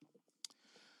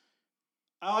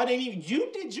Oh, I didn't even.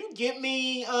 Did you get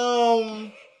me?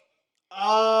 Sounded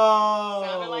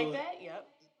like Oh. that? Yep.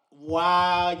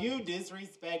 Wow, you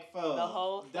disrespectful. The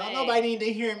whole Don't thing. nobody need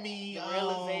to hear me. The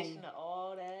realization of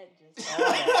all that, just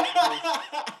all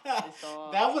that. It's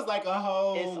all. That was like a It's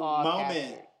whole all moment.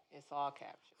 captured. It's all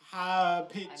captured. High I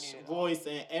pitched need it all. voice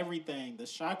and everything. The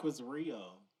shock was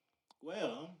real.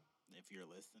 Well, if you're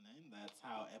listening, that's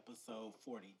how episode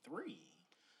 43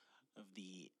 of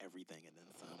the Everything and Then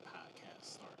Some podcast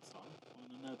starts off on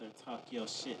another Talk Your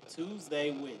Shit Tuesday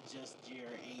with just Jer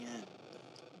and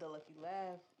The Lucky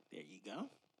Laugh. there you go.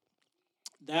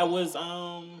 That was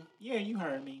yeah, you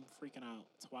heard me freaking out.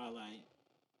 Twilight.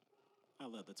 I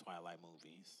love the Twilight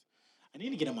movies. I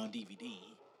need to get them on DVD.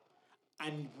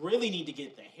 I really need to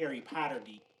get the Harry Potter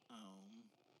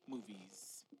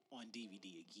movies on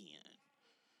DVD again.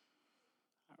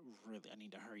 I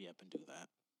need to hurry up and do that.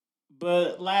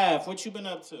 But laugh, what you been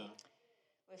up to?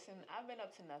 Listen, I've been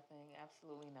up to nothing.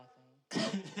 Absolutely nothing.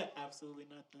 Absolutely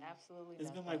nothing. Absolutely It's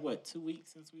nothing. been like what, 2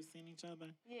 weeks since we've seen each other?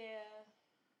 Yeah.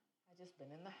 I just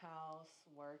been in the house,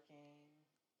 working,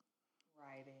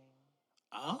 writing.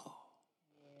 Oh.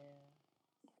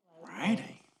 Yeah.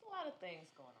 Writing. A lot of things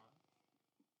going on.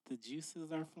 The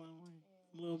juices are flowing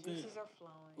a little bit. Juices are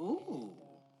flowing. Ooh. And,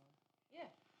 yeah.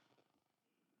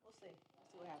 We'll see. We'll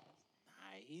see what happens.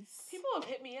 Nice. People have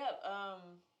hit me up.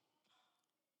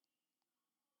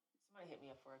 Somebody hit me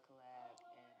up for a collab, and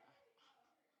I'm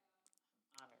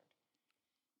honored.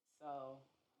 So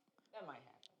that might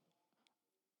happen.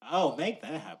 Oh, make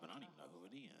that happen. I don't even know who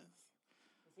it is.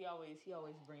 He always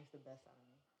brings the best out of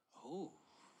me. Oh.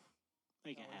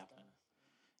 Make it Always happen.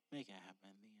 does. Make it happen,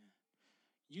 then.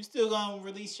 You still gonna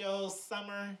release your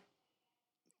summer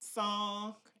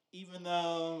song, even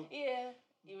though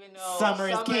even though summer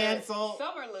is canceled.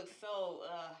 Summer looks so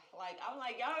like I'm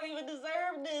like y'all don't even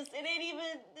deserve this. This ain't even.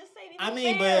 I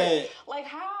mean, fair. but like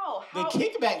how the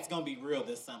kickback's gonna be real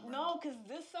this summer. No, because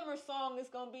this summer song is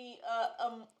gonna be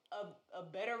a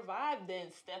better vibe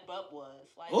than Step Up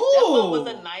was. Like Ooh. Step Up was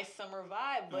a nice summer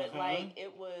vibe, but like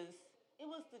it was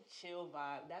the chill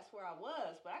vibe. That's where I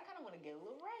was, but I kind of want to get a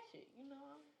little ratchet, you know.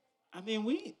 I mean,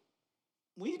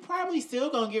 we probably still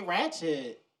gonna get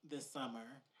ratchet this summer.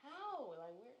 How?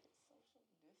 Like we're social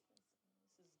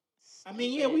distancing. I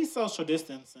mean, yeah, we social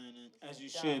distancing as you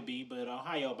dumb. should be, but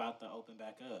Ohio about to open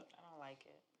back up. I don't like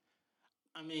it.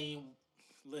 I mean,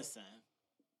 listen.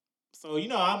 So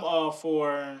I'm all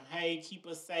for keep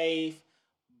us safe,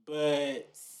 but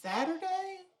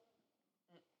Saturday.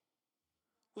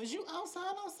 Was you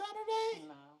outside on Saturday?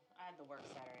 No, I had to work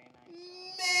Saturday night.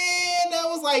 Man, that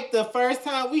was like the first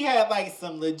time we had like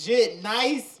some legit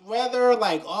nice weather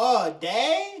like all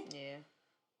day. Yeah.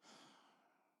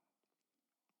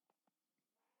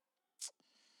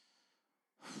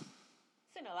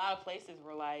 Seen a lot of places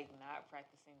were like not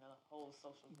practicing the whole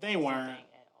social They weren't. thing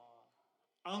at all.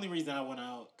 Only reason I went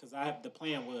out because the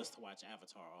plan was to watch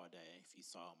Avatar all day. If you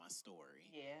saw my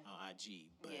story on IG,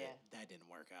 but that didn't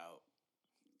work out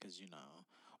because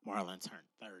Marlon turned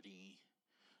 30.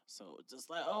 So just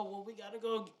like, oh well, we gotta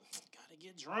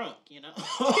get drunk,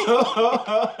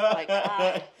 Like,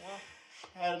 well,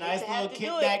 had a nice little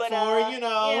kickback kickback for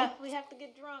Yeah, we have to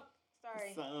get drunk.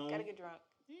 Sorry, So, gotta get drunk.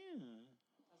 Yeah,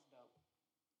 That's dope.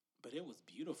 but it was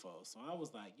beautiful. So I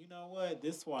was like, you know what?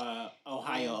 This is why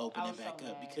Ohio opening back so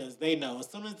up mad. because they know as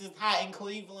soon as it's hot in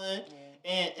Cleveland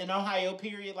and in Ohio,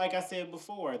 period. Like I said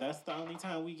before, that's the only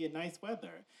time we get nice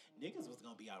weather. Niggas was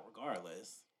gonna be out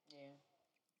regardless. Yeah.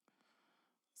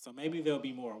 So maybe they'll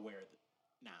be more aware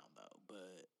now, though.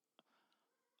 But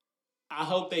I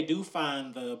hope they do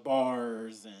find the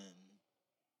bars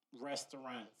and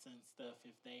restaurants and stuff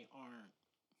if they aren't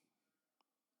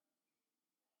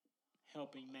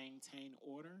helping maintain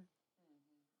order,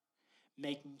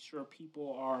 making sure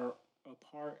people are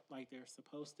apart like they're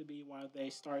supposed to be while they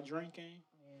start drinking,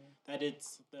 that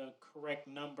it's the correct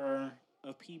number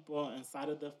of people inside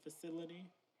of the facility.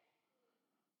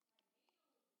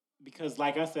 Because,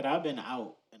 like I said, I've been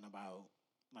out and about,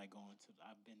 like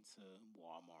I've been to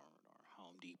Walmart or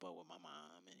Home Depot with my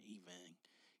mom and even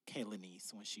Kayla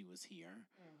niece when she was here.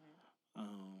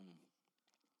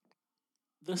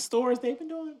 The stores, they've been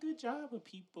doing a good job of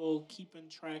people keeping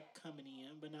track coming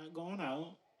in but not going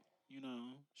out.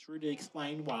 Sure to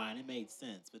explain why, and it made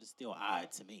sense, but it's still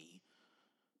odd to me.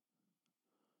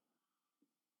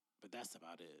 But that's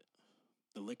about it.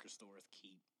 The liquor stores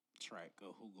keep track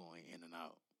of who going in and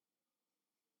out.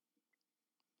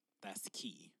 That's the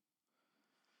key.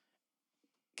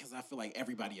 Because I feel like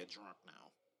everybody a drunk now.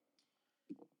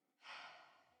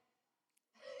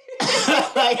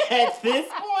 Like, at this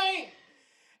point,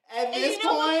 At this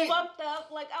point, what's fucked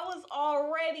up? Like, I was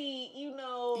already, yeah.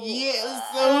 So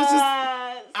it was just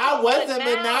I wasn't,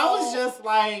 but now it's just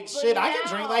like shit. I can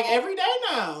drink like every day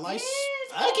now. Like,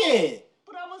 fuck it.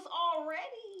 But I was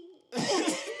already.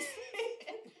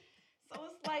 So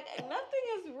it's like nothing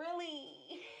has really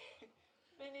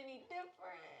been any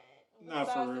different. Not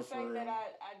for real. The fact that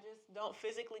I just don't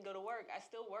physically go to work. I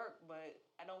still work, but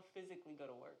I don't physically go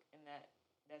to work, and that's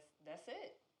it. That's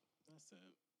it.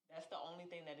 That's the only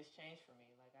thing that has changed for me.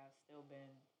 Like, I've still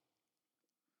been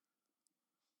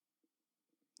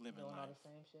living doing life. All the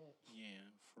same shit. Yeah,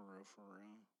 for real, for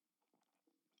real.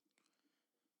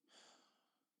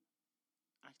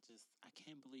 I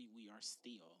can't believe we are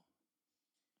still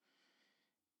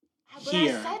but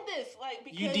here. I said this, like,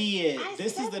 because you did.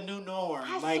 This is the new norm.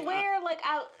 I swear,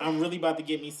 I'm really about to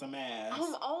get me some ass.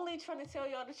 I'm only trying to tell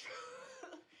y'all the truth.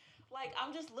 Like,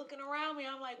 I'm just looking around me.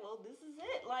 I'm like, well, this is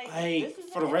it. Like this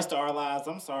is for the rest of our lives.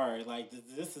 I'm sorry. Like,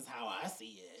 this is how I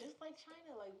see it. Just like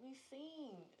China, like, we've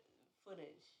seen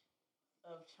footage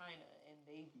of China, and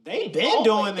they've been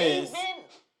doing this.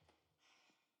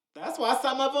 That's why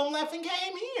some of them left and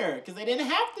came here, because they didn't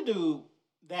have to do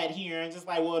that here, and just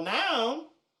like, well, now.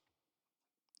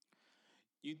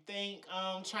 You think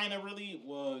China really?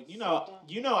 Well, you know,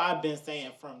 I've been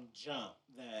saying from jump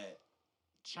that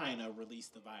China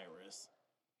released the virus.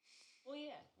 Well,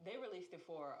 yeah, they released it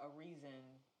for a reason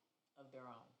of their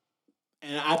own.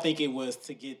 And I think it was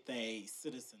to get their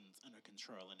citizens under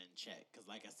control and in check. Because,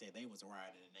 like I said, they was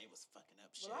rioting and they was fucking up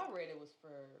shit. Well, I read it was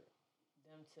for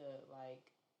them to,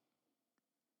 like,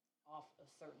 off a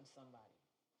certain somebody.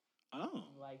 Oh.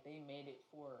 Like, they made it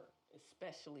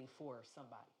especially for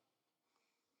somebody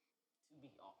to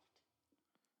be offed.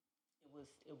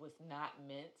 It was not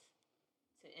meant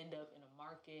to end up in a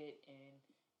market and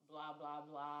blah, blah,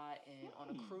 blah. And on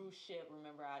a cruise ship,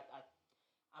 remember, I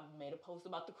made a post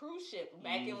about the cruise ship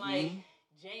back in, like,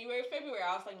 January, February.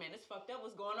 I was like, man, it's fucked up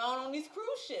what's going on these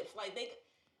cruise ships. Like,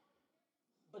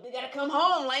 but they gotta come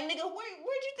home. Like, nigga, where'd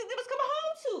you think they was coming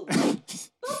home to?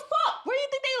 The fuck? Where do you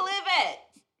think they live at?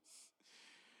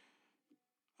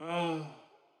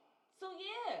 So,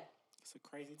 yeah. It's a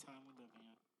crazy time we live in.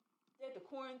 They had to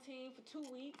quarantine for 2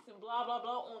 weeks and blah, blah,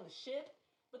 blah on the ship.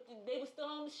 But they were still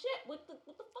on the ship with the fucking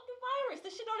virus.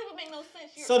 This shit don't even make no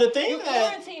sense. So the thing you're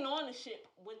quarantine on the ship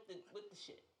with the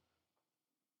shit.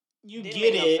 You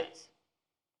get it.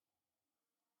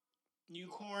 No, you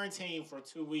quarantine for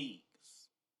 2 weeks.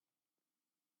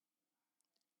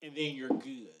 And then you're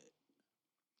good.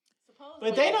 Supposedly,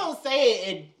 but they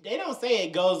don't say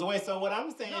it goes away. So what I'm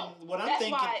saying,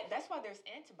 that's why there's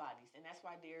antibodies, and that's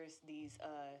why there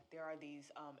are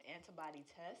these antibody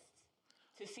tests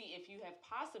to see if you have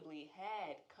possibly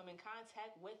had come in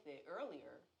contact with it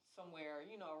earlier somewhere,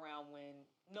 around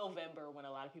November, when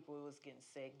a lot of people was getting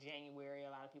sick. January, a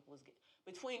lot of people was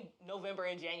between November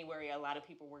and January, a lot of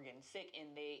people were getting sick,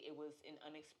 and it was an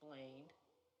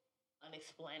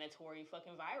unexplanatory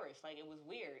fucking virus. Like, it was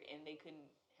weird, and they couldn't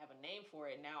have a name for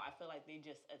it. Now I feel like they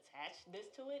just attached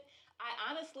this to it.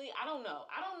 I don't know.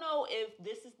 I don't know if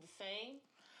this is the same.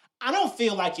 I don't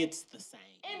feel like it's the same.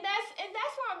 And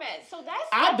that's where I'm at. So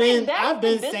I've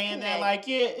been saying that, like,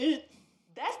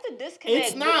 that's the disconnect.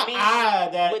 It's not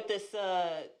with this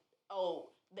the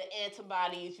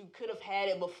antibodies, you could have had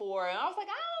it before, and I was like,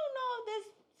 I don't know if this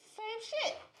same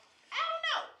shit. I don't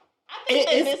know. I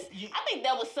think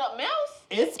that was something else.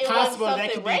 It's possible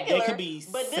that they could be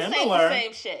but similar. This ain't the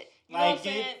same shit. You know what I'm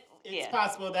saying? It's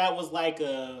possible that was like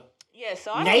so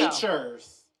I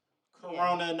nature's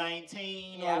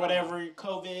Corona-19 or whatever,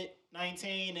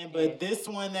 COVID-19, but this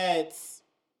one that's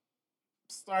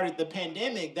started the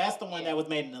pandemic, that's the one that was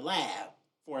made in the lab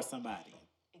for somebody.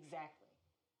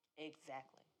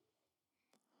 Exactly.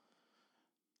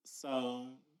 So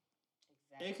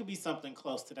it could be something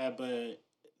close to that, but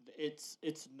it's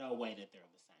no way that they're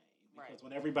the same. Because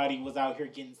when everybody was out here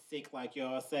getting sick, like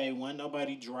y'all say, wasn't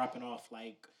nobody dropping off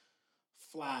like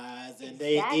flies, and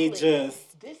it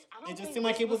just seemed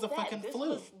like it was a fucking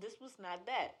flu. This was not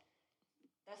that.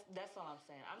 That's all I'm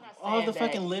saying. I'm not saying all the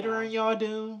fucking littering y'all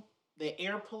do, the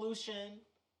air pollution,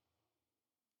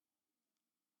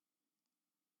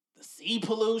 the sea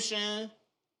pollution,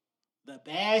 the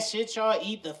bad shit y'all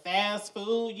eat, the fast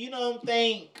food. You don't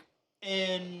think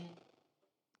in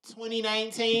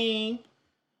 2019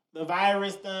 the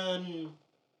virus done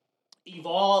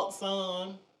evolved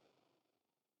some?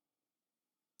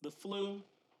 The flu.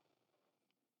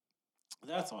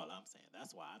 That's all I'm saying.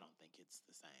 That's why I don't think it's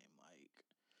the same. Like,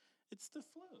 it's the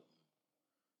flu.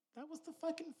 That was the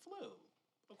fucking flu.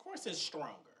 Of course it's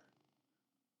stronger.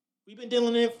 We've been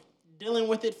dealing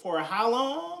with it for how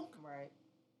long? Right.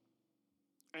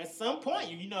 at some point,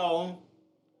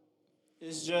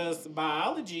 it's just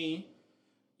biology.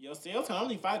 Your cells can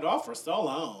only fight it off for so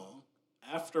long.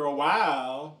 After a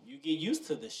while, you get used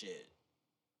to the shit.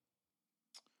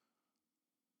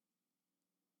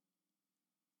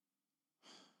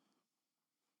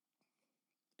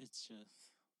 It's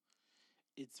just,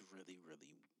 it's really,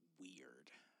 really weird.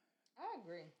 I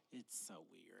agree. It's so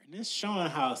weird. And it's showing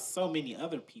how so many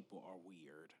other people are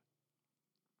weird.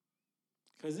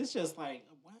 Because it's just like,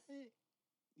 what?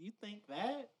 You think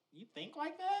that? You think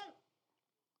like that?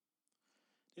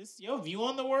 This your view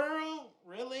on the world?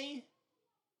 Really?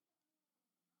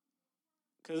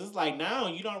 Because it's like now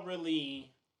you don't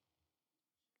really,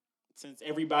 since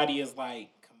everybody is like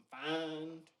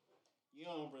confined, you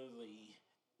don't really,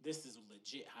 this is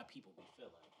legit how people be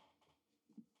feeling.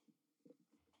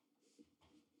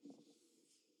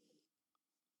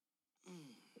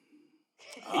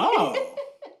 Oh.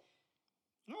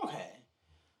 Okay.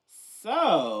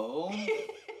 So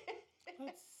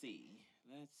let's see.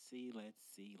 Let's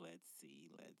see.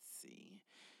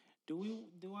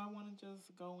 Do I want to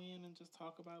just go in and just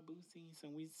talk about Boosie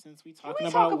since we talking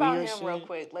about weird him shit? real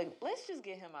quick? Like, let's just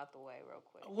get him out the way real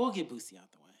quick. We'll get Boosie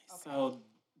out the way. Okay. So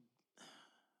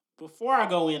before I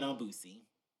go in on Boosie,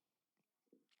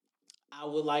 I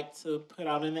would like to put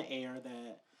out in the air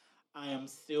that I am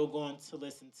still going to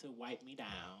listen to "Wipe Me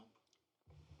Down."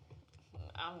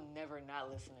 I'm never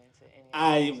not listening to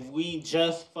any. We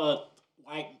just fucked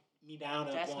 "Wipe Me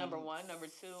Down." That's number one. Number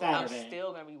two, Saturday. I'm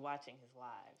still gonna be watching his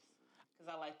lives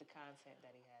because I like the content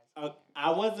that he has.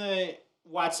 I wasn't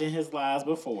watching his lives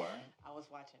before. I was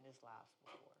watching his lives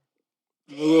before.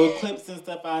 The little clips and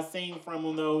stuff I seen from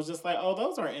him though was just like, oh,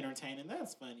 those are entertaining.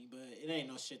 That's funny, but it ain't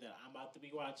no shit that I'm about to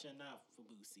be watching. Not for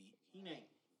Boosie. He ain't.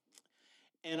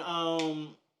 And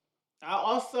I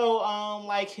also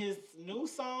like his new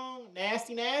song,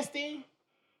 Nasty Nasty.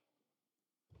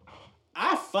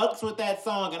 I fucked with that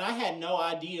song, and I had no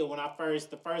idea when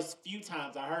the first few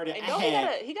times I heard it.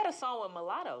 He got a song with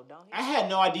Mulatto, don't he? I had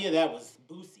no idea that was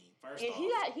Boosie. First off, he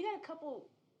got a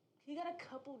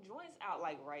couple joints out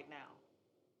like right now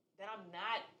that I don't know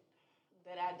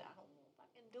if I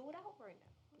can do without right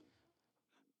now.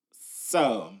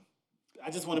 So I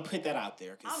just want to put that out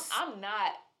there because I'm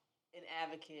not an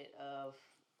advocate of,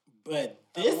 but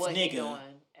this what nigga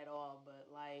doing at all, but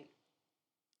like.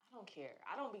 I don't care.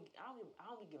 I don't be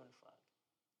giving a fuck.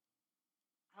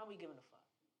 I don't be giving a fuck.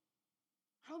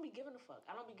 I don't be giving a fuck.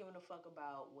 I don't be giving a fuck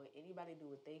about what anybody do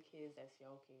with their kids. That's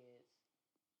your kids.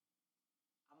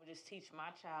 I'm gonna just teach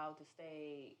my child to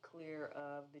stay clear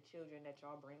of the children that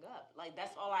y'all bring up. Like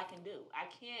that's all I can do.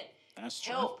 I can't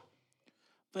help.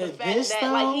 But the fact that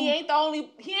though, like he ain't the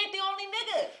only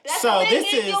nigga. That's the thing.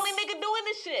 He ain't the only nigga doing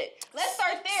this shit. Let's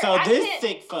start there. So this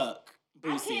sick fuck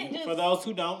Boosie. For those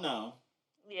who don't know.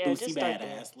 Yeah, Boosie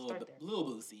badass, little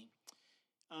Boosie.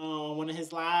 One of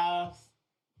his lives.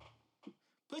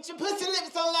 Put your pussy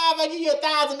lips on live. I give you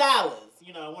 $1,000.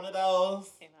 You know, one of those.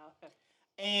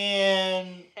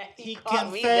 And he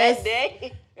confessed.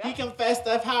 He confessed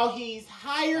of how he's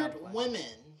hired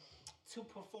women to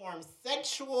perform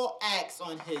sexual acts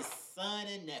on his son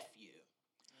and nephew.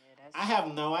 Yeah, I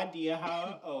have no idea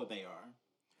how old they are.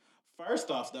 First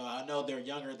off, though, I know they're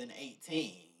younger than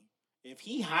 18. If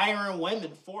he hiring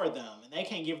women for them and they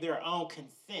can't give their own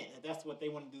consent, and that's what they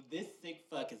want to do, this sick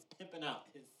fuck is pimping out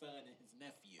his son and his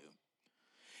nephew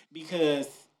because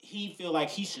he feel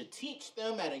like he should teach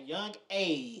them at a young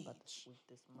age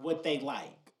what they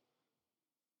like.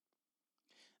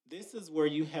 This is where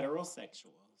you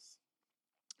heterosexuals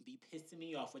be pissing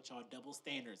me off with y'all double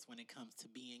standards when it comes to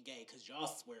being gay because y'all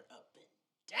swear up and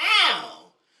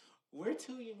down. We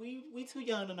too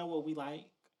young to know what we like.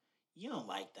 You don't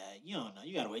like that. You don't know.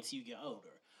 You gotta wait till you get older.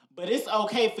 But it's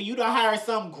okay for you to hire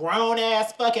some grown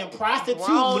ass fucking prostitute,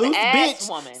 loose bitch,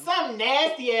 woman, some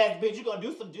nasty ass bitch. You gonna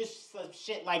do some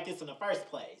shit like this in the first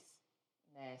place?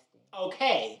 Nasty.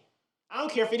 Okay, I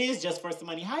don't care if it is just for some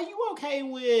money. How you okay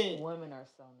with women are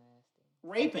so nasty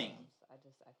raping? I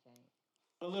can't.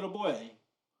 A little boy.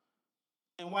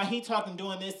 And while he talking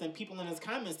doing this and people in his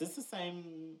comments, this is the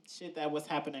same shit that was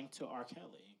happening to R.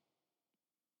 Kelly.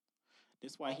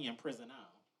 This is why he in prison now.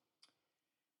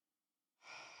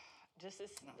 It's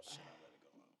too much.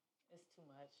 It's too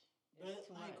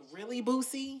much. Really,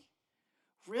 Boosie?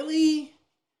 Really?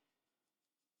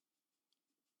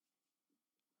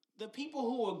 The people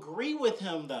who agree with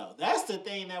him, though, that's the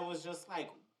thing that was just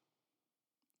like,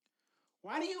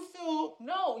 why do you feel?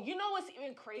 No, you know what's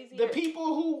even crazier? The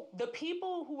people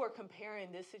who are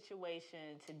comparing this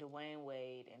situation to Dwayne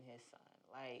Wade and his son.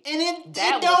 Like, and it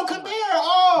don't compare at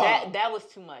all. That was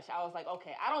too much. I was like,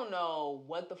 okay, I don't know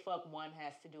what the fuck one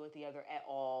has to do with the other at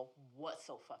all,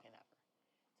 whatsoever. Talking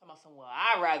about some, well,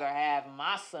 I'd rather have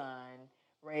my son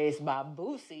raised by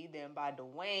Boosie than by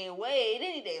Dwayne Wade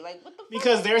any day. Like, what the fuck?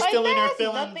 Because they're still in their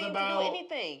feelings nothing about to do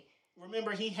anything.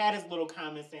 Remember, he had his little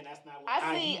comment saying that's not what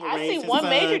I see one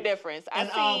major difference.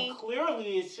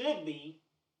 Clearly it should be.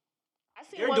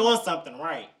 They're doing something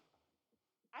right.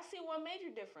 I see one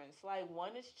major difference. Like,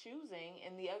 one is choosing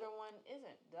and the other one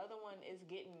isn't. The other one is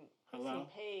getting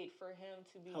paid for him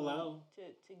to be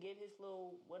to get his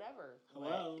little whatever.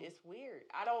 Hello. It's weird.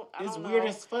 I don't It's know. weird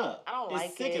as fuck. I don't like it.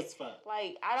 It's sick as fuck.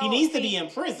 Like, I don't. He needs to be in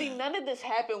prison. See, none of this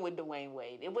happened with Dwayne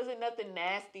Wade. It wasn't nothing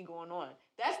nasty going on.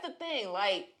 That's the thing.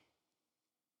 Like,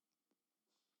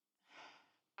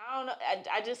 I don't know.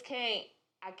 I just can't.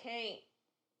 I can't.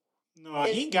 No,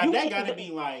 that gotta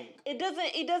be like. It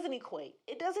doesn't equate.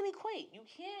 It doesn't equate. You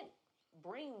can't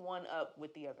bring one up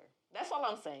with the other. That's all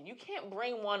I'm saying. You can't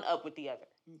bring one up with the other.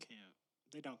 You can't.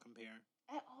 They don't compare.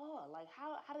 At all. Like,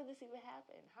 how did this even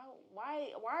happen? Why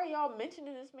are y'all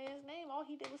mentioning this man's name? All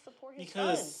he did was support his son.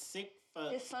 Because sick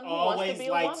fucks his son always wants to be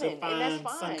a like woman, to find and that's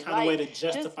fine. some kind of way to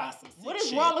justify some sick What is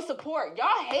shit. wrong with support?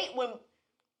 Y'all hate when...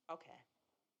 Okay.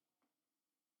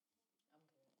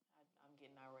 I'm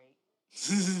getting irate.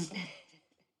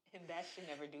 And that should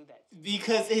never do that.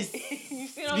 Because it's you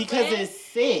see what I'm saying? It's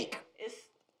sick.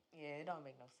 It don't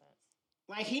make no sense.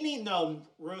 Like, he need no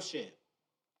real shit.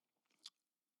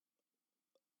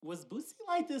 Was Boosie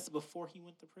like this before he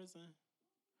went to prison?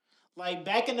 Like,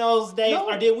 back in those days,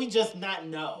 or did we just not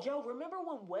know? Yo, remember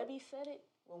when Webby said it?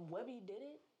 When Webby did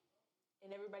it?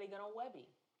 And everybody got on Webby.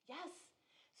 Yes.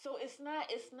 So it's not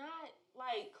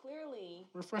like, clearly...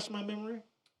 Refresh my memory?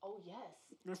 Oh, yes.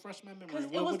 Refresh my memory. Because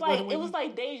it was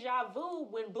like deja vu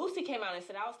when Boosie came out and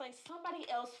said, I was like, somebody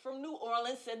else from New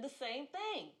Orleans said the same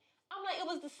thing. I'm like, it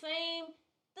was the same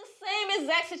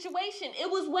exact situation. It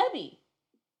was Webby.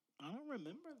 I don't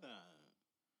remember that.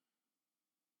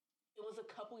 It was a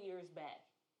couple years back.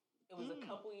 Well,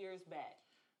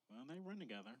 they run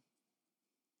together.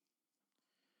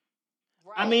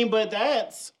 Right. I mean, but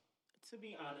that's, to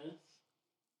be honest,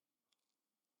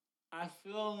 I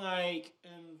feel like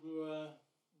in the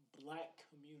black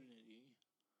community,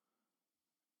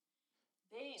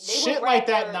 shit like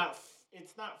that,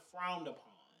 it's not frowned upon.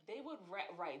 They would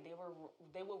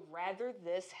They would rather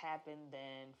this happen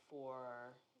than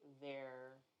for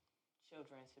their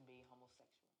children to be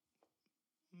homosexual.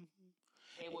 Mm-hmm.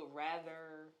 They would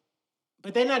rather.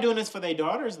 But they're not doing this for their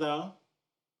daughters, though.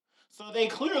 So they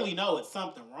clearly know it's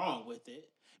something wrong with it.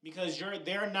 Because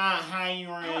they're not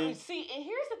hiring. See, and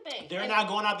here's the thing. They're not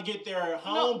going out to get their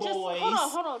homeboys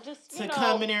hold on, to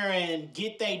come in there and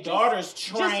get their daughters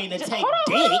trained to take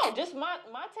dick. Hold on. Just my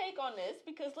take on this,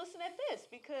 because listen at this,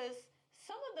 because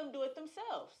some of them do it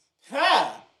themselves.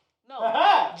 Ha!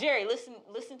 No, Jerry,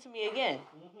 listen to me again.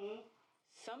 Mm-hmm.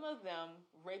 Some of them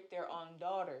rape their own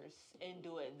daughters and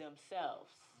do it themselves.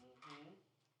 Mm-hmm.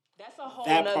 That's a whole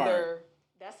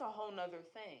nother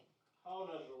thing.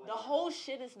 The whole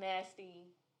shit is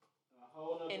nasty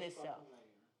in itself.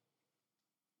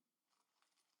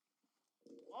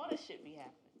 All this shit be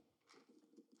happening.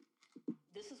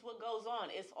 This is what goes on.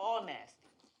 It's all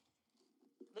nasty.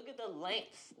 Look at the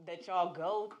lengths that y'all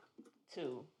go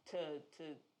to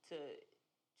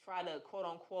try to, quote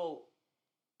unquote,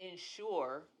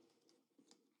 ensure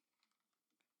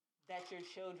that your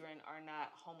children are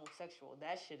not homosexual.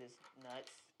 That shit is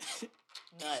nuts.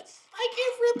 Nuts. Like,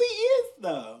 it really is,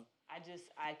 though.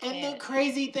 I can't. And the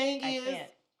crazy thing is,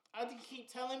 I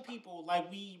keep telling people, like,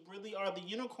 we really are the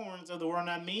unicorns of the world. And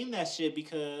I mean that shit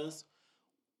because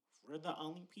we're the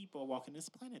only people walking this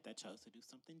planet that chose to do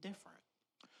something different.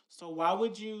 So why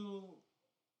would you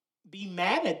be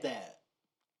mad at that?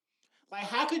 Like,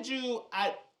 how could you...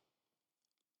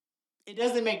 It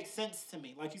doesn't make sense to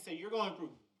me. Like you said, you're going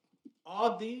through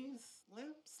all these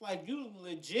limps. Like, you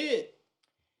legit...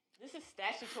 This is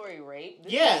statutory rape.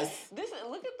 Look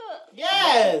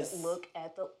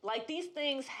at the... Like, these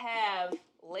things have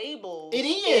labels. It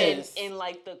is. In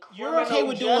like, the criminal You're okay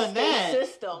with doing that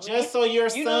system. Just so your you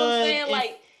son... know what I'm saying?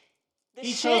 Like,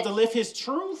 he chose to live his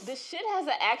truth. The shit has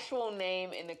an actual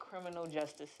name in the criminal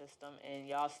justice system, and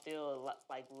y'all still,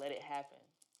 like, let it happen.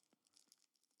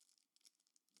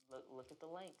 Look at the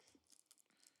lengths.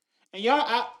 And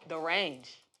y'all... The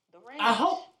range. I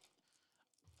hope...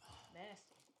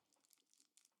 Nasty.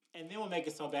 And then what make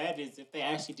it so bad is if they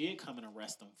actually did come and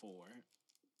arrest them for it,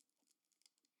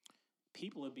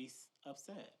 people would be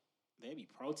upset. They'd be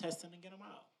protesting to get them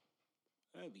out.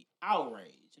 They'd be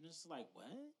outraged. And it's just like, what?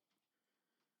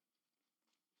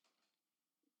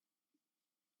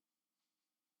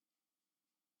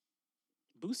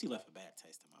 Boosie left a bad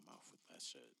taste in my mouth with that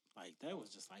shit. Like, that was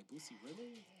just like, Boosie,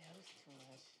 really? Yeah, it was too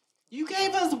much. You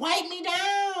gave us Wipe Me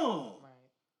Down! Right.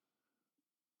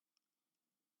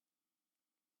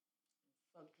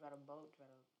 Fuck, drive a boat,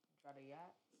 drive a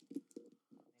yacht.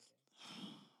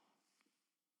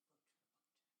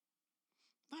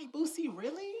 Like, Boosie,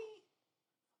 really?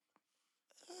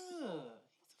 He's a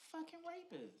fucking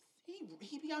rapist.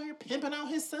 He be out here pimping out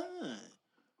his son.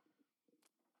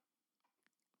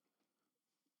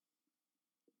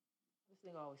 This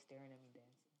nigga always staring at me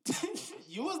dancing.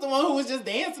 You was the one who was just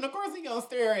dancing. Of course he gonna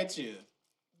stare at you.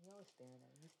 He always staring at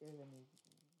me. He stares at me.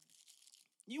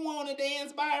 You want to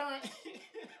dance, Byron?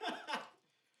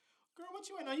 Girl, what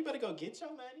you ain't know? You better go get your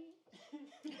money.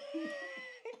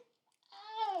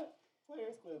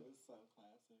 Players Club is so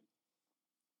classic.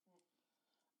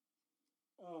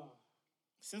 Oh.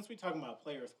 Since we talking about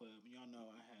Players Club, y'all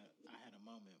know I had a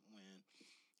moment when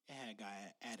it had got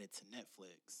added to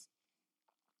Netflix.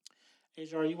 Hey,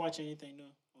 Jar, you watching anything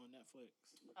new on Netflix?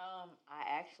 I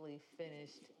actually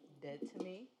finished Dead to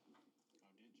Me. Oh,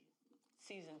 did you?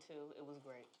 Season 2. It was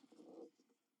great.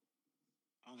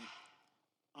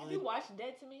 Have you watched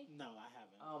Dead to Me? No, I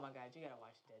haven't. Oh my God, you gotta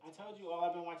watch Dead to Me. I told you all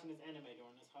I've been watching is anime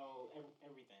during this whole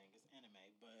everything is anime,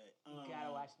 but you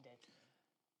gotta watch Dead to Me.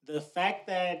 The fact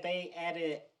that they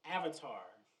added Avatar,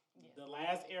 The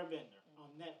Last Airbender,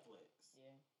 on Netflix.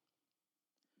 Yeah.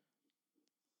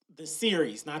 The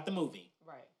series, not the movie.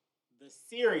 Right. The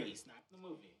series, not the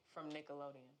movie. From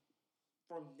Nickelodeon.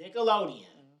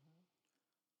 Mm-hmm.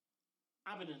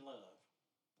 I've been in love.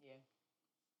 Yeah.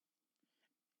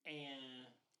 And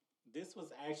this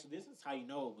is how you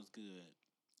know it was good.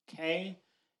 Kay,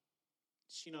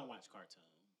 she don't watch cartoons.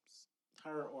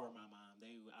 Her or my mom,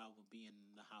 I would be in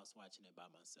the house watching it by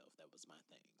myself. That was my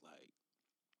thing. Like,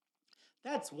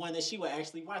 that's one that she would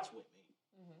actually watch with me.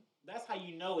 Mm-hmm. That's how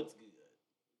you know it's good.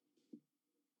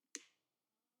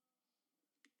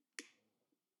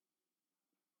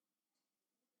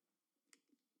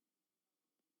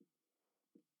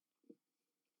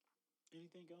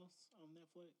 Anything else on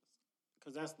Netflix?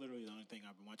 Because that's literally the only thing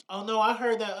I've been watching. Oh no, I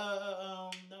heard that.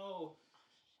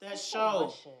 That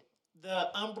show, the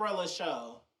Umbrella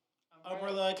show.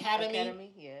 Umbrella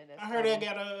Academy. Yeah, I heard it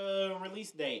got a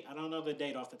release date. I don't know the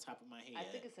date off the top of my head. I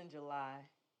think it's in July. I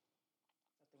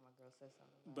think my girl said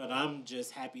something. But I'm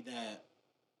just happy that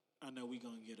I know we're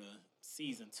gonna get a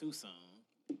season 2 soon.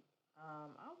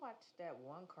 I watched that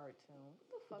one cartoon. What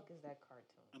the fuck is that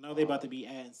cartoon? I know they about to be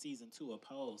adding season 2 of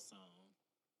Pose soon,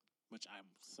 which I'm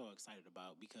so excited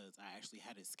about because I actually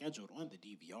had it scheduled on the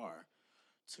DVR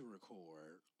to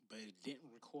record, but it didn't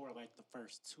record like the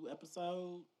first 2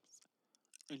 episodes.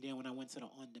 And then when I went to the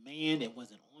on-demand, it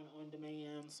wasn't on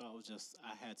demand, so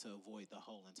I had to avoid the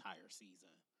whole entire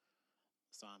season.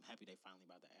 So I'm happy they finally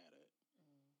about to add it.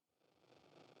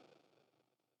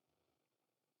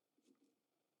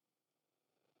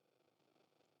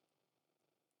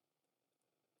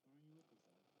 What are you looking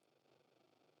for?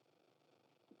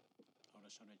 Oh,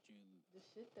 the show that you... The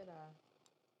shit that I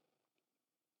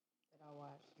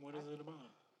watched. What is it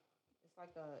about?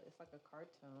 It's like a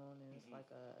cartoon, and it's like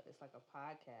a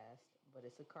podcast, but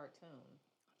it's a cartoon.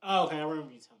 Oh, okay. I remember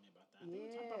you telling me about that. I think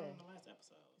we talked about it on the last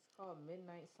episode. It's called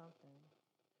Midnight something.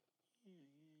 Yeah.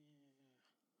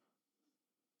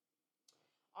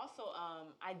 Also,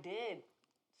 I did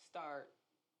start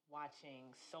watching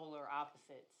Solar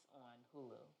Opposites on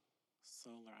Hulu.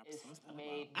 Solar Opposites.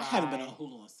 I haven't been on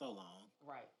Hulu in so long.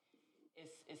 Right.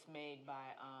 It's made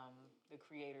by the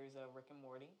creators of Rick and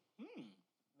Morty.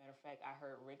 Matter of fact, I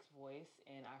heard Rick's voice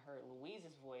and I heard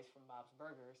Louise's voice from Bob's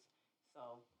Burgers.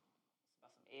 So it's about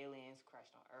some aliens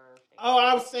crashed on Earth.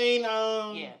 I've seen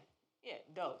Yeah,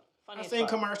 dope. Funny I've seen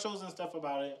commercials and stuff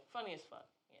about it. Funny as fuck.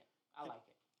 Yeah, I like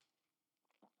it.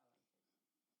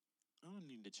 I don't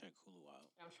need to check Hulu out.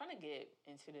 I'm trying to get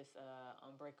into this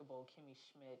Unbreakable Kimmy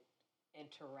Schmidt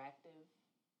interactive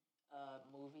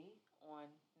movie on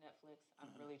Netflix. I'm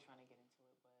really trying to get into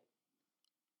it, but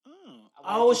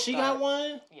she got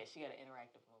one? Yeah, she got an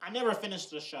interactive movie. I never finished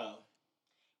the show.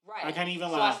 Right. I can't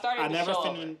even lie. I never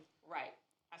finished. Right.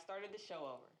 I started the show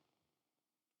over.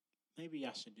 Maybe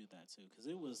I should do that too, because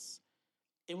it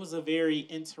was a very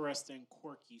interesting,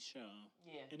 quirky show.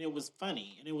 Yeah. And it was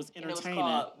funny, and it was entertaining. And it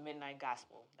was called Midnight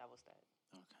Gospel. That was that.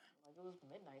 Okay. Like, it was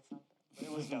midnight something. But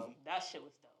it was dope. That shit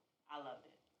was dope. I loved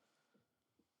it.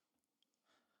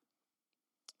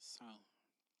 So.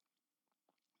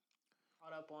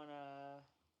 Caught up on,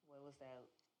 what was that?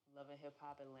 Love and Hip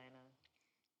Hop Atlanta.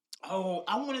 Oh,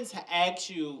 I wanted to ask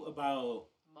you about...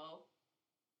 Mo?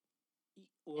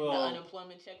 Well, and the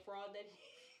unemployment check fraud that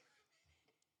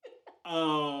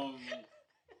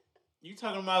he... You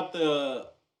talking about the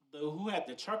who had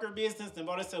the trucker business and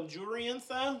bought herself jewelry and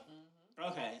stuff?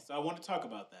 Mm-hmm. Okay, so I want to talk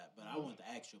about that, but I wanted to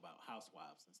ask you about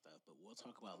housewives and stuff. But we'll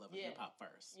talk about Love and Hip Hop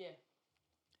first. Yeah.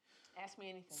 Ask me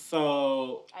anything.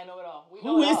 So I know it all.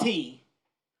 Who is he?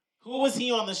 Who was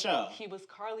he on the show? He was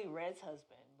Carly Red's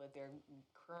husband, but they're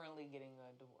currently getting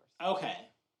a divorce. Okay.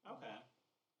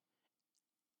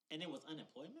 And it was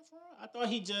unemployment for her? I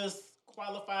thought he just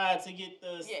qualified to get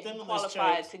the stimulus check. He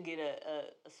qualified to get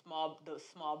a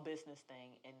small business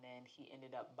thing, and then he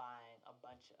ended up buying a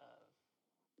bunch of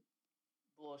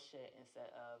bullshit instead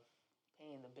of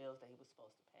paying the bills that he was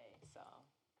supposed to pay. So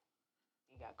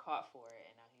he got caught for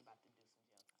it, and now he's about to do some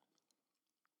jail time.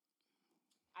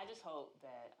 I just hope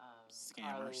that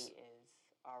Carly is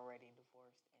already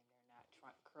divorced and they're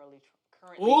not currently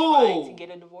trying to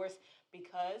get a divorce,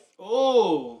 because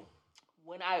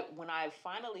when I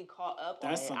finally caught up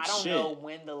on it, I don't know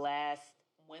when the last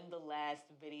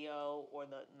video, or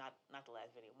not the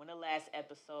last video, when the last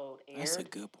episode aired. That's a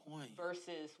good point.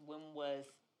 Versus when was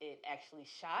it actually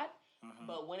shot.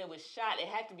 But when it was shot, it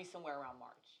had to be somewhere around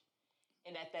March.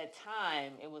 And at that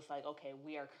time, it was like, okay,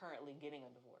 we are currently getting a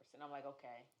divorce. And I'm like,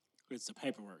 okay. It's the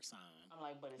paperwork sign. I'm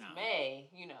like, but it's May,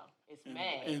 it's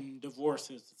May. And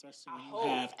divorces, especially when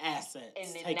you have assets.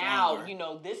 And then now,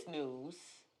 this news,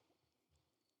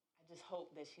 I just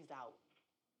hope that she's out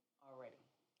already.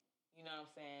 You know what I'm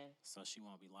saying? So she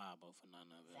won't be liable for none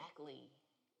of it. Exactly.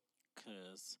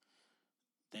 Because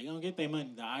they going to get their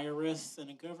money. The IRS and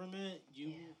the government,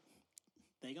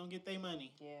 they going to get their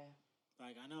money. Yeah.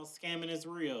 Like, I know scamming is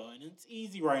real, and it's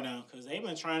easy right now because they've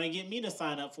been trying to get me to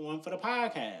sign up for one for the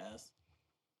podcast.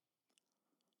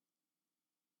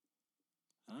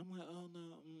 And I'm like, oh, no,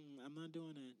 I'm not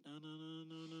doing it.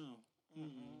 No.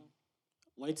 Mm-hmm.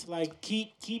 Wait till I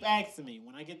keep asking me.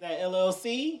 When I get that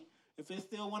LLC, if it's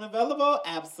still one available,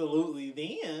 absolutely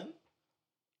then.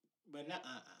 But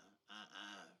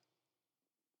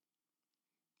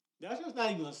That's just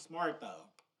not even smart, though.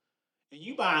 And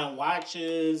you buying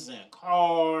watches and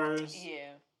cars.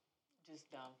 Yeah. Just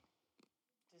dumb.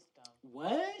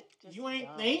 What? You ain't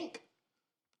think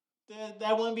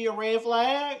that wouldn't be a red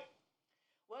flag?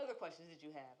 What other questions did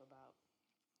you have about?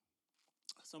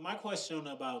 So my question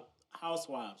about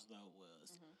Housewives, though,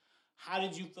 was how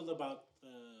did you feel about the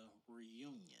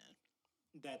reunion?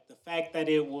 That the fact that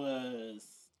it was,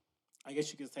 I guess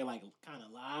you could say, like, kind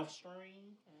of live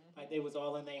stream. Like they was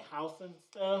all in their house and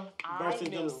stuff versus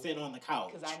them sitting on the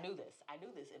couch. Because I knew this,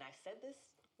 and I said this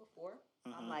before.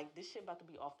 I'm like, this shit about to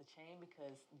be off the chain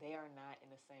because they are not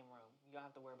in the same room. You don't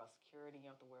have to worry about security.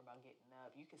 You don't have to worry about getting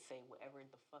up. You can say whatever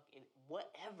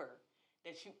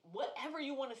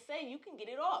you want to say. You can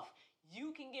get it off.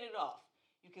 You can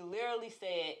literally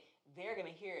say it. They're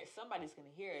gonna hear it. Somebody's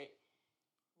gonna hear it.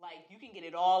 Like, you can get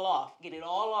it all off. Get it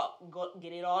all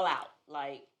out.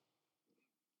 Like,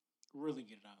 really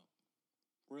get it out.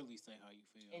 Really say how you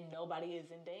feel. And nobody is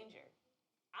in danger.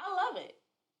 I love it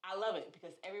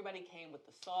because everybody came with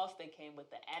the sauce. They came with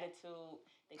the attitude.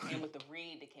 They came with the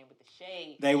read. They came with the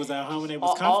shade. They was at home and they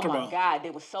was comfortable. Oh, my God.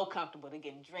 They were so comfortable. They're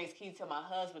getting drinks. Can you tell my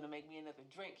husband to make me another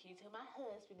drink? Can you tell my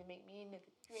husband to make me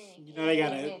another drink? You know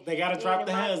they gotta drop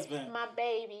the husband. My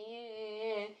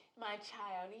baby, my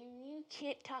child. You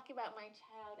can't talk about my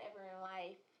child ever in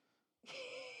life.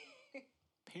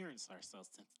 Parents are so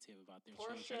sensitive about their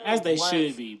children, as they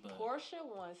should be. But Portia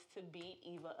wants to beat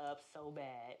Eva up so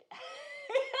bad.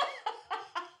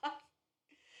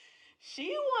 She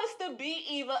wants to beat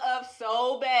Eva up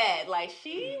so bad. Like,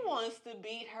 she wants to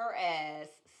beat her ass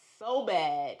so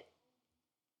bad.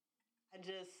 And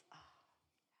then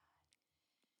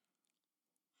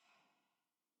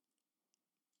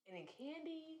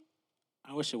Candy.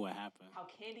 I wish it would happen. How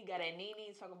Candy got at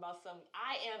Nene talking about something.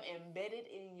 I am embedded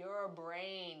in your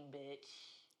brain, bitch.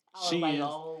 She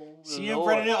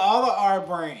embedded in all of our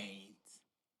brains.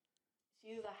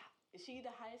 Is she the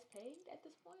highest paid at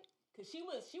this point? Because she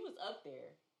was up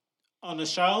there. On the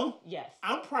show? Yes.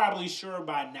 I'm probably sure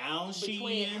by now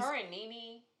Between her and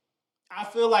Nene. I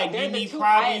feel like Nene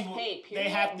probably paid, period, they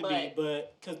have to be,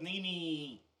 but because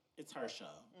Nene, it's her show,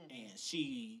 and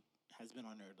she has been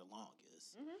on there the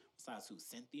longest. Besides who,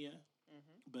 Cynthia?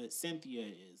 But Cynthia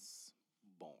is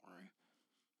boring.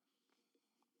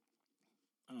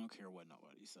 I don't care what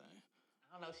nobody say.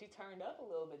 I don't know. She turned up a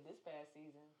little bit this past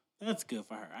season. That's good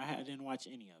for her. I didn't watch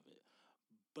any of it.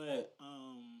 But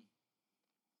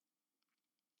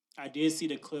I did see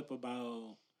the clip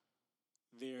about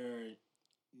their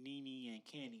Nene and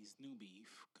Candy's new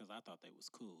beef, because I thought they was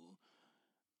cool.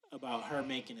 About her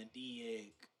making a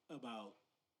dig about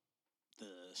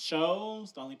the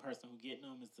shows. The only person who getting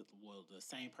them is the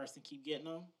same person keep getting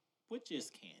them, which is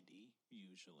Candy.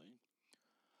 usually.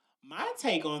 My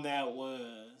take on that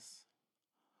was,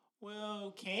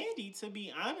 well, Candy, to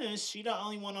be honest, she the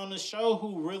only one on the show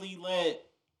who really let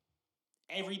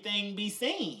everything be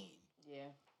seen. Yeah.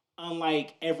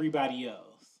 Unlike everybody else.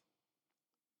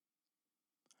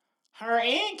 Her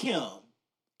and Kim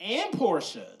and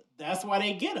Portia. That's why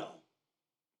they get them.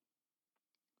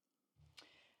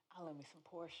 I love me some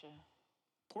Portia.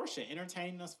 Portia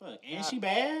entertaining as fuck. And she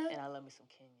bad. And I love me some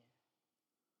Kenya.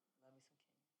 Love me some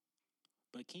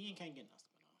Kenya. But Kenya can't get no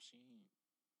spinoff.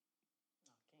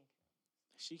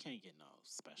 She can't get no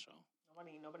special.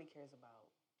 Nobody cares about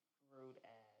her rude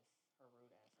ass.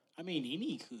 I mean,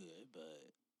 Nene could,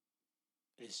 but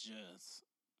it's just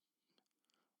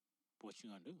what you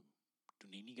gonna do? Do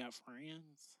Nene got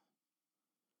friends?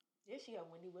 Yeah, she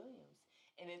got Wendy Williams,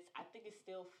 and I think it's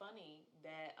still funny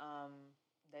that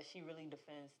that she really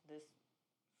defends this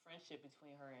friendship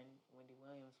between her and Wendy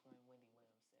Williams when Wendy Williams said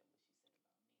what she said about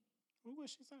Nene. What was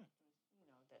she saying? You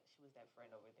know that she was that friend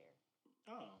over there.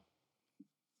 Oh.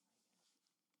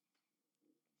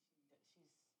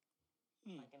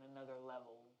 She's like in another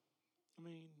level. I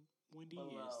mean, Wendy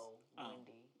below is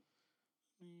Wendy.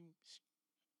 I mean,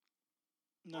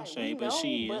 no shade, but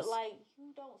she is. But like,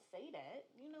 you don't say that,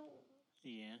 you know.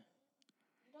 Yeah.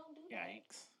 You don't do that.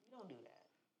 Yikes. You don't do that.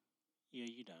 Yeah,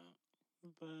 you don't.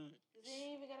 But it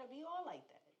ain't even gotta be all like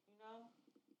that, you know.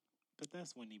 But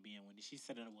that's Wendy being Wendy. She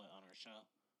said it on her show,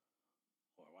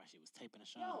 or while she was taping the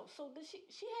show. No, so does she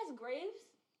has Graves?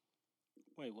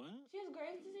 Wait, what? She has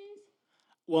Graves' disease.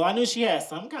 Well, I knew she had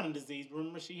some kind of disease.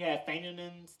 Remember, she had fainting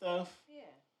and stuff.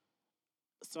 Yeah.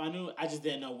 So I just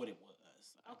didn't know what it was.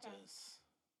 Okay.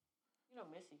 You know,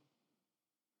 Missy.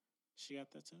 She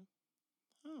got that too.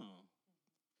 Oh.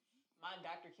 My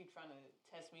doctor keeps trying to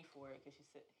test me for it because he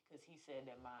said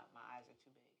that my eyes are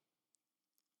too big.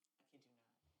 I kid you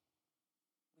not.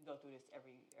 We go through this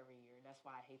every year. That's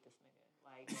why I hate this nigga.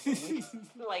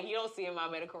 Like you don't see in my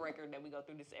medical record that we go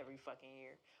through this every fucking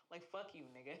year. Like fuck you,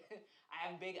 nigga. I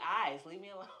have big eyes. Leave me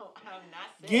alone. I'm not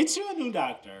sick. Get you a new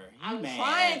doctor. I'm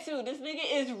trying to. This nigga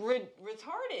is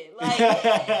retarded. Like.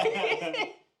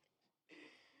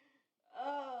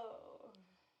 Oh.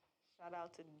 Shout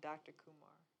out to Dr. Kumar.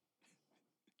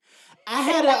 I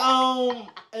had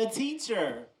a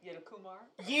teacher. Yeah, the Kumar?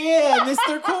 Yeah,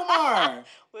 Mr. Kumar.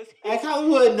 Was he? At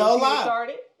Hollywood, no lie.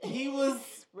 Retarded? He was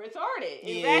retarded.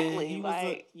 Yeah, exactly. He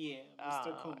like,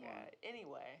 Mr. Kumar. God.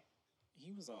 Anyway.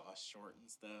 He was all short and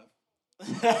stuff.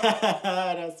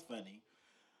 That's funny.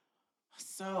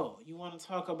 So, you want to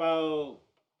talk about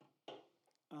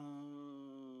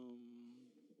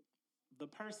the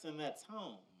person that's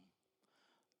home?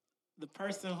 The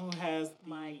person who has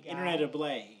the internet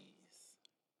ablaze.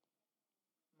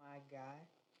 My guy.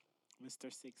 Mr.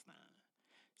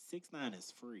 6ix9ine. 6ix9ine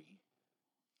is free.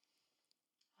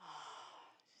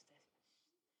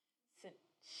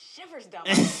 Shivers down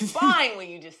my spine when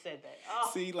you just said that. Oh.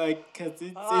 See, like, because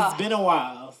it's been a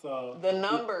while, so... The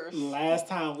numbers. Last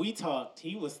time we talked,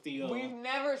 he was still... We've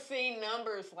never seen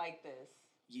numbers like this.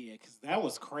 Yeah, because that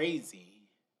was crazy.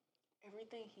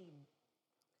 Everything he...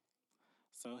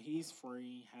 So he's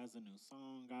free, has a new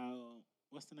song out.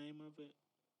 What's the name of it?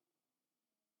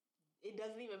 It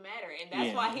doesn't even matter, and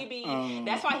that's why he be.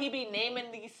 That's why he be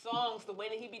naming these songs the way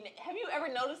that he be. Have you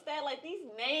ever noticed that? Like these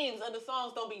names of the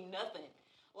songs don't be nothing.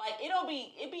 Like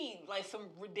it be like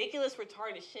some ridiculous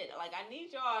retarded shit. Like I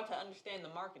need y'all to understand the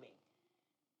marketing.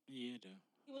 Yeah, I do.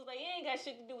 He was like, it ain't got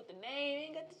shit to do with the name. It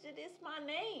ain't got the shit. It's my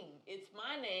name. It's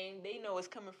my name. They know it's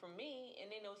coming from me, and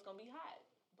they know it's gonna be hot.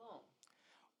 Boom.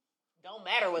 Don't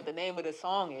matter what the name of the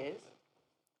song is.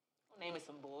 Don't name it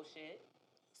some bullshit.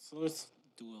 So let's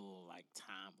do a little like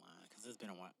timeline because it's been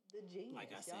a while. The genius.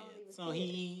 Like I said, so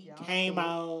he came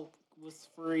out, was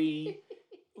free.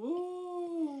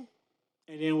 Ooh.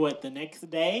 And then what? The next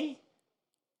day?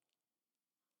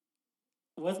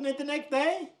 Wasn't it the next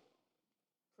day?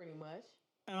 Pretty much.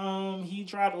 He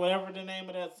dropped whatever the name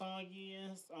of that song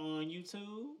is on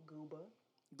YouTube.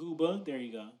 Gooba. There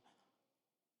you go.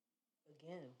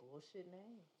 Again, bullshit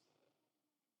names.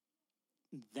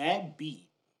 That beat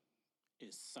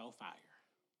is so fire.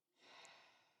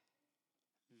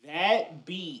 That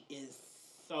beat is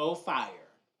so fire.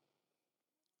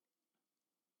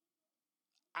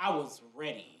 I was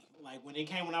ready. Like when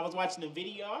I was watching the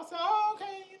video, I said, oh,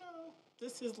 okay,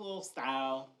 this is a little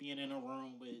style, being in a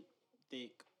room with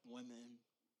thick women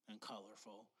and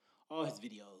colorful. All his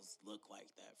videos look like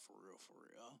that for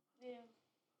real. Yeah.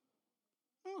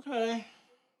 Okay.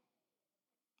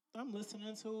 I'm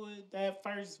listening to it. That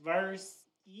first verse,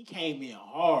 he came in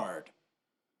hard.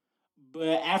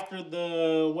 But after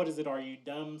the, what is it? Are you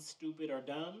dumb, stupid, or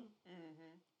dumb?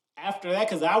 Mm-hmm. after that,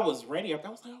 because I was ready, I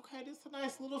was like, okay, this is a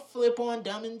nice little flip on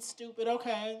Dumb and Stupid.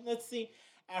 Okay, let's see.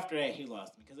 After that, he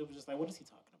lost me because it was just like, what is he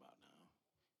talking about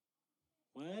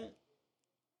now? What?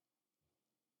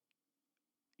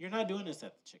 You're not doing this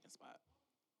at the chicken spot.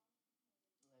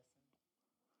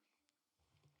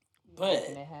 But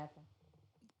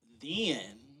then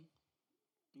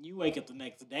you wake up the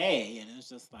next day and it's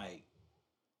just like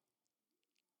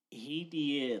he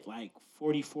did like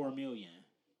 44 million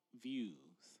views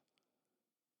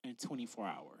in 24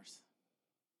 hours.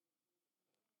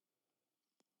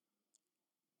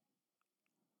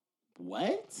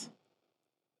 What?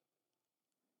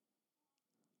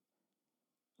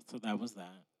 So that was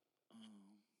that.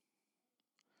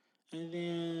 And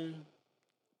then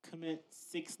commit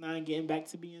 6ix9ine getting back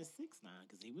to being 6ix9ine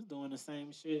because he was doing the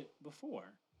same shit before.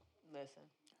 Listen.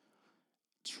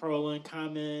 Trolling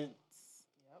comments.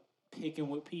 Yep. Picking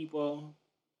with people.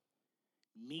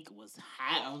 Meek was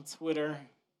hot on Twitter.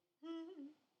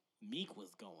 Meek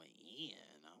was going in.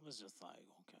 I was just like,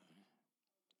 okay.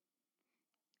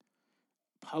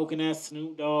 Poking at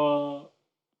Snoop Dogg.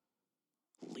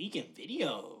 Leaking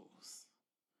videos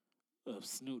of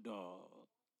Snoop Dogg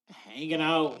hanging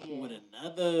out with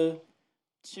another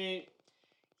chick.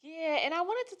 Yeah, and I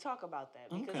wanted to talk about that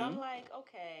because I'm like,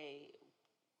 okay,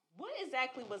 what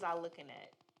exactly was I looking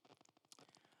at?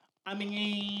 I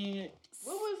mean,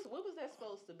 what was that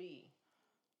supposed to be?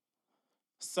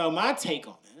 So my take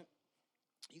on it,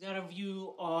 you gotta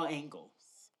view all angles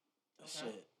of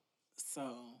shit.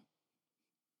 So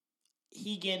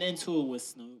he getting into it with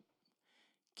Snoop.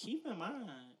 Keep in mind,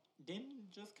 didn't it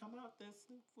just come out that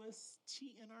Snoop was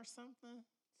cheating or something?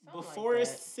 Before like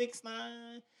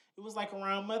 6ix9ine, it was like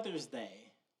around Mother's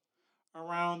Day,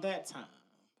 around that time.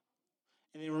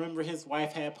 And then remember his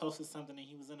wife had posted something and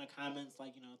he was in the comments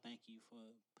like, thank you for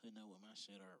putting up with my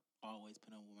shit or always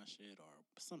putting up with my shit or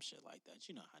some shit like that.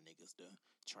 You know how niggas do.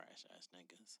 Trash ass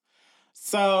niggas.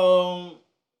 So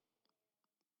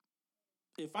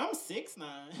if I'm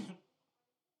 6ix9ine,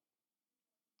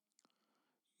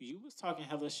 you was talking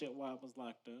hella shit while I was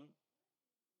locked up.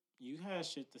 You had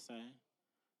shit to say.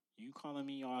 You calling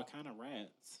me all kind of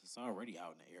rats. It's already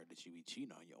out in the air that you be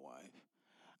cheating on your wife.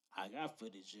 I got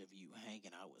footage of you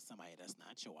hanging out with somebody that's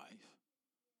not your wife.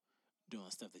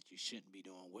 Doing stuff that you shouldn't be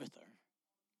doing with her.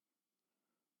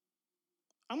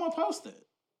 I'm going to post it.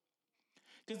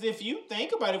 Because if you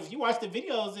think about it, if you watch the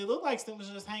videos, it looked like Snoop was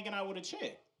just hanging out with a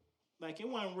chick. Like, it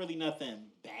wasn't really nothing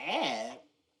bad,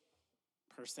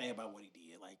 per se, about what he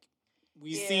did. Like,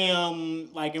 we see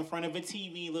him, like, in front of a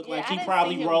TV, look like he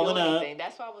probably rolling up.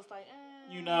 That's why I was like,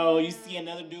 you see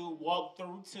another dude walk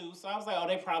through, too. So I was like, oh,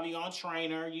 they probably on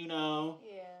trainer, Yeah.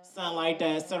 Something like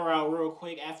that. Set her out real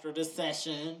quick after the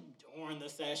session, during the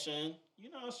session.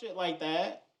 Shit like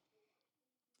that.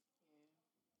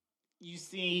 You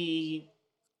see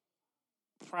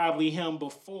probably him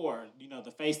before,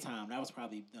 the FaceTime. That was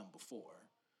probably them before.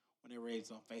 When they were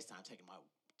on FaceTime talking about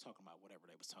whatever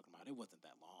they was talking about. It wasn't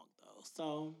that long, though.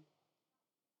 So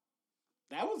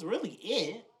that was really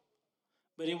it.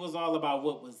 But it was all about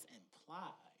what was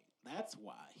implied. That's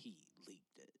why he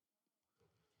leaked it.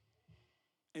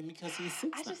 And because he's 6'9".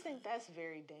 I just think that's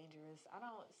very dangerous. I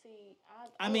don't see.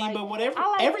 But whatever,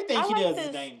 everything he does is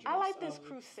dangerous. I like this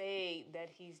crusade that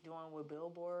he's doing with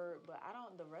Billboard, but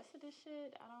the rest of this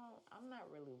shit, I'm not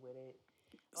really with it.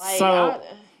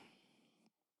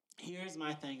 Here's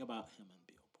my thing about him and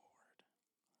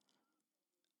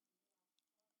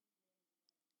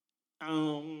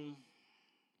Billboard.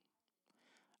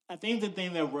 I think the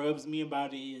thing that rubs me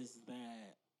about it is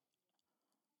that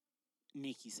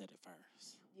Nicki said it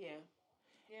first. Yeah.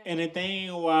 And the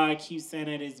thing why I keep saying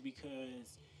that is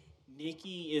because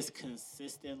Nicki is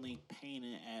consistently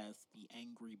painted as the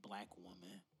angry black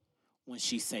woman when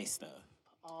she says stuff.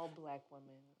 All black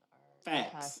women are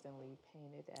constantly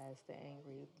painted as the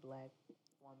angry black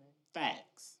woman.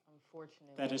 Facts.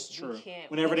 Unfortunately, that is true.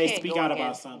 Whenever they speak out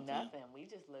about something, nothing. We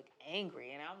just look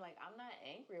angry, and I'm like, I'm not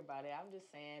angry about it. I'm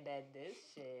just saying that this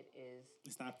shit is.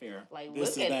 It's not fair. Like,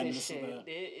 look at this shit.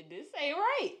 This ain't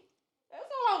right. That's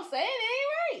all I'm saying.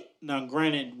 It ain't right. Now,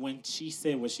 granted, when she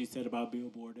said what she said about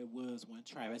Billboard, it was when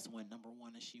Travis went number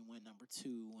 1 and she went number 2,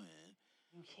 and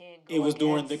you can't go. It was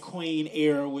during the Queen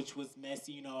era, which was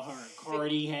messy. Her and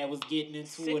Cardi was getting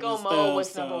into it and stuff. Sicko Mode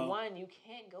was number 1. You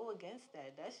can't go against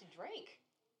that. That's Drake.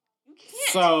 You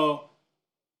can't. So,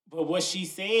 but what she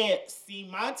said,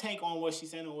 my take on what she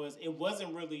said was, it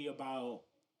wasn't really about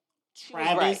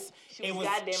Travis. She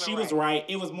was right.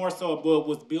 It was more so about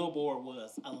what Billboard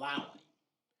was allowing.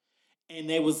 And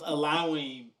they was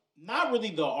allowing, not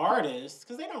really the artists,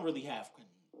 because they don't really have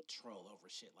control over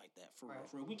shit like that. For right. real,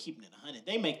 for real. We keeping it 100.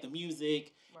 They make the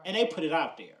music Right. and they put it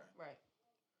out there. Right.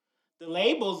 The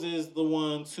labels is the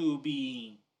ones who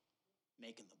be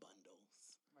making the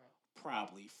bundles. Right.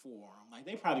 Probably for them. Like,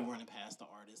 they probably running past the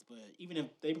artist, but even if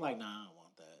they be like, nah, I don't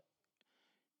want that.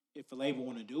 If a label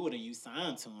want to do it and you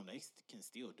sign to them, they can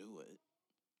still do it.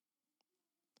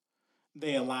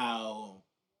 They allow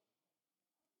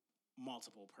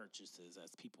multiple purchases,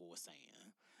 as people were saying.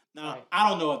 Now, right. I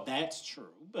don't know if that's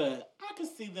true, but I could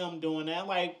see them doing that.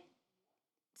 Like,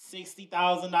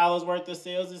 $60,000 worth of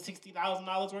sales is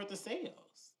 $60,000 worth of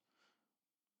sales.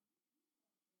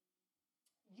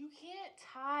 You can't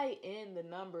tie in the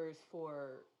numbers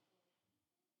for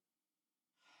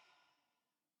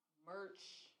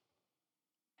merch,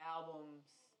 albums,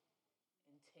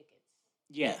 and tickets.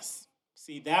 Yes.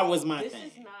 See, that was my thing.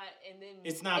 This is not, and then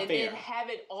it's not and fair. then have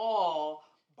it all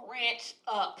branch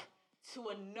up to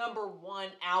a number one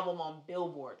album on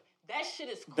Billboard. That shit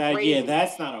is crazy.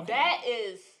 That's not okay. That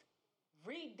is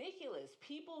ridiculous.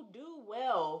 People do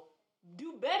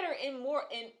better in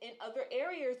other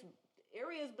areas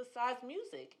besides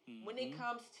music when it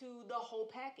comes to the whole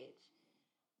package.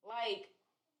 Like,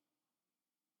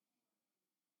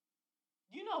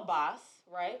 you know Boss,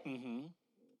 right? Mm-hmm.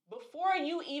 Before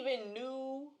you even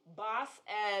knew Boss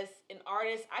as an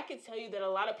artist, I could tell you that a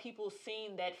lot of people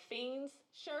seen that Fiends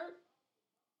shirt.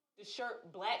 The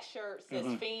shirt, black shirt, says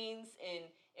Fiends in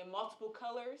multiple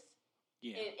colors.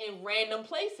 Yeah. In random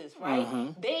places,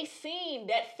 right? They seen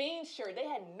that Fiends shirt. They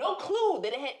had no clue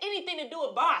that it had anything to do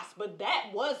with Boss, but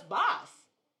that was Boss.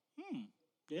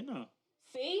 Didn't know.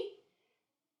 See?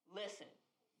 Listen.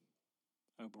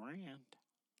 A brand.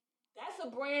 That's a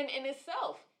brand in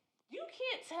itself. You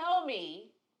can't tell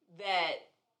me that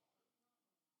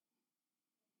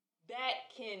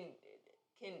can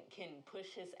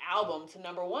push his album to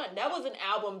number one. That was an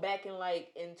album back in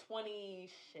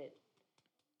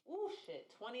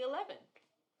 2011.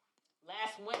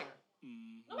 Last winter.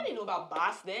 Nobody knew about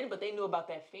Boss then, but they knew about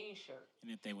that Fiend shirt.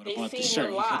 And if they would have bought the shirt,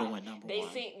 he could have went number one. They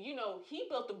seen, he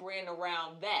built the brand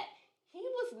around that. He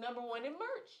was number one in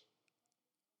merch.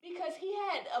 Because he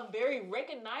had a very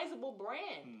recognizable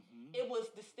brand. It was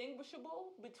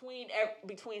distinguishable between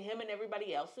him and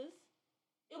everybody else's.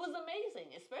 It was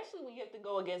amazing, especially when you have to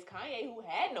go against Kanye, who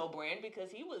had no brand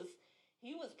because he was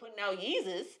putting out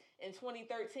Yeezus in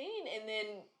 2013, and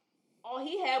then all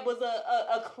he had was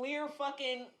a clear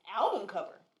fucking album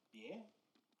cover. Yeah.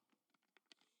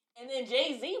 And then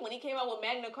Jay-Z, when he came out with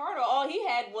Magna Carta, all he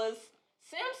had was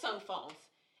Samsung phones.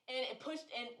 And it pushed,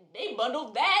 and they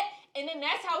bundled that, and then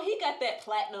that's how he got that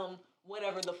platinum,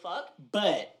 whatever the fuck.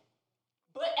 But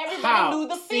everybody knew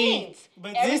the Fiends.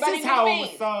 But everybody this is how it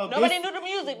was. So nobody knew the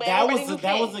music, but everybody knew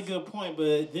that was a good point.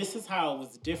 But this is how it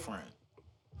was different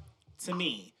to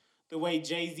me. The way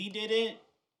Jay-Z did it,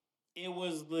 it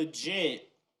was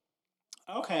legit.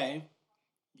 Okay,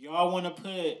 y'all want to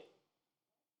put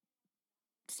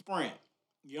Sprint.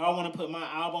 Y'all want to put my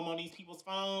album on these people's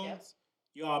phones. Yep.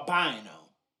 Y'all buying them.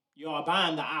 Y'all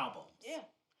buying the albums. Yeah.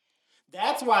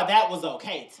 That's why that was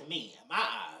okay to me, in my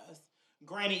eyes.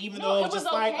 Granted, even though it was just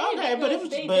okay, but it was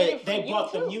they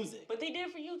bought the music. But they did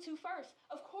it for you two first.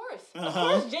 Of course. Of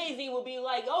course Jay-Z will be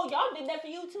like, oh, y'all did that for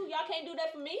you too. Y'all can't do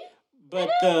that for me. But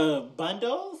the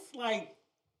bundles, like,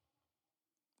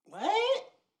 what?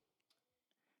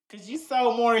 Because you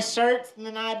sold more shirts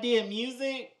than I did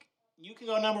music. You can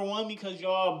go number one because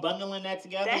y'all bundling that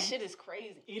together. That shit is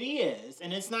crazy. It is,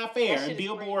 and it's not fair. And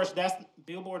Billboard,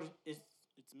 Billboard is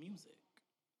it's music.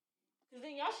 Because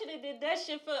then y'all should have did that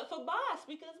shit for Boss,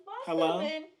 because Boss could have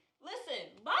been.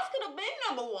 Listen, Boss could have been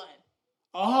number one.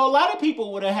 A whole lot of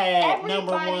people would have had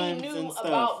number ones and stuff. Everybody knew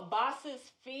about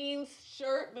Boss's Fiends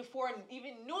shirt before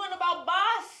even knowing about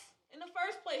Boss in the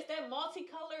first place. That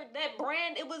multicolored, that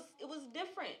brand, it was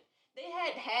different. They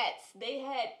had hats. They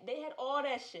had all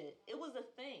that shit. It was a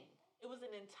thing. It was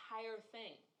an entire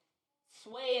thing.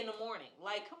 Sway in the morning.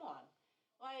 Like, come on.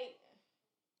 Like.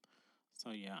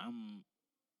 So yeah,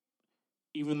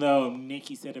 even though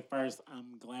Nicki said it first,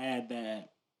 I'm glad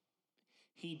that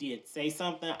he did say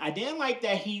something. I didn't like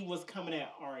that he was coming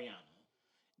at Ariana.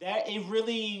 That it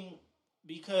really,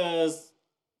 because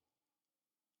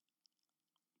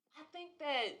I think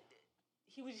that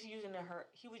he was just using her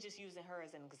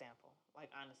as an example,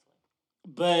 like, honestly.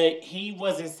 But he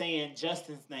wasn't saying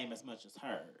Justin's name as much as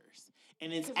hers.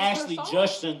 And it's actually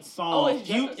Justin's song. Oh,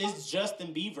 it's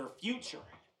Justin Bieber featuring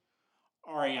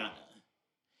Ariana.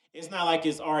 It's not like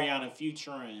it's Ariana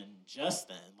featuring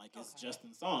Justin. Like, it's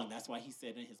Justin's song. That's why he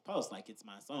said in his post, like, it's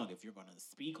my song. If you're going to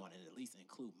speak on it, at least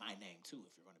include my name, too,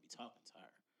 if you're going to be talking to her.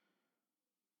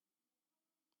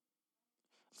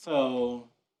 So,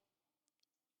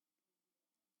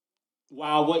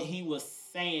 while what he was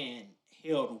saying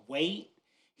held weight,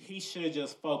 he should have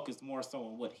just focused more so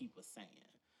on what he was saying,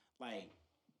 like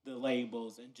the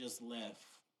labels, and just left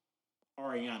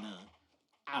Ariana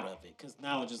out of it. Because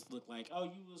now it just looked like, oh,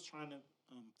 you was trying to,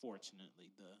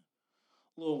 unfortunately, the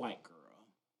little white girl,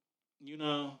 you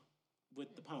know,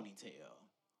 with the ponytail.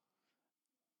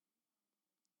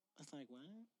 It's like, what?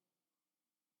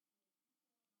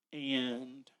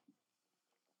 And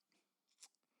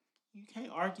you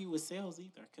can't argue with sales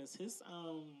either, because his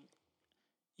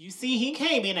you see, he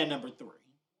came in at number 3.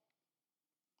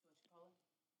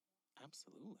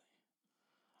 Absolutely.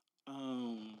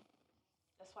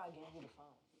 That's why I gave you the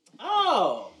phone.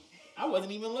 Oh, I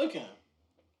wasn't even looking.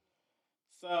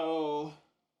 So,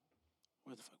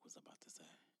 where the fuck was I about to say?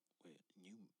 Wait,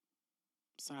 you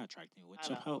sidetracked me with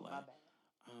Chipotle.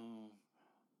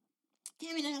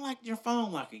 Damn it, I like your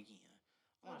phone lock again.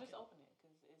 No, just open it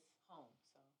because it's home.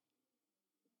 So.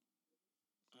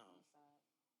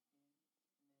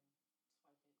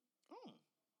 Oh.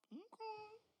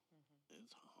 Okay.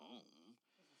 It's home.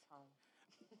 It's home.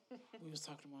 We was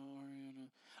talking about Ariana.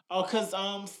 Oh, cause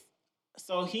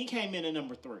so he came in at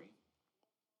number 3.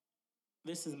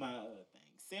 This is my other thing.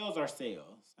 Sales are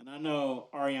sales, and I know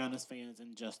Ariana's fans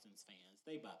and Justin's fans,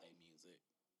 they buy their music.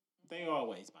 They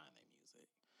always buy their music.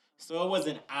 So it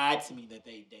wasn't odd to me that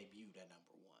they debuted at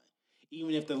number 1.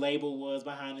 Even if the label was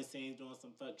behind the scenes doing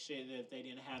some fuck shit that they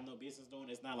didn't have no business doing,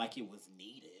 it's not like it was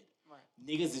needed. Right.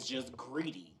 Niggas is just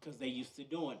greedy because they used to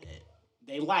doing it.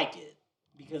 They like it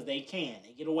because they can.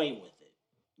 They get away with it.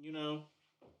 You know?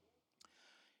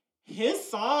 His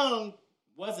song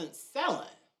wasn't selling,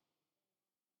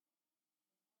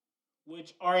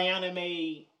 which Ariana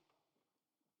made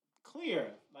clear.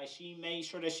 Like, she made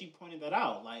sure that she pointed that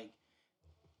out. Like,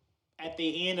 at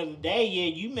the end of the day,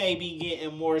 yeah, you may be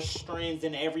getting more streams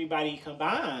than everybody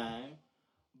combined.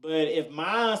 But if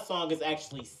my song is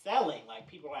actually selling, like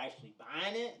people are actually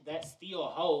buying it, that still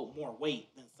hold more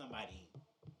weight than somebody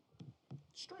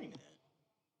streaming it.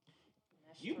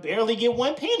 That's you true. Barely get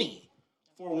 1 penny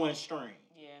for 1 stream.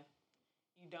 Yeah,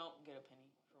 you don't get a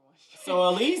penny for 1 stream. So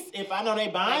at least if I know they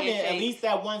buying it, at least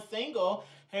that 1 single,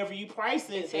 however you price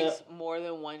it, it takes more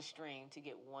than 1 stream to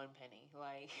get 1 penny.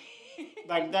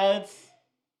 Like that's.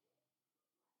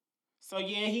 So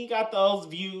yeah, he got those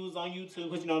views on YouTube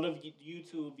because you know the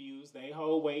YouTube views they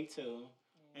hold weight too,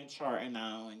 and charting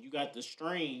now, and you got the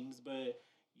streams, but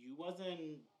you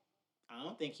wasn't. I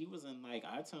don't think he was in like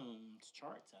iTunes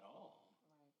charts at all.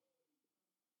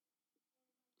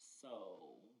 So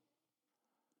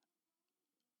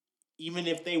even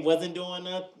if they wasn't doing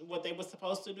what they were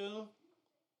supposed to do,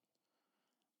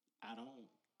 I don't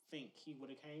think he would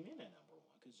have came in at number 1.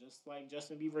 Because just like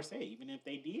Justin Bieber said, even if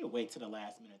they did wait to the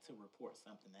last minute to report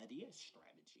something, that is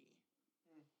strategy.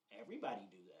 Everybody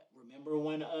do that. Remember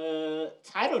when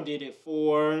Tidal did it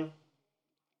for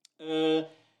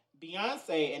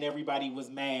Beyonce, and everybody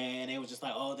was mad, and it was just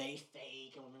like, oh, they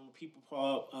fake. And remember, people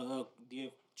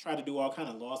try to do all kind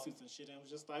of lawsuits and shit, and it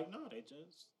was just like, no, these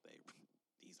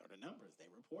are the numbers. They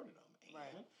reported them,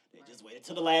 and they just waited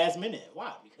till the last minute.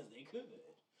 Why? Because they could.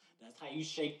 That's how you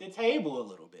shake the table a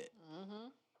little bit. Mm-hmm.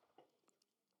 Well,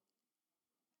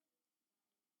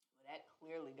 that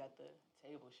clearly got the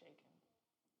table shaking.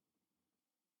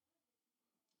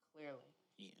 Clearly.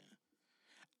 Yeah.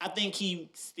 I think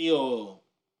he still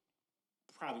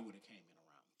probably would have came in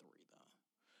around 3, though.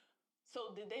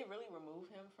 So did they really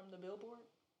remove him from the Billboard?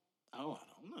 Oh, I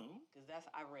don't know. Because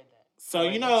I read that. So,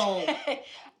 you know.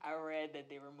 I read that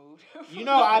they removed him. You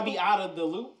know, I be out of the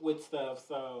loop with stuff,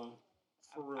 so.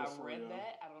 I read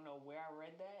that. I don't know where I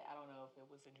read that. I don't know if it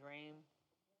was a dream.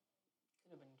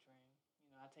 Could have been a dream.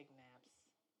 You know, I take naps.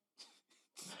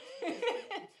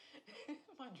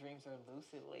 My dreams are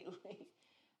lucid lately.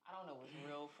 I don't know what's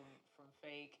real from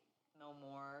fake no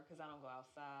more because I don't go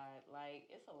outside. Like,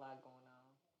 it's a lot going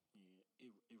on. Yeah,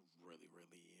 it really,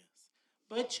 really is.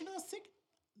 But, you know,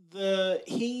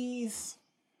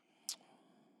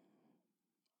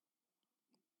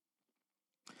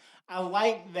 I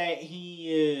like that he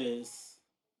is,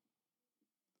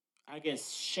 I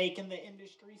guess, shaking the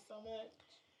industry so much.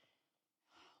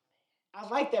 I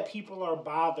like that people are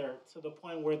bothered to the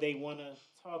point where they want to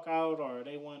talk out or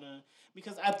they want to,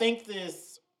 because I think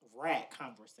this rat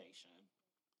conversation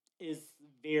is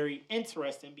very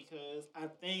interesting because I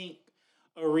think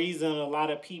a reason a lot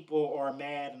of people are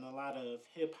mad and a lot of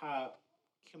hip hop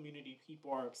community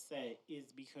people are upset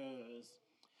is because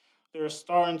they're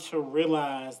starting to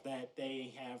realize that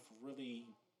they have really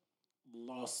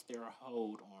lost their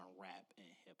hold on rap and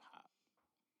hip hop.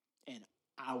 And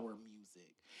our music.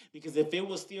 Because if it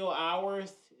was still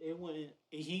ours, it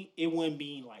wouldn't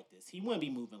be like this. He wouldn't be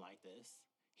moving like this.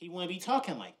 He wouldn't be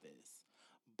talking like this.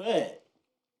 But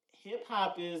hip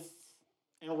hop is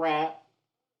and rap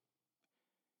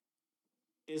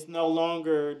is no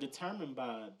longer determined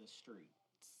by the streets.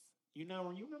 You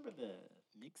remember the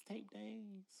mixtape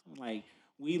days? Like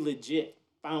we legit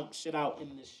found shit out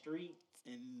in the streets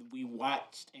and we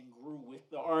watched and grew with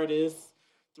the artists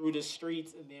through the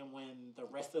streets, and then when the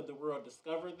rest of the world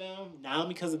discovered them, now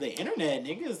because of the internet,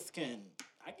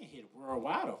 I can hit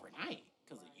worldwide overnight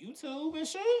because of YouTube and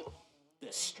shit.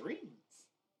 The streets.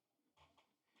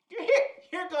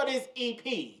 Here go this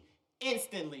EP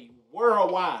instantly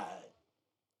worldwide.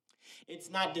 It's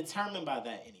not determined by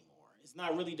that anymore. It's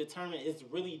not really determined. It's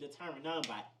really determined now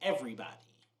by everybody.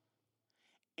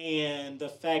 And the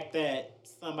fact that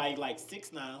somebody like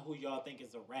 6ix9ine, who y'all think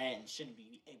is a rat and shouldn't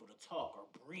be able to talk or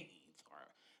breathe or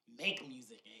make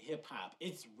music in hip hop,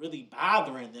 it's really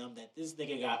bothering them that this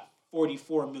nigga got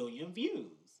 44 million views.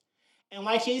 And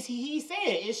like he said,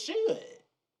 it should.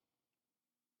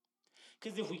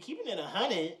 Because if we keeping it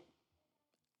 100,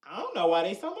 I don't know why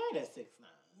they so mad at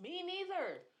 6ix9ine. Me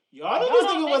neither. Y'all knew this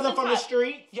nigga wasn't from the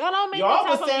streets. Y'all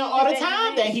was saying all the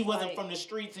time that he wasn't from the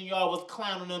streets and y'all was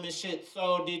clowning him and shit.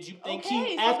 So did you think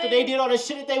after they did all the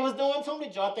shit that they was doing to him,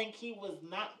 did y'all think he was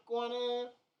not gonna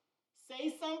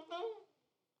say something?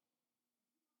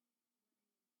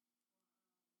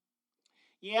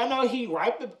 Yeah, I know he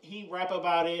rap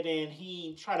about it and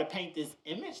he try to paint this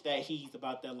image that he's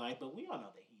about that life, but we all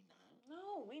know that he's not.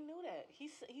 No, we knew that.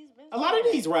 He's been. A lot of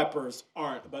these rappers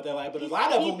aren't about that life, but a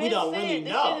lot of them we don't really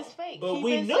know. This shit is fake. But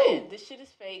we knew this shit is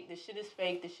fake. This shit is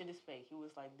fake. This shit is fake. He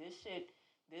was like, this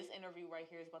interview right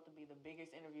here is about to be the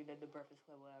biggest interview that the Breakfast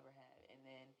Club will ever have, and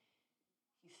then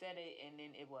he said it, and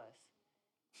then it was.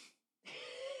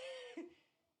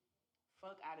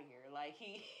 Fuck out of here! Like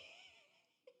he.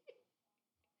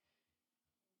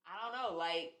 I don't know,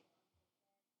 like,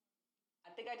 I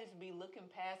think I just be looking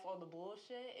past all the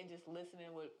bullshit and just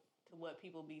listening to what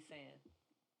people be saying.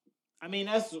 I mean,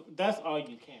 that's all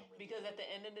you can really. Because at the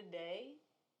end of the day,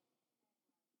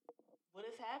 what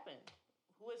has happened?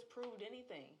 Who has proved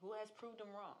anything? Who has proved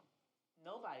them wrong?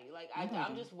 Nobody. Like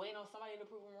I'm just waiting on somebody to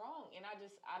prove them wrong, and I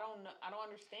don't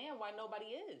understand why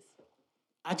nobody is.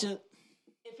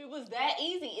 If it was that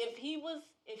easy, if he was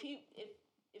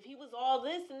all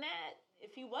this and that.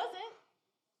 If he wasn't,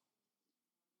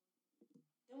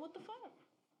 then what the fuck?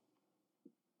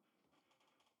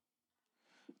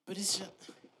 But it's just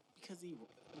because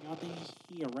y'all think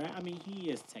he a rat? I mean,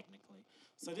 he is technically.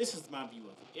 So this is my view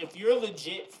of it. If you're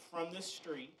legit from the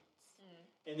streets,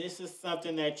 and this is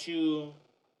something that you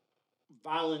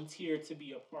volunteer to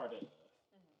be a part of,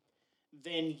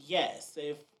 then yes,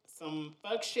 if some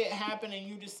fuck shit happened and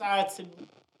you decide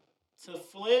to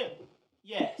flip,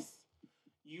 yes.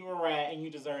 You're a rat and you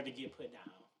deserve to get put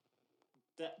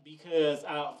down. Because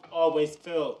I've always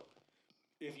felt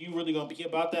if you really gonna be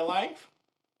about that life,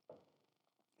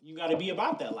 you gotta be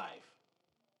about that life.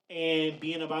 And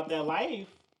being about that life,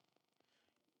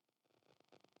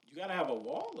 you gotta have a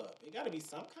wall up. It gotta be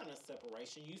some kind of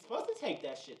separation. You're supposed to take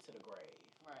that shit to the grave.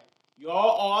 Right. Y'all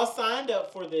all signed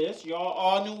up for this. Y'all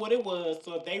all knew what it was.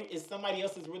 So if somebody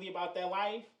else is really about that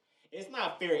life, it's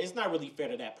not fair. It's not really fair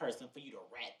to that person for you to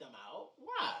rat them out.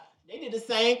 Why? They did the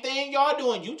same thing y'all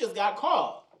doing. You just got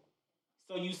caught.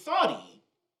 So you salty.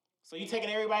 So you taking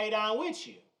everybody down with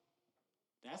you.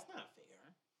 That's not fair.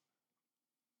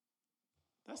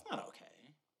 That's not okay.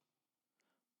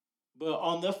 But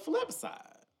on the flip side,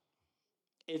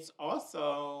 it's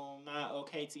also not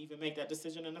okay to even make that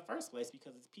decision in the first place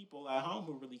because it's people at home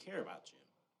who really care about you.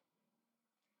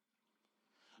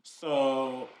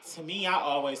 So, to me, I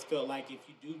always felt like if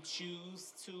you do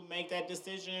choose to make that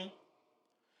decision,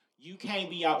 you can't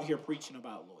be out here preaching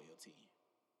about loyalty.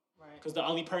 Right. Because the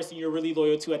only person you're really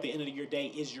loyal to at the end of your day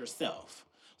is yourself.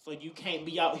 So you can't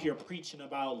be out here preaching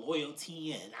about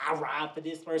loyalty and I ride for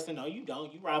this person. No, you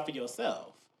don't. You ride for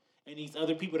yourself. And these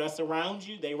other people that surround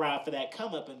you, they ride for that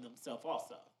come up in themselves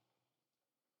also.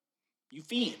 You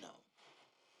feeding them.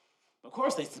 Of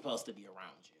course they're supposed to be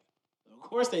around you. Of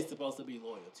course they're supposed to be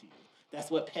loyal to you. That's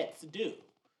what pets do.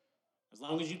 As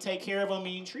long as you take care of them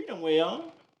and you treat them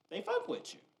well, they fuck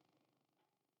with you.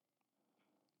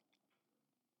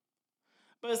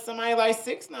 But somebody like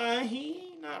 6ix9ine,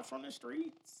 he not from the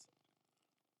streets.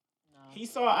 No. He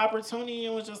saw an opportunity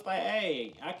and was just like,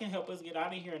 hey, I can help us get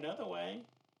out of here another way.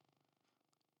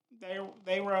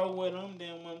 They rode with him.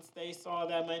 Then once they saw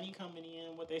that money coming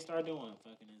in, what they started doing?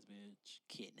 Fucking his bitch.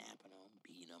 Kidnapping him,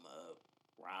 beating him up,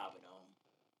 robbing him.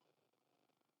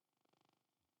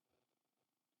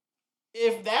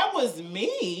 If that was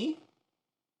me,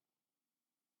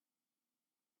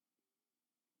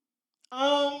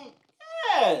 um,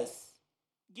 yes.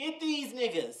 Get these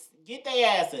niggas. Get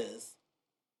their asses.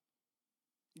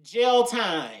 Jail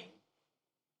time.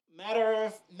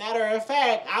 Matter of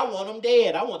fact, I want them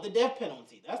dead. I want the death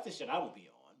penalty. That's the shit I would be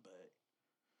on. But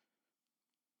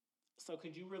so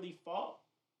could you really fault?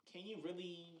 Can you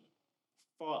really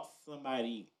fault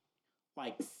somebody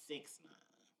like 6ix9ine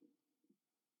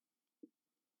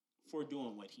for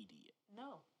doing what he did?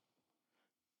 No.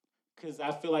 Because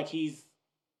I feel like he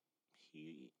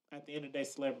at the end of the day,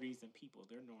 celebrities and people,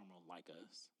 they're normal like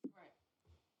us. Right.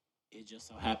 It just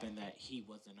so happened that he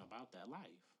wasn't about that life.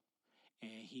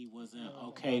 And he wasn't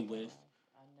okay with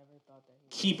I never thought that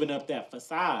keeping up that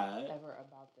facade. Ever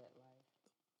about that life.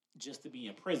 Just to be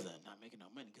in prison, not making no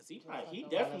money. Because he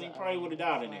definitely probably would have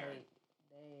died in there.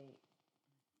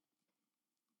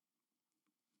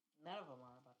 None of them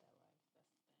are about that life.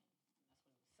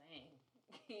 That's the thing. That's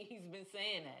what he's saying. He's been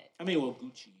saying that. I mean, well,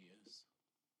 Gucci is.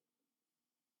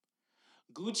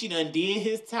 Gucci done did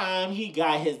his time. He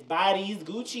got his bodies.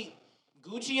 Gucci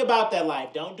about that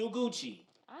life. Don't do Gucci.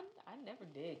 I never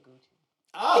did Gucci.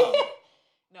 Oh.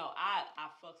 No, I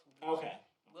fucks with Gucci. Okay.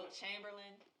 Wilt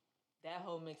Chamberlain, that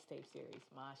whole mixtape series,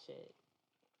 my shit.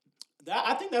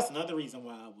 I think that's another reason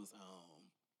why I was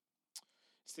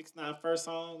 6ix9ine first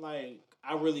song. Like,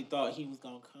 I really thought he was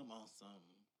gonna come on some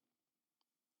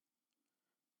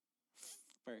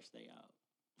first day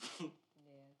out.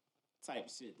 Type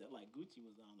shit that like Gucci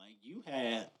was on. Like you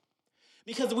had,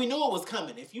 because we knew it was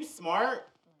coming. If you smart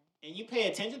and you pay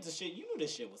attention to shit, you knew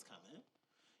this shit was coming.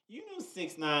 You knew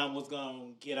 6ix9ine was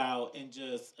gonna get out and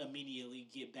just immediately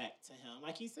get back to him,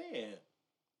 like he said.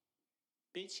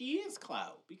 Bitch, he is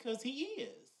clout because he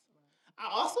is. I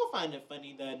also find it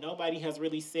funny that nobody has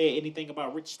really said anything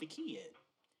about Rich the Kid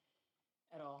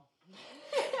at all,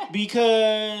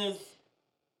 because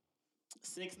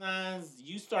 6ix9ine's,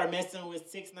 you start messing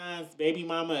with 6ix9ine's baby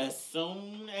mama as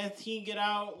soon as he get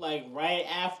out, like right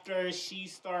after she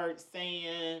starts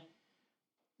saying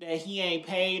that he ain't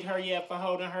paid her yet for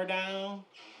holding her down.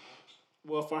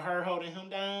 Well, for her holding him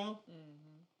down.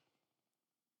 Mm-hmm.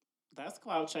 That's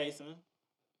clout chasing.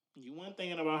 You weren't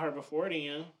thinking about her before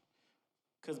then.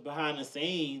 Because behind the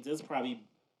scenes, it's probably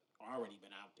already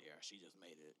been out there. She just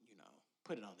made it,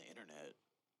 put it on the internet.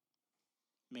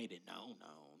 Made it known.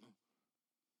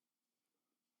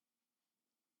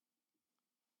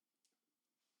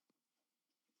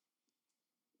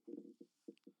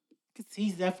 Because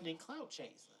he's definitely clout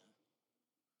chasing.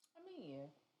 I mean, yeah.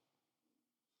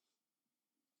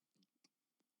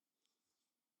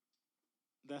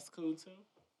 That's cool too.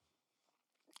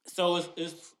 So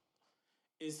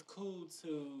it's cool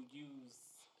to use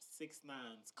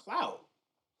 6ix9ine's clout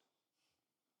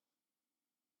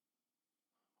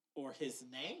or his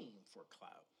name for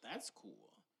clout. That's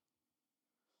cool.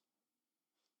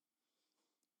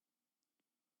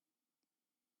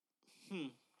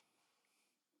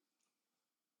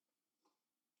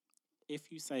 If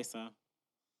you say so.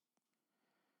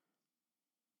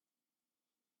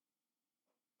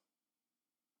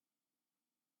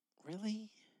 Really?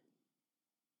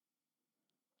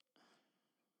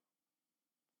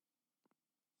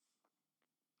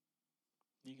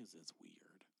 Niggas is weird.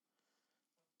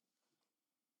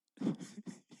 Don't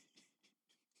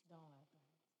laugh at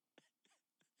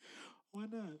it. Why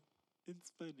not?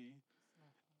 It's funny.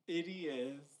 It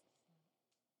is.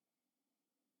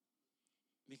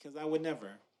 Because I would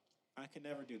never. I could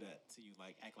never do that to you.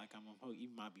 Like, act like I'm a punk. You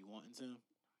might be wanting to.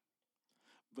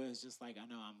 But it's just like, I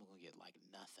know I'm going to get, like,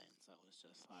 nothing. So it's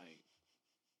just like.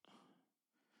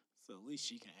 So at least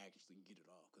she can actually get it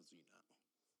off. Because,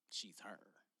 she's her.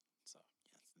 So,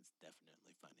 yes, it's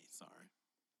definitely funny. Sorry.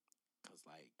 Because,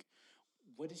 like,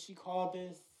 what did she call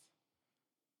this?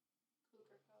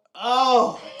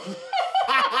 Oh!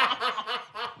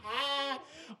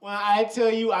 When I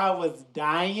tell you I was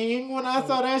dying when I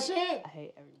saw that shit. I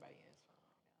hate everybody in this room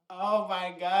right now. Oh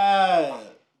my god.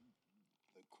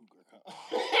 The cougar call.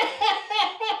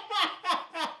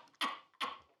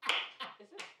 Is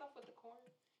this stuff with the corn?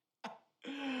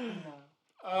 No.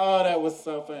 Oh, that was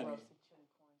so funny.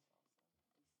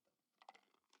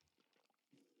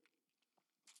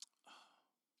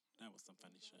 That was some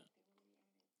funny shit.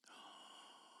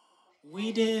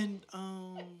 We did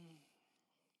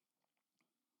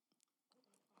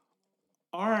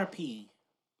RIP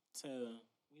to,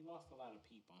 we lost a lot of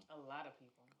people. A lot of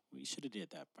people. We should have did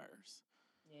that first.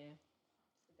 Yeah.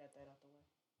 We got that out the way.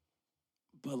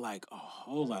 But like a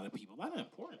whole lot of people, a lot of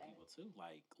important people too,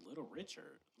 like Little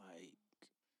Richard, like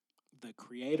the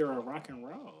creator of rock and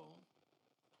roll.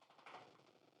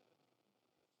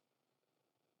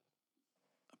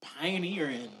 pioneer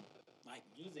in like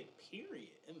music, period,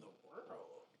 in the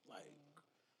world. Like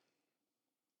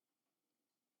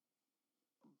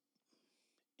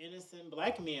innocent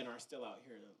black men are still out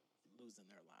here losing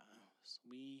their lives.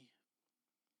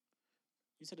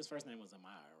 You said his first name was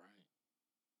Amaya, right?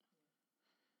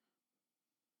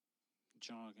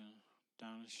 Jogging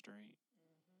down the street.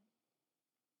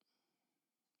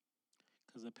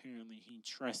 Because apparently he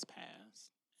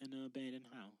trespassed in an abandoned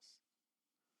house.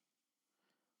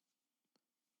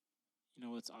 You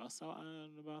know what's also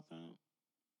odd about that?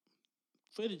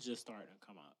 Footage just started to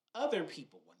come out. Other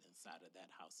people went inside of that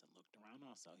house and looked around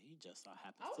also. He just so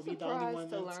happens to be the only one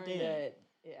that's dead.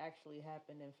 That it actually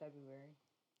happened in February.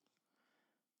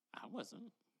 I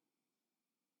wasn't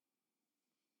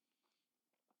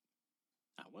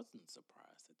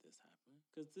surprised that this happened.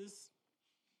 Because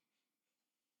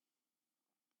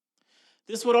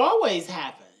this would always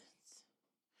happen.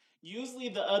 Usually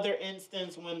the other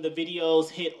instance when the videos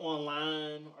hit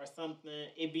online or something,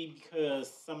 it'd be because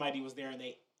somebody was there and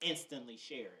they instantly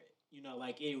share it. You know,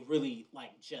 like it really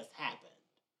like just happened.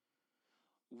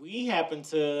 We happened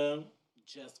to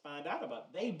just find out about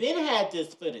it. They been had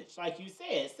this footage, like you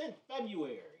said, since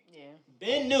February. Yeah.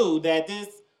 Ben knew that this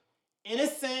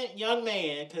innocent young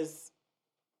man, because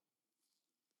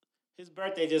his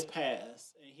birthday just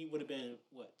passed, and he would have been,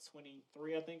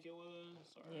 23, I think it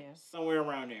was? Or somewhere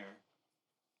around there.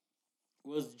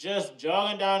 Was just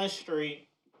jogging down the street.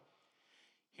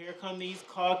 Here come these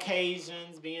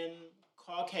Caucasians being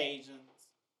Caucasians,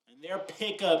 and their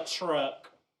pickup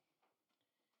truck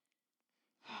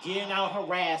getting out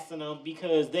harassing them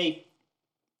because they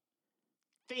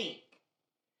think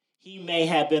he may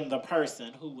have been the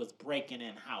person who was breaking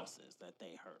in houses that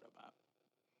they heard about.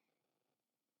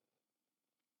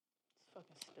 It's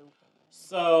fucking stupid, man.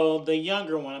 So the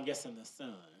younger one, I'm guessing the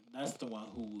son, that's the one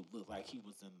who looked like he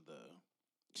was in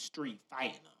the street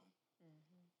fighting them.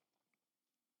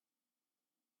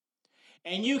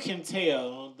 And you can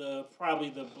tell probably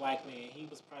the black man, he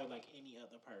was probably like any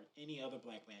other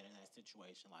black man in that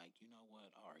situation. Like, you know what?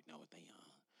 I already know what they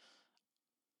are.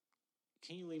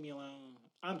 Can you leave me alone?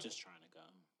 I'm just trying to go.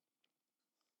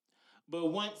 But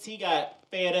once he got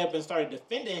fed up and started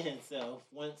defending himself,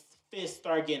 once fists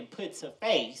started getting put to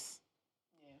face,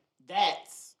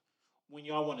 that's when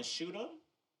y'all want to shoot him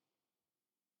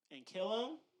and kill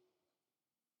him.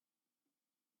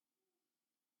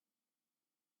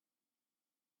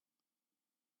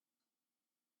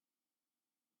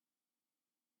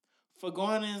 For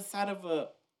going inside of a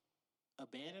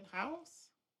abandoned house?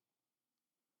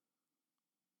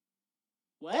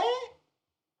 What?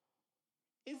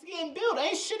 It's getting built.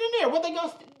 Ain't shit in there.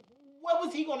 What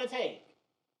was he gonna take?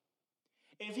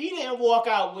 If he didn't walk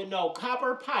out with no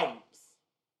copper pipes,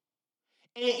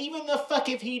 and even the fuck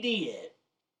if he did,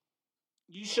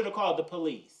 you should have called the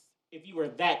police. If you were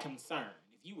that concerned,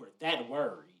 if you were that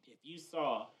worried, if you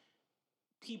saw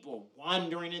people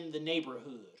wandering in the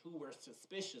neighborhood who were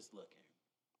suspicious looking,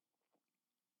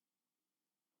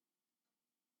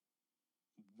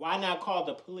 why not call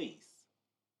the police?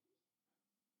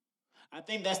 I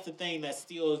think that's the thing that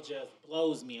still just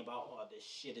blows me about all this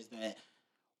shit is that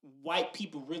white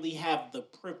people really have the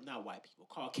not white people,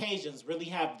 Caucasians really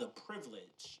have the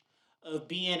privilege of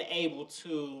being able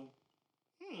to,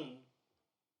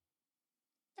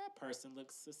 that person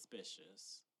looks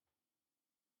suspicious.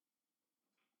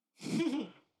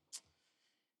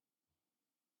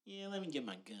 Yeah, let me get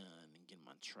my gun and get in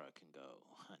my truck and go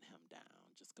hunt him down.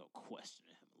 Just go question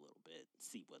him a little bit,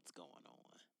 see what's going on.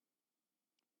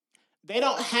 They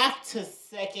don't have to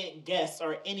second guess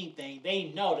or anything.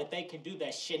 They know that they can do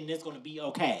that shit and it's going to be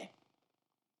okay.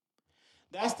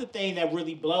 That's the thing that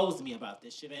really blows me about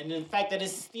this shit. And the fact that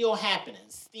it's still happening.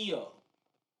 Still.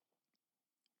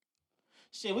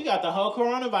 Shit, we got the whole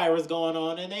coronavirus going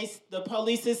on and the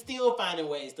police is still finding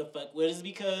ways to fuck with us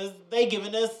because they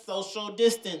giving us social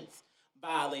distance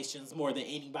violations more than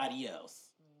anybody else.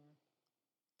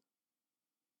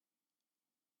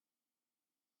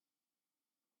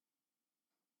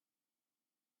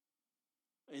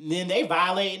 And then they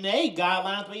violating their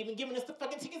guidelines by even giving us the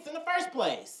fucking tickets in the first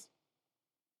place.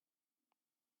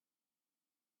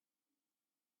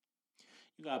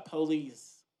 You got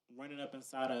police running up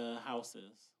inside of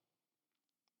houses.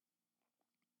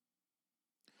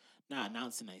 Not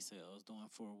announcing themselves, doing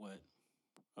for what?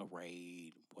 A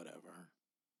raid, whatever.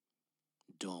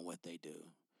 Doing what they do.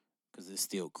 Because it's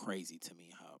still crazy to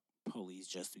me how police,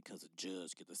 just because a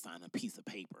judge get to sign a piece of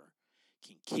paper,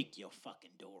 can kick your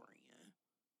fucking door in.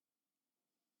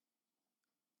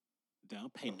 They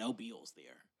don't pay no bills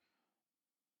there.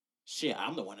 Shit,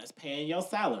 I'm the one that's paying your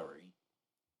salary.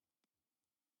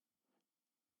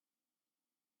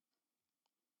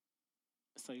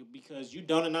 because you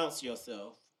don't announce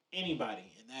yourself,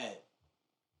 anybody, and that.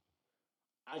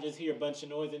 I just hear a bunch of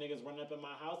noise and niggas running up in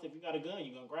my house. If you got a gun,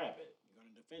 you're gonna grab it. You're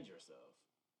gonna defend yourself.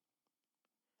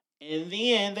 And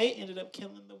then they ended up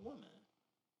killing the woman,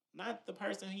 not the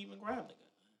person who even grabbed the gun.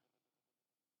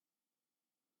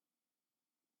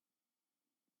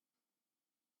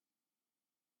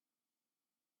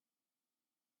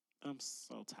 I'm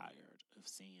so tired of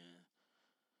seeing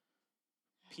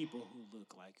people who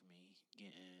look like me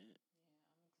getting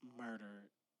murdered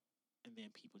and then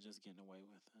people just getting away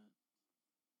with it.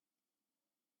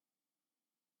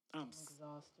 I'm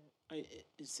exhausted.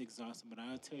 It's exhausting, but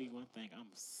I'll tell you one thing. I'm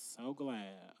so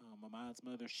glad. My mom's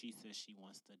mother, she says she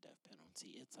wants the death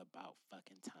penalty. It's about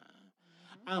fucking time.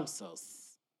 I'm so.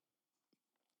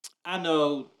 I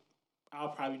know I'll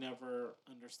probably never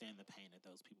understand the pain that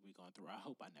those people be going through. I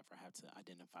hope I never have to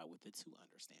identify with it to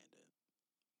understand it.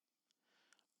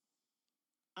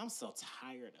 I'm so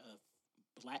tired of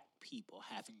black people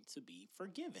having to be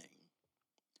forgiving.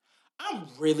 I'm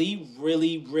really,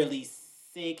 really, really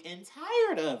sick and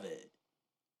tired of it.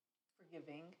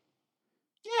 Forgiving.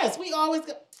 Yes, we always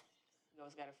got. You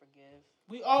always gotta forgive.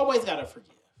 We always gotta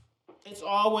forgive. It's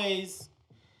always.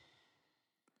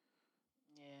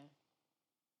 Yeah.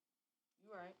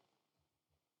 You're right.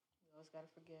 You always gotta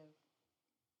forgive.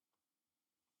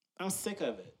 I'm sick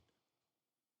of it.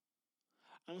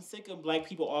 I'm sick of black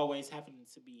people always having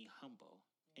to be humble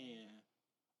and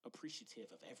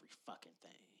appreciative of every fucking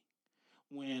thing.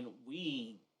 When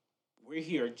we're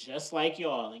here just like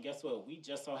y'all, and guess what? We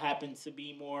just so happen to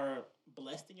be more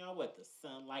blessed than y'all. What, the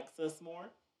sun likes us more?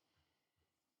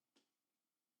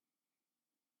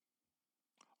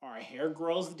 Our hair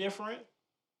grows different.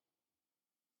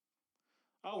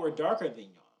 Oh, we're darker than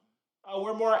y'all. Oh,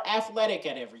 we're more athletic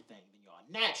at everything than y'all,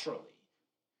 naturally.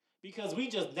 Because we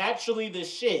just naturally the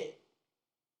shit.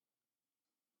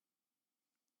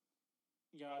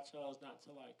 Y'all chose not to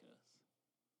like us.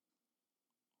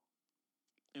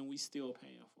 And we still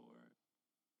paying for it.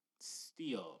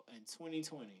 Still, in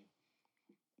 2020,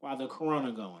 while the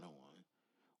corona going on,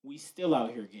 we still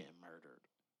out here getting murdered.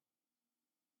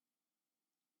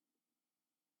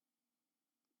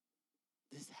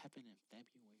 This happened in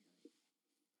February.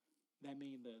 That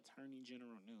means the attorney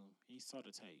general knew. He saw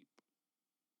the tape.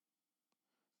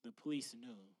 The police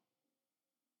knew.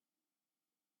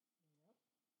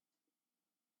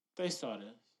 They saw this.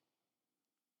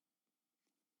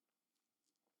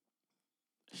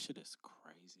 Shit is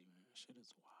crazy, man. Shit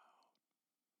is wild.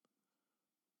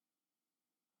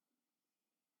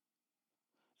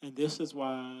 And this is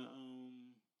why,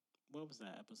 what was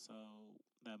that episode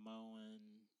that Mo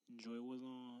and Joy was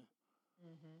on?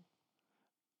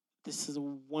 This is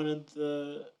one of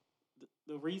the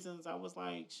reasons I was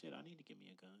like, shit, I need to get me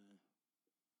a gun.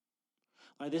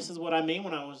 Like, this is what I mean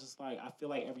when I was just like, I feel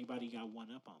like everybody got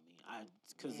one up on me.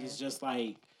 Because it's just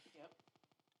like,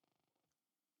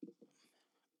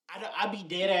 I be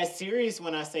dead ass serious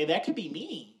when I say that could be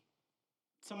me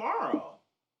tomorrow.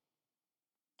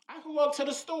 I can walk to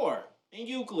the store in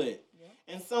Euclid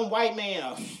and some white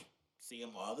man, see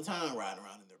him all the time riding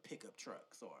around in their pickup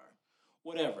trucks or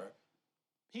whatever.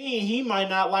 He might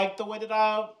not like the way that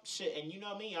I shit, and you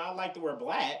know me, I like to wear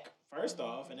black first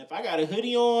off, and if I got a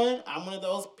hoodie on, I'm one of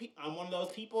those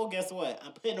people. Guess what?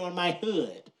 I'm putting on my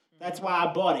hood. That's why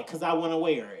I bought it, because I want to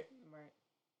wear it. Right.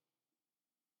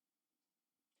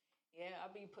 Yeah, I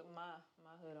be putting my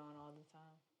hood on all the time.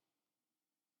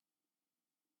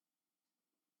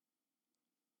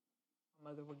 My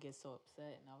mother would get so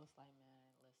upset, and I was like, man,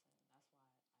 listen, that's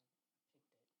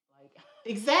why I picked it. Like,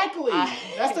 exactly.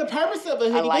 That's the purpose of a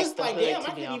hoodie. I like it's the like, hood damn,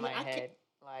 to be on my head.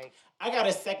 Like, I got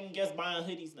to second guess buying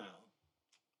hoodies now.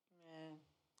 Man.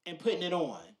 And putting it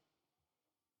on.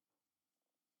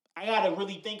 I got to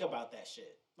really think about that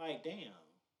shit. Like, damn.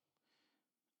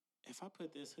 If I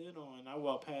put this hood on, I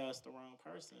walk past the wrong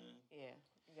person.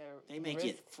 Yeah. They may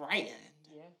get frightened.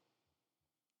 Yeah.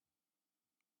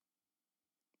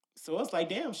 So it's like,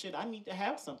 damn, shit, I need to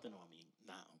have something on me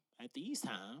now at these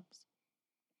times.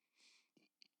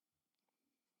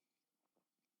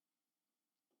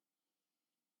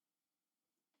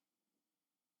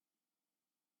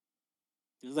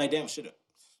 It's like, damn, shit.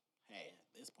 Hey,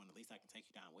 at this point, at least I can take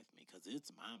you down with me because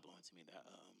it's mind blowing to me that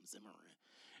Zimmerman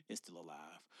is still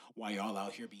alive. While y'all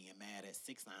out here being mad at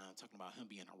 6ix9ine talking about him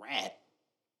being a rat.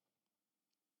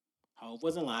 Hov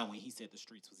wasn't lying when he said the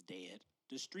streets was dead.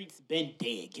 The streets been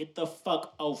dead. Get the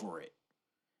fuck over it.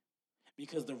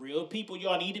 Because the real people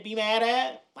y'all need to be mad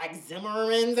at, like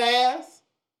Zimmerman's ass.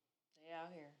 They out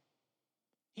here.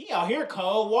 He out here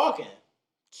cold walking,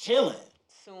 chilling.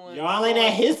 Y'all ain't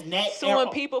at his neck. Suing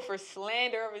people for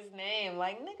slander of his name.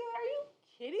 Like, nigga, are you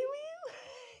kidding me?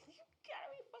 You gotta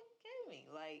be fucking kidding me.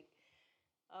 Like,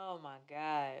 oh my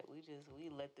God. We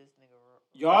let this nigga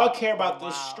Y'all care about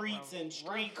the streets and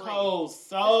street codes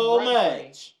so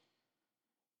much.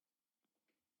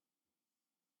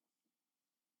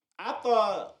 I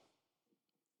thought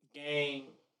gangs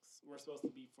were supposed to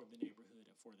be for the neighborhood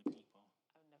and for the people.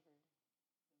 I've never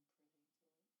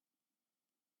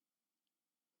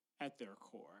been at their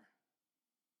core.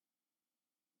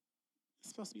 It's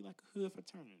supposed to be like a hood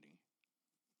fraternity.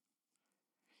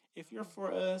 If you're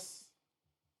for us,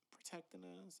 protecting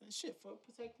us, and shit for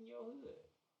protecting your hood,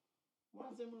 why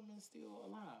is Zimmerman still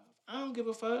alive? I don't give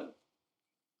a fuck.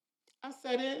 I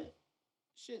said it.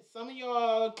 Shit, some of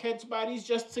y'all catch bodies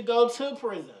just to go to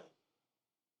prison.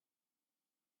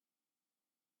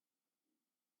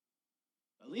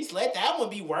 At least let that one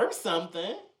be worth something. I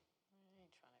ain't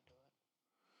trying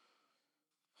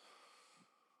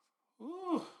to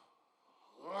do it. Ooh.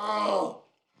 Oh.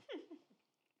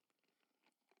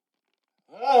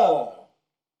 Oh.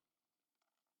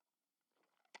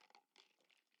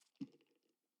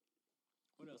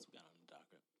 What else we got on the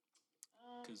docket?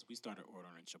 Because we started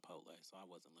ordering Chipotle, so I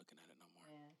wasn't looking at it no more.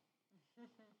 Yeah.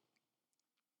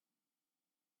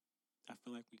 I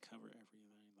feel like we covered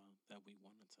everything that we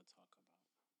wanted to talk about.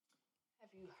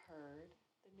 Have you heard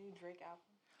the new Drake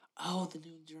album? Oh, the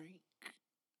new Drake.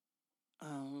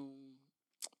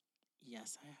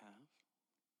 Yes, I have.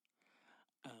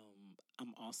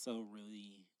 I'm also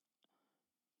really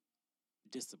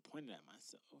disappointed at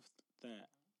myself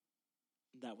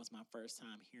that was my first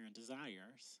time hearing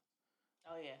Desires.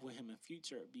 Oh yeah. With him in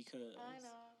Future, because I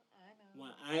know.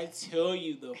 When I tell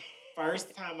you the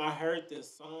first time I heard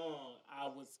this song, I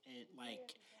was in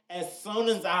like, as soon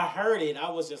as I heard it,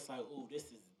 I was just like, ooh,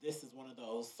 this is one of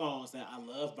those songs that I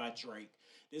love by Drake.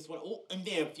 This one, ooh, and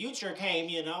then Future came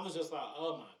in, and I was just like,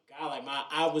 oh my God, like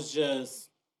I was just.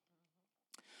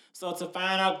 So to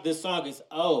find out this song is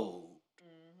old,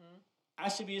 I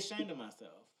should be ashamed of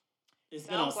myself. It's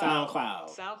been on SoundCloud.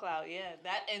 SoundCloud, yeah.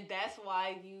 That's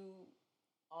why you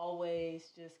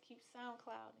always just keep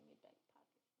SoundCloud in your back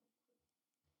pocket.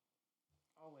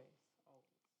 Always.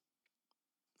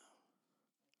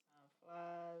 Time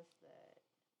flies, that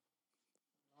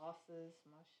losses,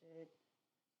 my shit.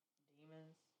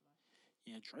 Demons, my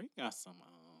shit. Yeah, Drake got some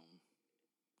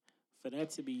for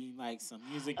that to be like some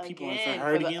music people have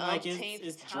heard again, like it's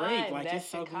Drake, like it's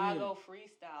so good. That Chicago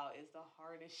freestyle is the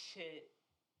hardest shit.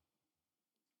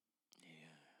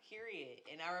 Yeah. Period.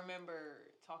 And I remember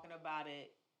talking about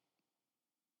it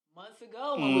months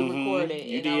ago when we recorded,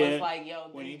 and I was like,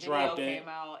 "Yo, this video came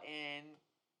out, and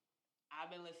I've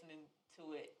been listening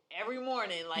to it every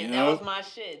morning. Like that was my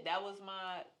shit. That was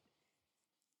my.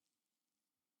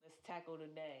 Let's tackle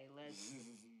today. Let's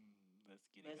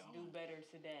do better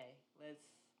today. Let's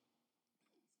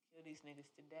kill these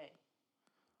niggas today."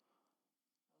 That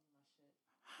was my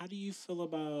shit. How do you feel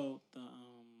about the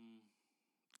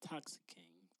Toxic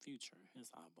King Future,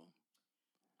 his album?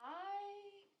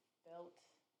 I felt,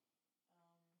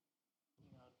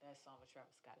 that song with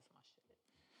Travis Scott is my shit.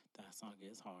 That song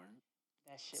is hard.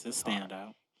 That shit. It's a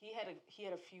standout. He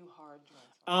had a few hard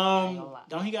joints.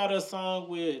 Don't he got a song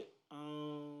with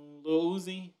Lil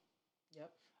Uzi?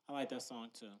 Yep. I like that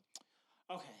song too.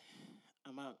 Okay,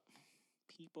 I'm out.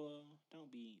 People, don't.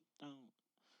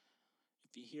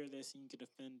 If you hear this and you get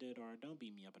offended, or don't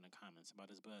beat me up in the comments about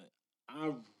this, but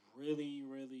I really,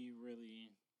 really,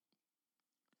 really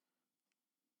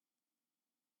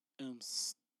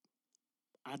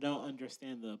I don't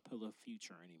understand the appeal of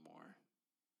Future anymore.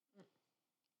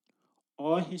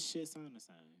 All his shit sound the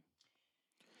same.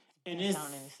 And it's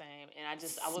sounding the same. And I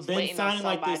was been waiting sounding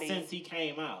on somebody like this since he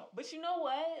came out. But you know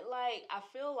what? Like, I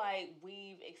feel like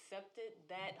we've accepted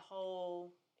that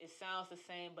whole it sounds the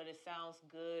same, but it sounds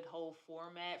good whole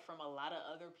format from a lot of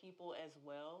other people as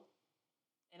well.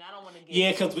 And I don't want to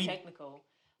get too technical.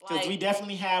 Because we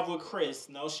definitely have with Chris,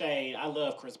 no shade. I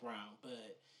love Chris Brown,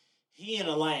 but he in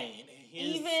a lane.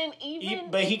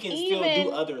 But he can still do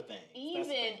other things.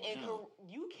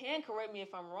 You can correct me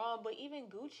if I'm wrong, but even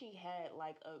Gucci had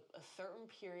like a certain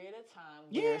period of time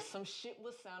where some shit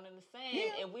was sounding the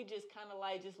same, and we just kind of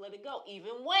like just let it go.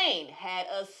 Even Wayne had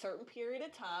a certain period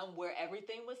of time where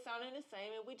everything was sounding the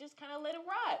same, and we just kind of let it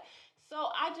ride. So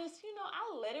I just,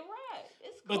 I let it ride.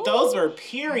 It's cool. But those are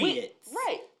periods.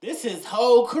 Right. This is his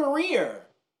whole career.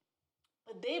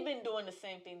 But they've been doing the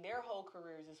same thing their whole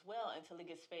careers as well until it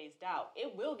gets phased out.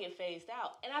 It will get phased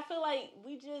out. And I feel like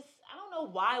I don't know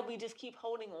why we just keep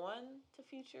holding on to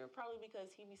Future. Probably because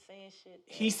he be saying shit.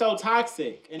 He's so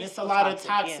toxic. And it's so a lot of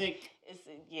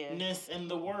toxicness in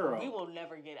the world. We will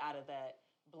never get out of that.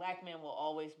 Black men will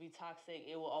always be toxic.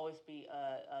 It will always be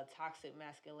a toxic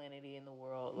masculinity in the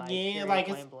world. Like, yeah, like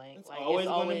it's always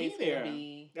going to be there.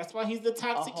 That's why he's the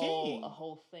toxic king. A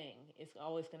whole thing. It's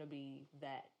always going to be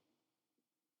that.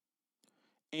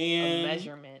 And a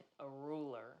measurement, a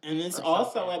ruler. And it's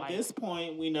also at this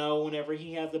point, we know whenever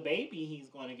he has a baby, he's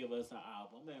going to give us an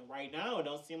album. And right now, it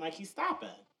don't seem like he's stopping.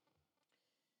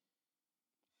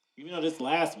 Even though this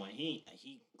last one, he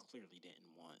clearly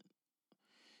didn't want.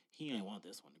 He ain't want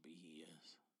this one to be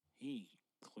his. He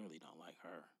clearly don't like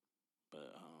her.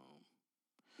 But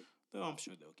though I'm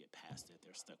sure they'll get past it.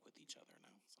 They're stuck with each other now.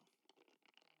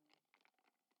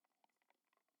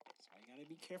 So you gotta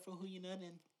be careful who you nut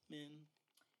in, man.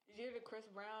 Did you hear the Chris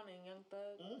Brown and Young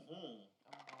Thug? Mm-hmm.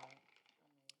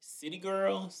 City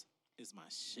Girls is my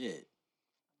shit.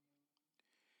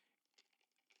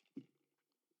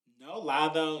 No lie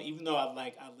though, even though I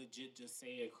legit just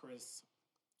said Chris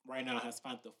right now has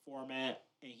found the format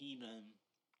and he's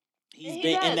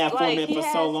been in that format for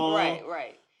so long.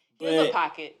 Right. He has a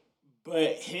pocket.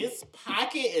 But his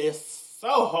pocket is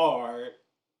so hard.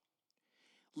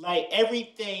 Like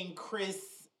everything Chris,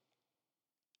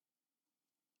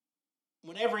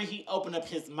 whenever he opened up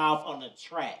his mouth on the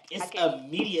track, it's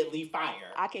immediately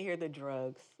fire. I can hear the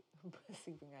drugs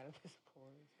seeping out of his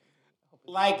pores.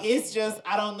 Like it's just,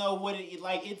 I don't know what it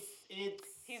like. It's.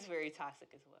 He's very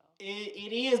toxic as well.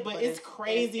 It is, but it's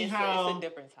crazy how it's a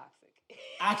different toxic.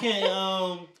 I can.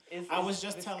 I was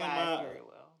just telling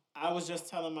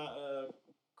my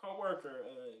coworker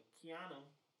Kiana,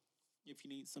 if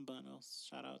you need some bundles,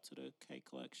 shout out to the K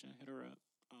Collection. Hit her up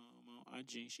on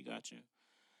IG. She got you.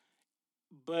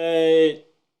 But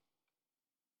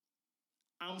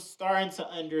I'm starting to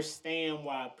understand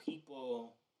why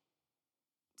people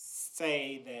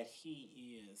say that he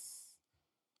is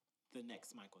the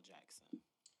next Michael Jackson.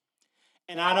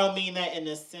 And I don't mean that in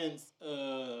the sense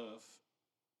of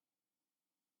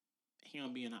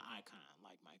him being an icon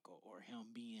like Michael or him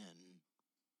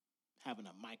having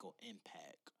a Michael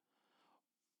impact.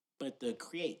 But the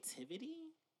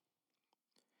creativity,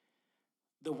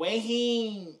 the way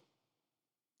he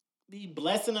be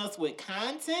blessing us with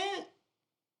content,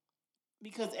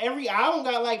 because every album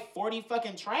got like 40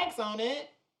 fucking tracks on it.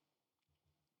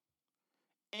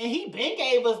 And he been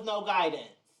gave us no guidance.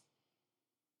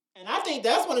 And I think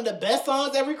that's one of the best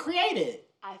songs ever created.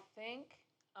 I think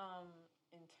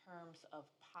in terms of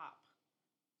pop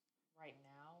right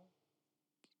now,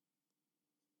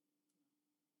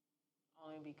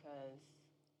 only because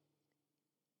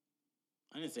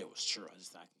I didn't say it was true. I can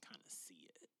kind of see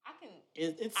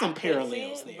it. It's some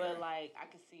parallels there. But like I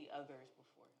could see others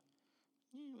before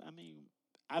him. Yeah, I mean,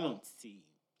 I don't see.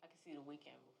 I could see The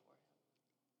Weeknd before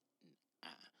him.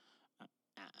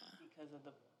 Because of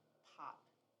the pop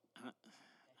that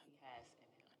he has in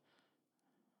him.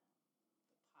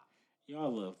 The pop.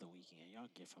 Y'all love The Weeknd. Y'all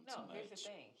give him too much. No, here's the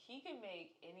thing. He can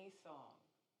make any song.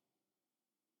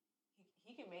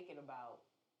 He can make it about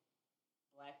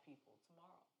Black people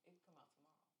tomorrow. It can come out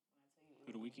tomorrow. When I tell you,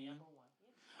 For The Weeknd? #1. Yeah.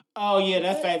 Oh yeah,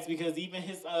 that's facts because even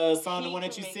his song, the one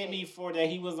that you sent me for that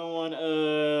he was on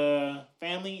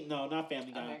Family, no, not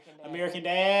Family Guy, American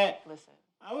Dad. Listen.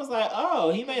 I was like, oh,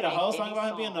 he made a whole song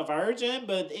about him being a virgin,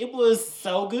 but it was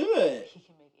so good. He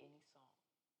can make any song.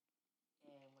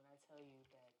 And when I tell you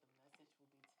that the message will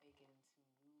be taken to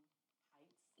new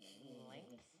heights and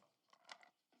lengths,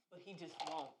 but he just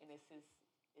won't. And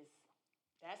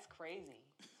that's crazy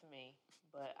to me.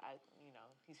 But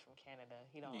he's from Canada.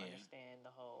 He don't understand the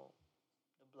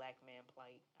Black man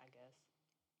plight, I guess.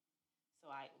 So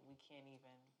we can't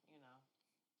even,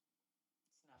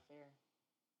 it's not fair.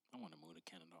 I want to move to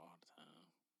Canada all the time.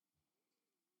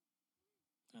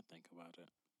 I think about it.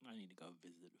 I need to go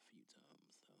visit a few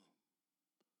times, though.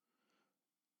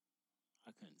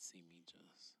 I couldn't see me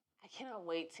just. I cannot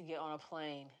wait to get on a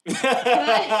plane. Can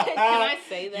I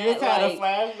say that? You just had a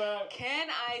flashback. Can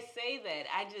I say that?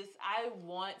 I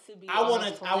want to be. I want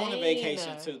a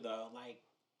vacation too, though. Like,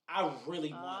 I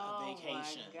really want a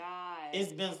vacation. Oh my God!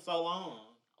 It's been so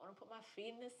long. I want to put my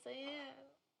feet in the sand.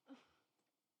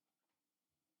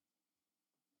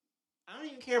 I don't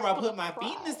even care about putting my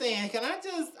feet in the sand. Can I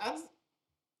just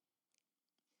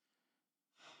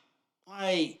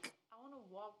like. I want to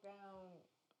walk down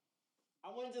I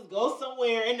want to just go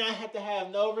somewhere and not have to have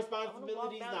no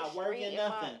responsibilities, not working,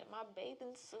 nothing. In my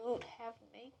bathing suit, half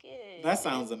naked. That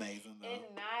sounds amazing, though. And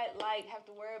not like have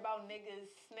to worry about niggas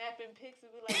snapping pics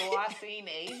and be like, "Oh, I seen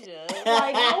Asia."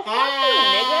 Like, no, fuck you,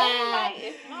 nigga. Like,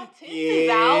 if my tits is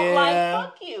out, like,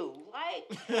 fuck you. Like,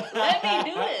 let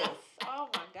me do this. Oh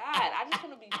my god, I just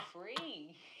want to be free.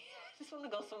 I just want to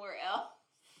go somewhere else.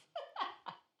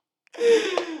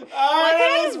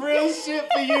 That is real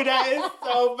shit for you. That is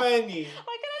so funny.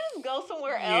 Like, can I just go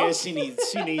somewhere else? Yeah,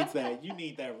 she needs that. You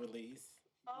need that release.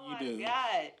 Oh you my do.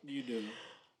 god. You do.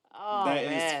 Oh, that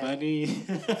man. is funny. I just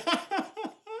put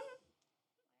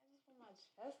my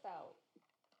chest out.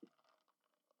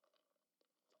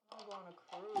 I want to go on a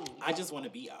cruise. I just want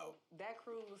to be out. That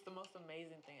cruise was the most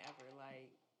amazing thing ever. Like,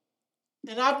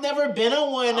 and I've never been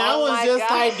on one. I was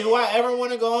just like, do I ever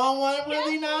want to go on one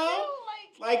really now?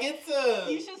 Like it's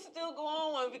a... You should still go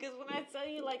on one because when I tell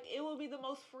you, like, it will be the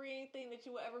most freeing thing that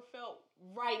you ever felt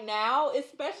right now,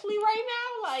 especially right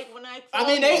now. Like, when I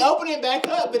mean, they open it back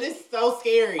up, but it's so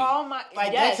scary. Oh my...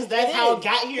 Like, yes, that's how it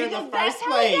got here in the first place. That's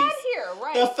how it got here,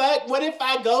 right. The fact, what if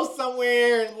I go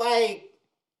somewhere like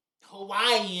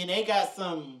Hawaii and they got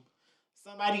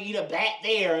somebody eat a bat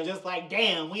there and just like,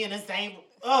 damn, we in the same...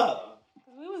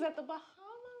 We was at the Bahamas.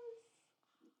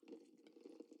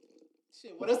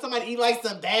 Shit, what if somebody eat like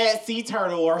some bad sea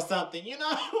turtle or something, you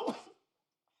know?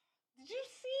 Did you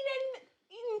see that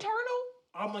eating turtle?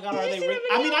 Oh my god, are they really?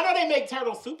 I mean, I know they make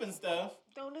turtle soup and stuff.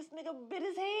 Don't this nigga bit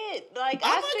his head. Like,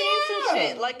 I seen some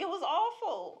shit. Like, it was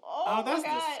awful. Oh that's my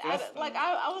god. disgusting.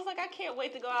 I was like, I can't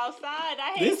wait to go outside.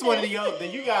 I hate this. One of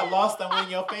you got lost on one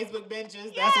of your Facebook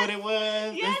benches. Yes, that's what it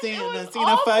was. Yes, seen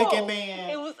a fucking man.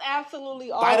 It was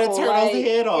absolutely awful. Bite a turtle's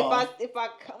head off. If I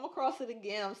come across it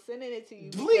again, I'm sending it to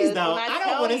you. Please don't. I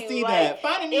don't want to see that.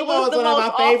 Finding Nemo was one of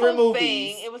my favorite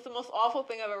movies. It was the most awful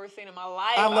thing I've ever seen in my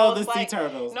life. I love the sea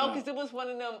turtles. No, because it was one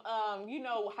of them. You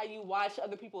know how you watch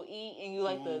other people eat and you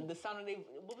like the sound of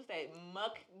what was that,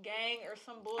 muck gang or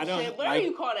some bullshit, whatever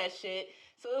you call that shit.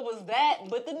 So it was that,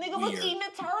 but the nigga was eating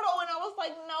a turtle, and I was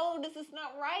like, no, this is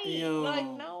not right. Like,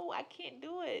 no, I can't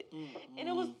do it. And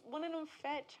it was one of them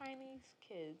fat Chinese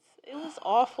kids. It was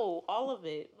awful, all of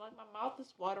it. Like, my mouth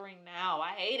is watering now.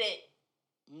 I hate it.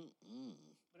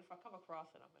 But if I come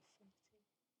across it, I'm gonna send it to you.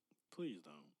 Please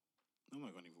don't. I'm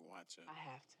not gonna even watch it. I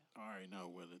have to. All right, no,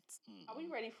 well, it's... Are we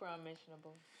ready for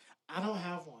Unmentionable? I don't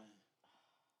have one.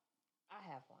 I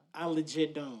have one. I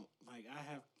legit don't. Like, I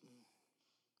have...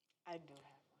 I do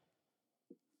have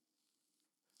one.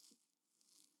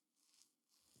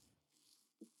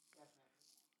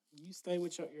 Definitely. You stay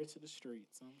with your ear to the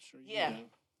streets. I'm sure you do.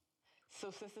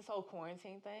 So since this whole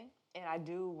quarantine thing, and I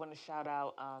do want to shout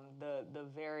out the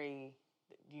very...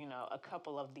 a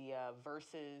couple of the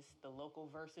verses, the local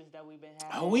verses that we've been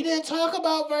having. Oh, we didn't talk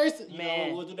about verses.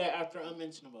 Man. We'll do that after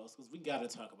Unmentionables because we got to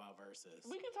talk about verses.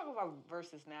 We can talk about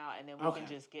verses now, and then we can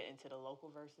just get into the local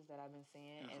verses that I've been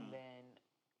seeing, and then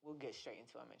we'll get straight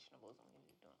into Unmentionables. I'm going to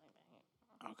be doing like that.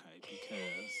 Okay,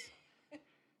 because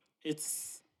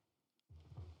it's...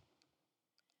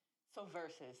 So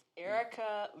verses.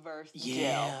 Erica versus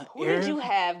Jill. Who did you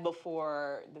have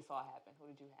before this all happened? Who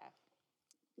did you have?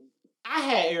 I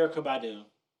had Erykah Badu.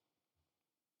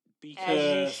 Because...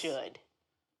 As you should.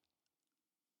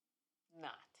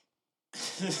 Not.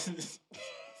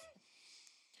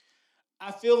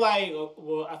 I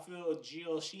feel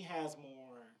Jill, she has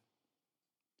more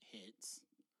hits.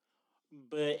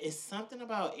 But it's something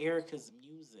about Erykah's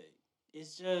music.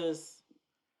 It's just...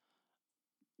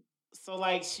 So,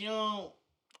 like,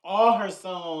 all her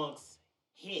songs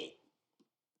hit.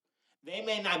 They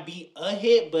may not be a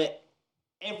hit, but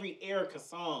every Erykah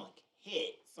song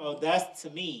hit. So that's, to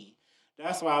me,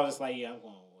 that's why I was like, yeah, I'm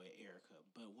going with Erykah.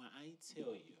 But when I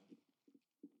tell you,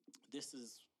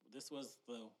 this was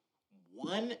the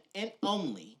one and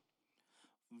only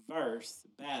verse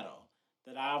battle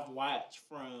that I've watched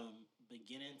from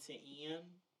beginning to end.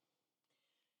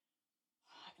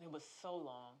 And it was so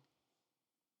long.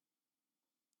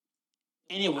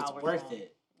 And it was worth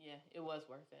it. Yeah, it was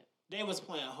worth it. They was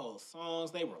playing whole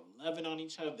songs. They were loving on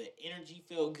each other. The energy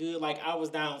felt good. Like, I was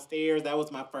downstairs. That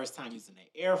was my first time using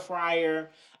the air fryer.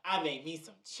 I made me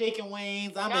some chicken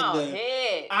wings. I'm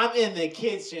in the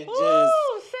kitchen.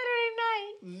 Saturday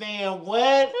night. Man,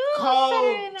 what?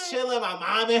 Cold, chilling. My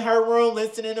mom in her room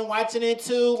listening and watching it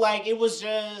too. Like, it was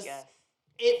just... Yes.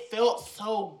 It felt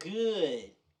so good.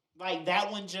 Like,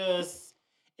 that one just...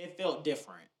 It felt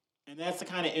different. And that's the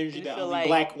kind of energy that only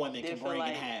black women can bring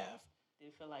and have. Did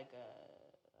it feel like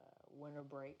a winter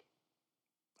break?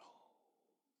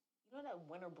 You know that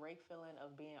winter break feeling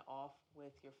of being off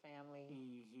with your family?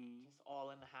 Just all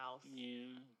in the house?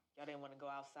 Yeah. Y'all didn't want to go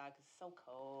outside because it's so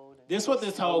cold. And this so what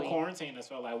this snowy. whole quarantine has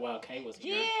felt like while Kay was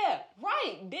here. Yeah,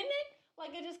 right, didn't it?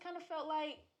 Like it just kind of felt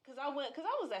like because I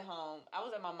was at home. I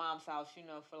was at my mom's house,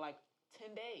 for like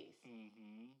 10 days.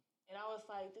 Mm-hmm. And I was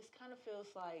like, this kind of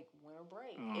feels like winter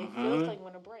break. It feels like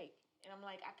winter break. And I'm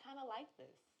like, I kind of like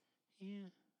this.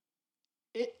 Yeah.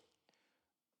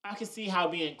 I can see how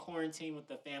being quarantined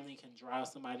with the family can drive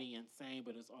somebody insane,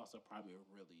 but it's also probably a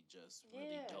really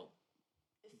dope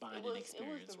bonding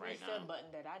experience right now. It was the reset button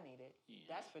that I needed.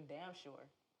 Yeah. That's for damn sure.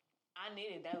 I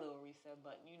needed that little reset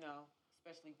button,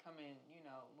 especially coming,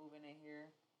 moving in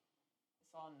here.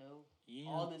 It's all new.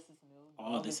 Yeah. All this is new.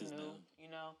 All this is new.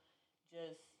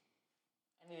 Just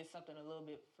I needed something a little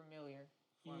bit familiar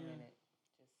for a minute,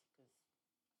 just because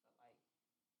like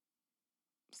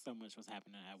so much was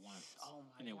happening at once. Oh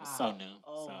my and it God. was so new.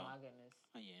 Oh my goodness.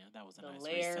 Oh yeah, that was a nice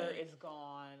reset. The lair is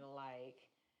gone. Like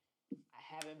I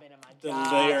haven't been in my job.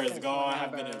 The lair is gone. I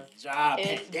haven't been in a job.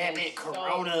 Pandemic,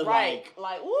 Corona, right?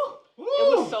 Like woo.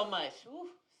 It was so much. Woo,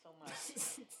 so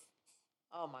much.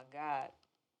 Oh my God.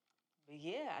 But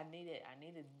yeah, I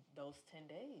needed those 10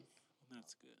 days.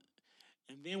 That's good.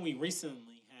 And then we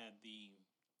recently had the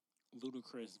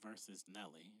Ludacris versus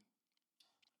Nelly.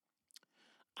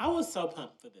 I was so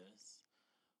pumped for this.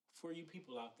 For you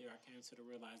people out there, I came to the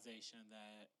realization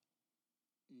that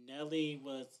Nelly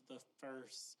was the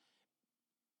first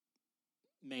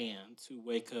man to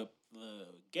wake up the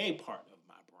gay part of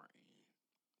my brain.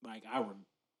 Like,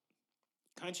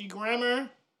 Country Grammar,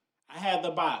 I had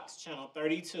the box, channel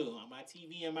 32, on my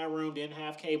TV in my room, didn't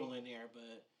have cable in there,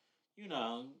 but,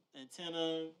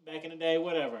 antenna back in the day,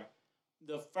 whatever.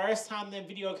 The first time that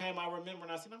video came, I remember,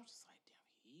 and I said, I'm just like,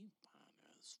 damn, he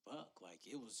fine as fuck. Like,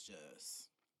 it was just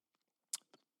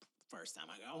the first time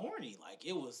I got horny. Like,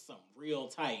 it was some real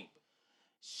type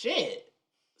shit.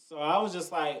 So I was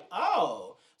just like,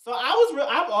 oh. So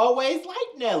I've always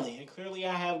liked Nelly, and clearly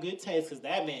I have good taste because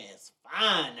that man is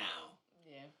fine now.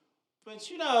 Yeah. But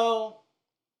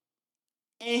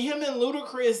and him and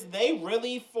Ludacris, they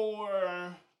really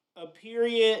for a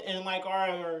period in like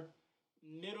our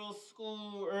middle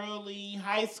school, early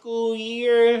high school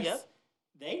years,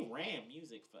 they ran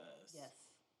music for us. Yes.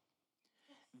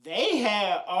 They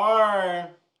had our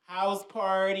house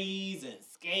parties and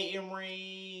skating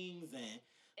rings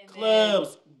and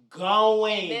clubs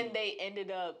going. And then they ended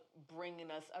up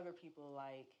bringing us other people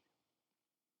like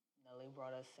Nelly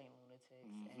brought us Saint Lunatics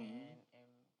and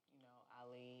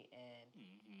Ali and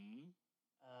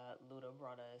Luda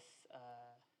brought us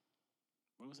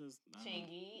what was his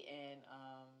Chingy and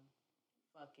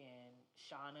fucking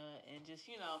Shauna and just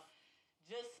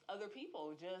other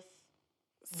people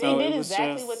they did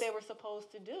exactly what they were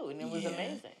supposed to do, and it was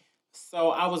amazing.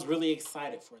 So I was really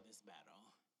excited for this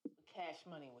battle. Cash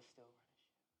Money was still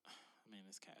running. I mean,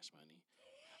 it's Cash Money.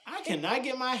 I cannot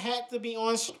get my hat to be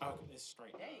on. It's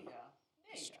straight. There you go.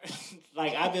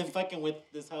 Like, I've been fucking with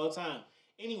this whole time.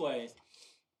 Anyways,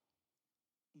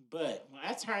 but when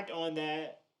I turned on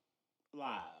that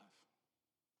live,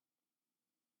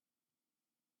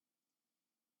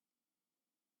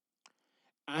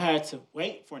 I had to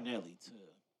wait for Nelly to,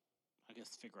 I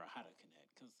guess, figure out how to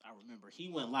connect. Because I remember he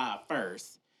went live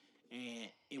first, and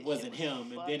it wasn't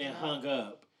him, and then it hung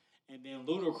up. And then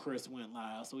Ludacris went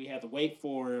live, so we had to wait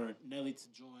for Nelly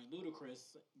to join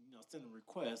Ludacris, send a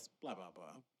request, blah, blah,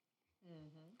 blah.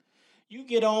 Mm-hmm. You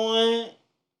get on,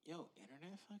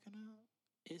 internet fucking up.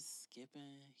 It's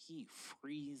skipping, he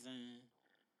freezing,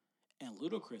 and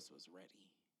Ludacris was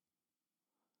ready.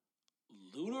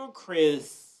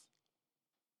 Ludacris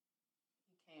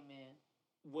came in.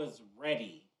 Was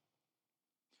ready.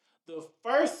 The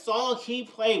first song he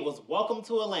played was Welcome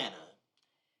to Atlanta.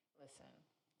 Listen,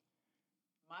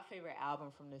 my favorite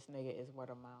album from this nigga is Word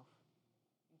of Mouth.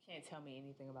 You can't tell me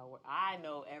anything about what I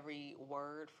know every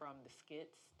word from the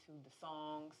skits to the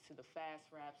songs to the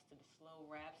fast raps to the slow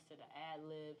raps to the ad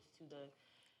libs to the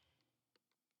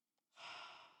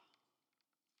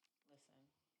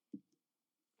listen.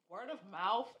 Word of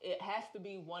Mouth, it has to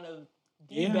be one of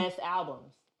the best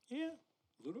albums. Yeah.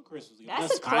 Ludacris was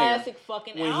That's a classic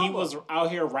fucking when album. When he was out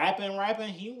here rapping,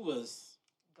 he was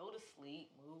Go to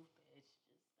Sleep, Move Bitch,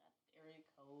 just area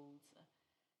codes.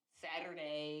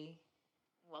 Saturday,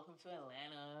 Welcome to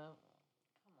Atlanta.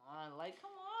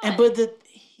 Come on. And but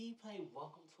he played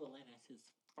Welcome to Atlanta as his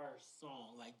first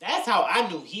song. Like, that's how I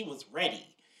knew he was ready.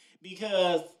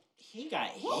 Because he got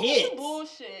hits. What was the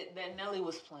bullshit that Nelly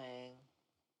was playing?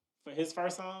 For his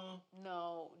first song?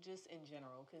 No, just in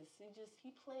general, because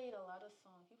he played a lot of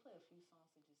songs. He played a few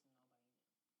songs that just nobody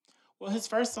knew. Well, his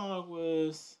first song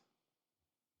was,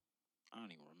 I don't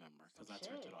even remember because I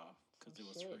turned it off because it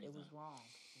was freezing. It was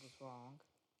wrong.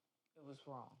 It was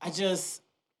wrong.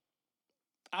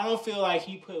 I don't feel like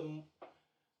he put.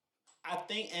 I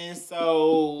think, and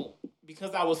so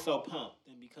because I was so pumped,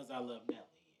 and because I love Nelly,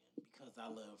 and because I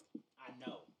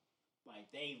know,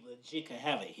 like they legit could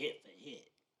have a hit for hit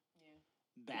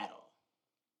battle.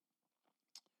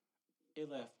 It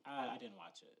left. I didn't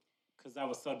watch it because I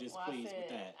was so displeased with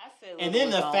that. And then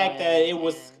the fact that it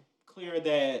was clear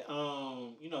that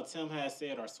Tim had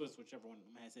said, or Swiss, whichever one of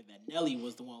them had said, that Nelly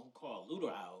was the one who called Luda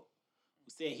out, who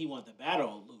said he wanted to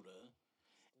battle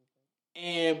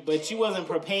Luda, but she wasn't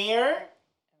prepared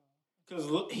because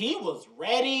he was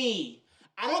ready.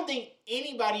 I don't think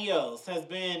anybody else has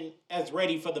been as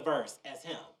ready for the verse as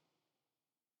him.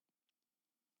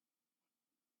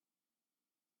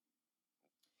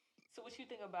 So what you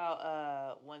think about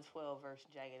 112 versus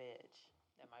Jagged Edge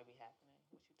that might be happening?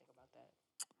 What you think about that?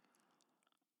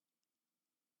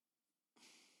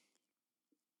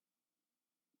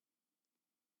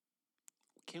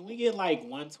 Can we get like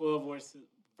 112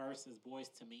 versus Boys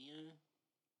to Men?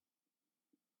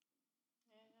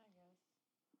 Yeah, I guess.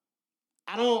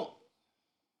 I don't.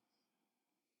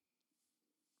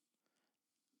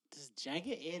 Does Jagged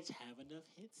Edge have enough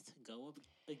hits to go up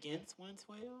against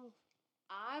 112?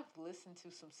 I've listened to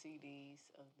some CDs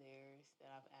of theirs that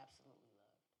I've absolutely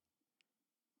loved.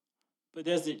 But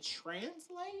does it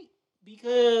translate?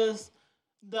 Because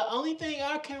the only thing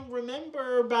I can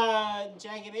remember by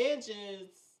Jagged Edge is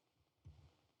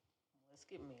Let's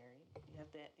Get Married. You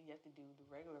have to do the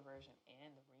regular version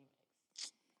and the remix.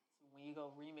 So when you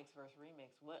go remix versus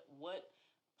remix, what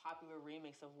popular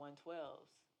remix of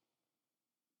 112's?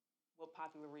 What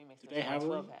popular remix does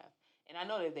 112 have? And I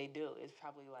know that they do. It's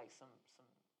probably like some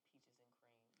peaches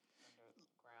and cream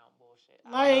underground bullshit.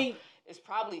 Like it's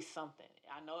probably something.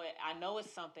 I know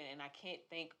it's something, and I can't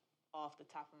think off the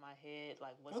top of my head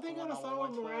like what's going on with 112. Don't they got a song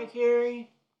with Mariah Carey?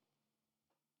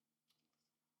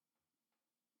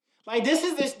 Like this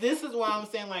is why I'm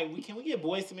saying like can we get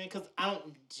Boys to Men? Because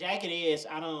Jagged Edge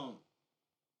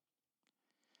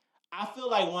I feel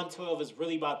like 112 is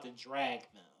really about to drag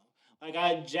them. Like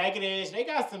Jagged Edge, they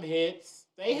got some hits.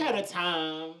 They had a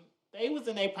time. They was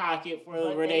in their pocket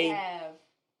for where they have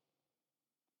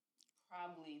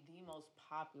probably the most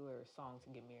popular song to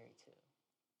get married to.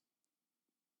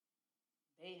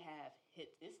 They have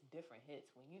hits. It's different hits.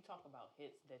 When you talk about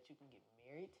hits that you can get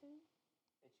married to,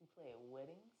 that you play at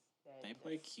weddings. They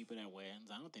play Cupid at weddings.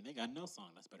 I don't think they got no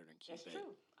song that's better than Cupid. That's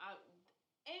true.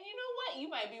 And you know what? You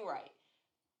might be right.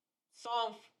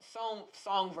 Song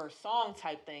versus song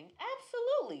type thing.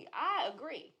 Absolutely, I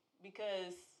agree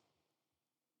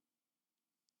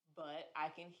but I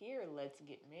can hear "Let's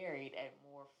Get Married" at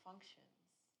more functions.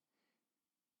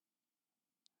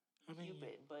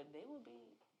 Cupid, but they will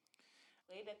be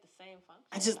played at the same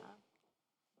function.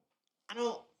 I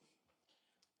don't.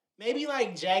 Maybe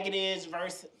like Jagged Edge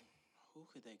versus who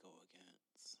could they go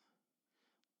against?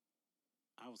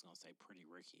 I was gonna say Pretty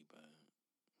Ricky, but.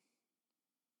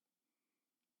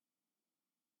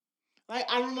 Like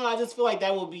I don't know, I just feel like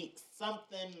that would be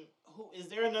something. Is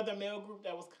there another male group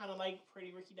that was kind of like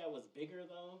Pretty Ricky that was bigger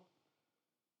though?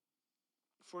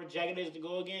 For Jagged Edge to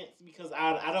go against, because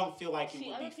I don't feel like it would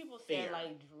be other people fair. Said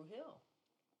like Drew Hill.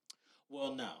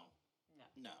 Well, no.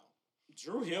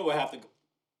 Drew Hill would have to go.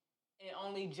 And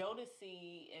only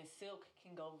Jodeci and Silk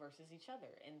can go versus each other,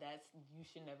 and you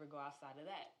should never go outside of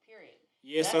that. Period.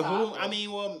 Yeah. That's so who? I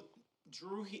mean, well.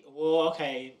 Drew Hill. Well,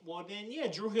 okay. Well, then, yeah,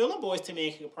 Drew Hill and Boys to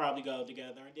Men could probably go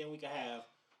together, and then we could have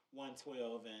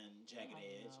 112 and Jagged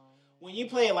Edge. When you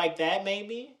play it like that,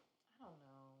 maybe. I don't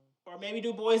know. Or maybe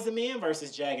do Boys to Men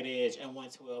versus Jagged Edge and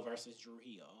 112 versus Drew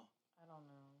Hill. I don't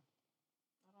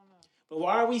know. But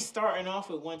why are we starting off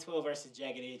with 112 versus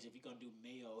Jagged Edge if you're gonna do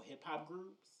male hip hop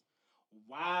groups?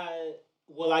 Why?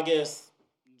 Well, I guess.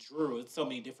 Drew, it's so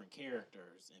many different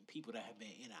characters and people that have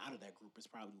been in and out of that group. It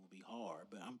probably would be hard,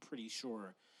 but I'm pretty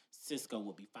sure Cisco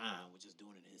would be fine with just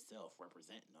doing it himself,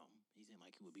 representing them. He seemed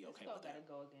like he would be okay with that. Cisco got to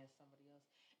go against somebody else,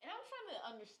 and I'm trying to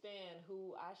understand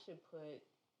who I should put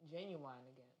Genuine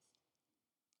against.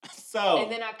 And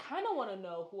then I kind of want to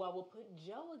know who I will put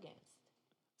Joe against.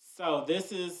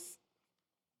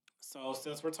 So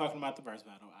since we're talking about the verse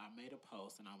battle, I made a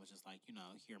post and I was just like,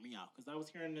 hear me out. Because I was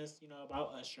hearing this,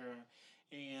 about Usher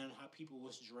and how people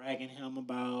was dragging him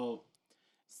about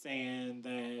saying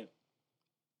that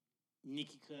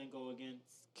Nicki couldn't go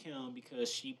against Kim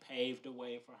because she paved the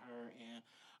way for her. And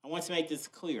I want to make this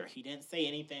clear. He didn't say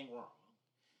anything wrong.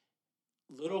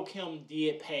 Little Kim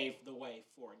did pave the way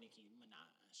for Nicki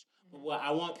Minaj. Mm-hmm. But what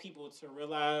I want people to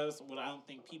realize, what I don't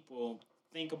think people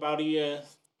think about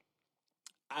is,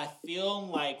 I feel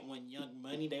like when Young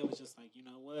Money, they was just like, you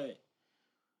know what?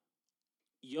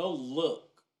 your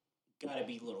look gotta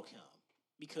be Little Kim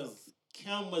because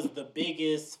Kim was the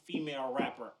biggest female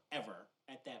rapper ever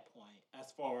at that point,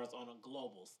 as far as on a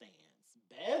global stance.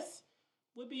 Best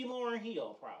would be Lauren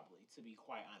Hill, probably, to be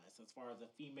quite honest. As far as a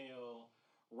female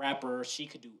rapper, she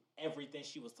could do everything.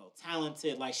 She was so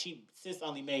talented. Like she sis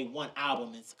only made one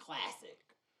album, it's classic.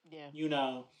 Yeah. You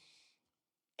know,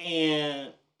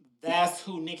 and that's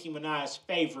who Nicki Minaj's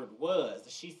favorite was.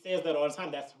 She says that all the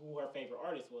time. That's who her favorite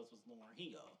artist was Lauren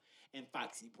Hill and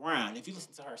Foxy Brown. If you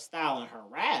listen to her style and her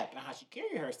rap and how she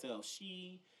carried herself,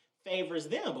 she favors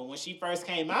them. But when she first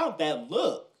came out, that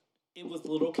look, it was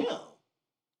Little Kim.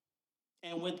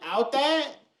 And without that,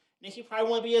 Nicki probably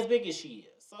wouldn't be as big as she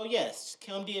is. So yes,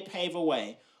 Kim did pave a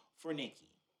way for Nicki.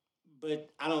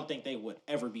 But I don't think they would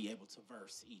ever be able to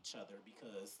verse each other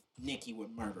because Nicki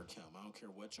would murder Kim. I don't care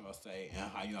what y'all say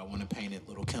and how y'all want to paint it.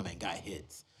 Little Kim ain't got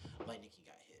hits like Nicki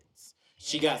got hits.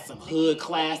 She got some hood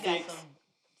classics.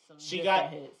 She got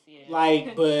hits, yeah.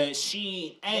 Like, but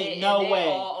she ain't no way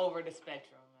all over the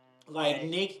spectrum, man. Like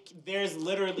Nick, there's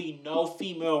literally no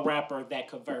female rapper that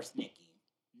could verse Nicki.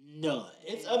 None.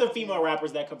 It's other female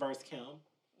rappers that could verse Kim.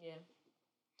 Yeah.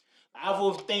 I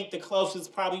would think the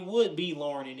closest probably would be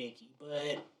Lauren and Nicki,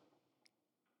 but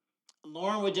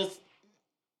Lauren would just,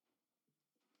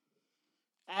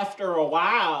 after a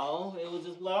while, it was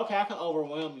just like, okay, I can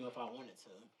overwhelm you if I wanted to.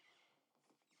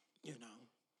 You know.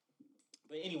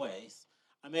 But anyways,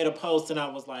 I made a post and I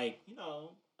was like,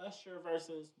 Usher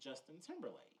versus Justin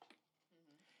Timberlake.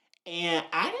 Mm-hmm. And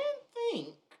I didn't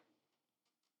think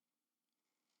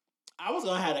I was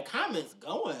going to have the comments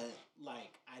going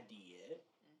like I did.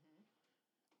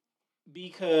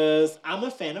 Because I'm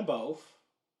a fan of both.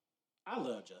 I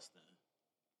love Justin.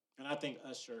 And I think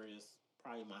Usher is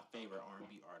probably my favorite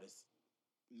R&B artist,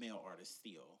 male artist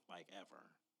still, like ever.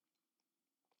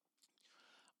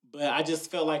 But I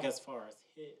just felt like as far as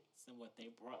hits and what they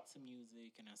brought to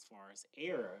music and as far as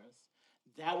eras,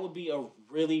 that would be a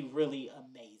really, really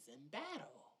amazing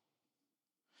battle.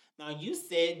 Now, you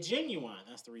said Genuine.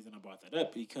 That's the reason I brought that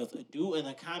up, because a dude in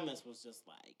the comments was just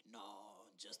like, no,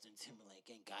 Justin Timberlake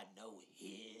ain't got no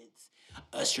hits.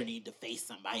 Usher need to face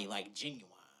somebody like Genuine.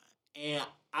 And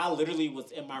I literally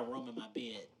was in my room in my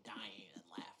bed dying in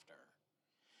laughter.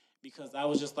 Because I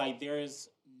was just like, there's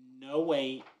no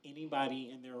way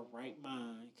anybody in their right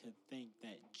mind could think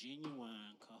that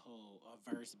Genuine could hold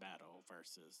a verse battle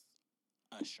versus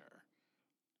Usher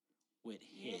with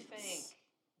hits. You think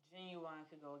Genuine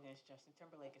could go against Justin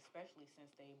Timberlake, especially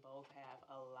since they both have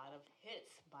a lot of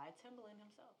hits by Timberland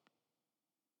himself?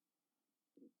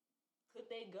 Could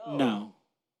they go? No.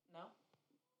 No?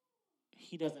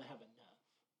 He doesn't have enough.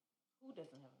 Who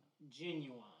doesn't have enough?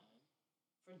 Genuine.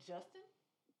 For Justin?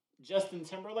 Justin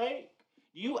Timberlake?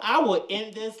 I would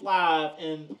end this live,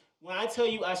 and when I tell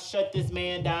you I shut this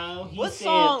man down, What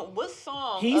song?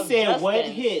 He said, Justin's, what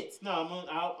hits? No,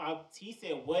 he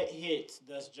said, what hits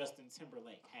does Justin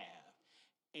Timberlake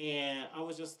have? And I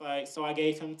was just like, so I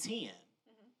gave him 10.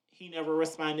 He never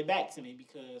responded back to me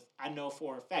because I know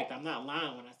for a fact, I'm not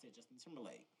lying when I said Justin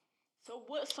Timberlake. So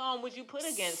what song would you put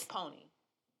against Pony?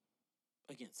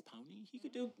 Against Pony? He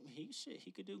could do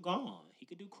Gone. He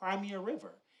could do Cry Me a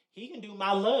River. He can do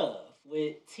My Love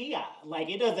with T.I. Like,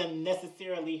 it doesn't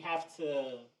necessarily have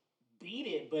to beat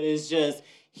it, but it's just,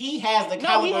 he has the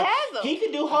caliber. He has them. He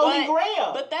could do Holy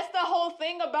Grail. But that's the whole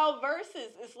thing about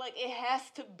verses. It's like, it has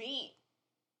to beat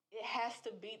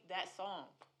that song.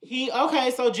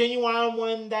 So Genuine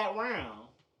won that round.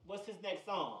 What's his next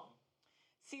song?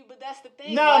 See, but that's the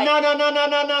thing. No. He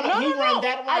won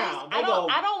that round.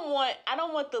 I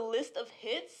don't want the list of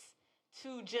hits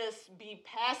to just be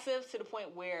passive to the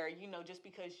point where, just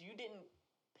because you didn't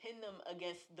pin them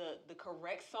against the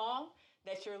correct song,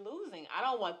 that you're losing. I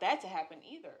don't want that to happen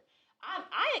either.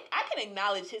 I can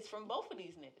acknowledge hits from both of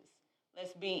these niggas.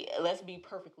 Let's be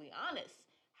perfectly honest.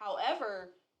 However,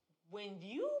 when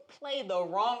you play the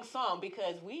wrong song,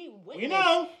 because we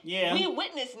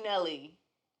witnessed Nelly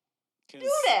do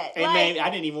that. I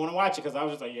didn't even want to watch it because I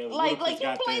was just like, yeah, like you played the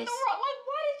wrong. Like,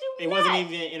 why did you? It wasn't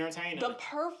even entertaining. The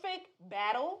perfect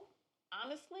battle,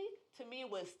 honestly, to me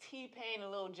was T-Pain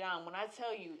and Lil Jon. When I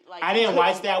tell you, like, I didn't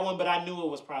watch that one, but I knew it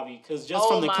was probably because just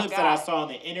from the clips that I saw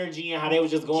and the energy and how they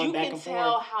was just going back and forth. You can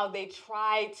tell how they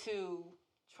tried to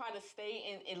stay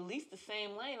in at least the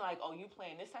same lane. Like, oh, you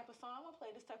playing this type of song? I'm gonna play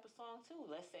this type of song too.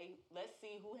 Let's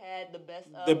see who had the best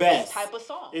this type of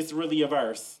song. It's really a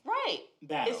verse, right?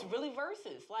 Battle. It's really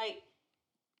verses, like.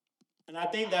 And I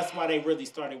think that's why they really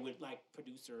started with like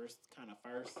producers kind of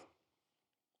first.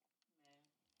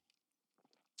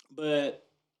 But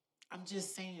I'm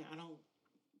just saying,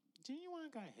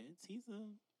 Genuine got hits.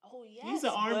 Oh yes, he's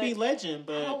an R&B legend,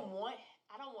 but I don't want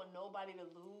nobody to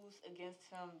lose against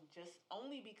him just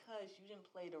only because you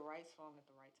didn't play the right song at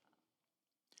the right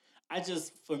time.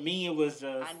 For me, it was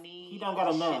just I need he don't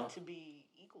got enough shit to be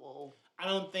equal. I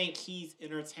don't think he's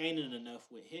entertaining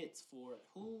enough with hits for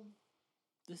who.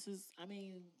 This is, I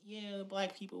mean, yeah,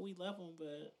 black people, we love them,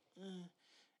 but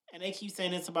and they keep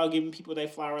saying it's about giving people their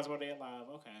flowers while they're alive.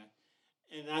 Okay.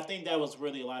 And I think that was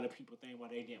really a lot of people think why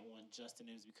they didn't want Justin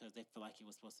is because they feel like it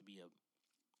was supposed to be a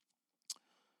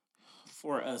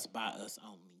for us by us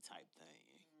only type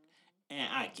thing. And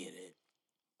I get it.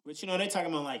 But they're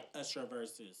talking about like Usher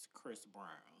versus Chris Brown.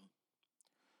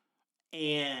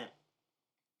 And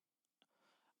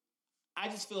I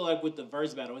just feel like with the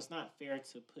verse battle, it's not fair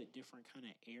to put different kind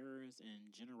of eras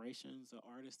and generations of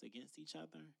artists against each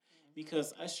other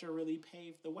because Usher really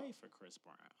paved the way for Chris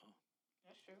Brown.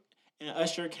 That's true. And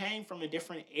Usher came from a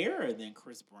different era than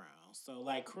Chris Brown. So,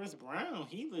 like, Chris Brown,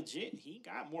 he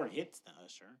got more hits than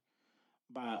Usher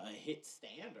by a hit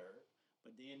standard.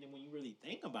 But then when you really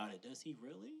think about it, does he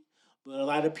really? But a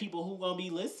lot of people who going to be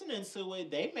listening to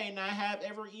it, they may not have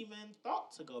ever even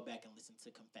thought to go back and listen to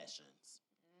Confessions.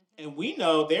 And we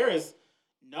know there is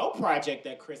no project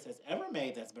that Chris has ever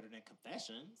made that's better than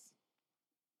Confessions.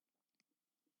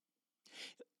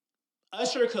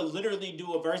 Usher could literally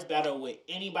do a verse battle with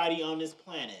anybody on this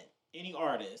planet, any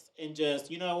artist, and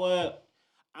just, you know what?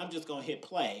 I'm just going to hit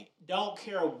play. Don't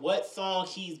care what song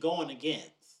he's going against.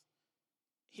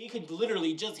 He could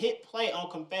literally just hit play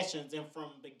on Confessions and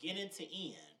from beginning to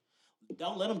end.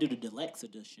 Don't let him do the deluxe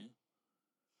edition.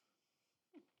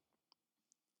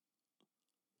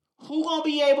 Who gonna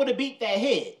be able to beat that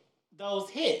hit? Those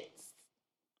hits.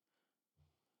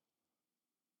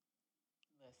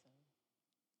 Listen.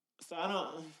 So I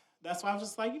don't. That's why I'm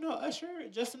just like, Usher,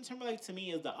 Justin Timberlake to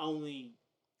me is the only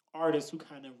artist who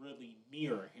kind of really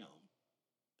mirror him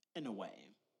in a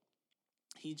way.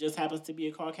 He just happens to be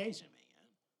a Caucasian man.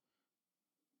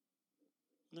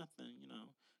 Nothing,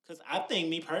 Because I think,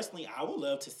 me personally, I would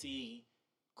love to see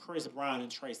Chris Brown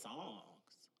and Trey Songz.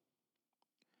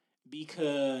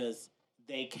 Because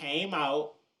they came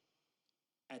out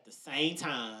at the same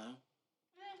time.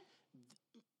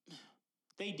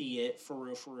 They did, for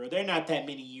real. They're not that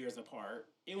many years apart.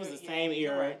 It was the same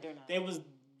era. Right,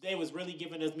 they was really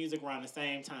giving us music around the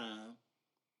same time.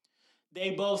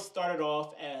 They both started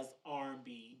off as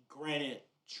R&B. Granted,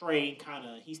 Trey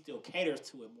he still caters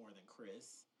to it more than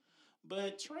Chris.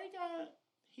 But Trey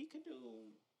he could do,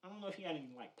 I don't know if he had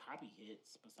any like poppy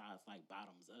hits besides like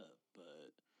Bottoms Up,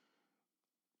 but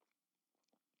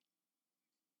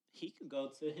he could go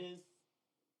to his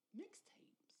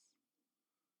mixtapes.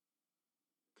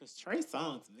 Because Trey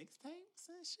Songz mixtapes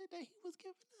and shit that he was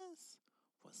giving us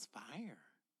was fire.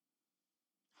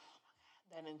 Oh my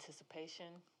God. That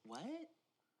anticipation. What?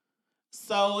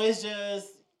 So it's just,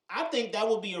 I think that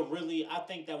would be a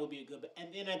good,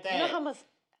 and then at that, how much,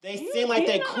 they seem like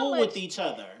they cool with each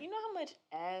other. You know how much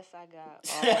ass I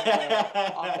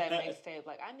got off that mixtape?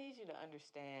 Like, I need you to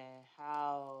understand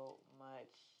how much.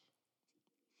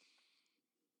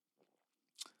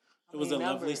 It was a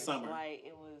lovely summer. Like,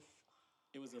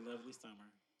 It was a lovely summer.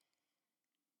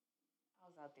 I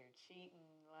was out there cheating.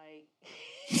 Like,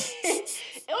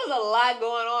 it was a lot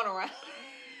going on around.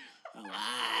 A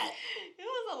lot. It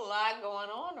was a lot going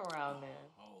on around there.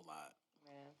 A whole lot.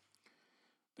 Man.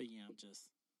 But yeah,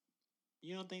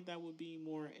 you don't think that would be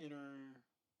more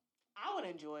I would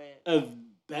enjoy it. A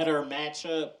better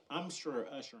matchup? I'm sure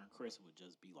Usher and Chris would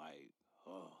just be like,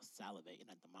 salivating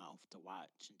at the mouth to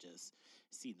watch and just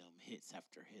see them hits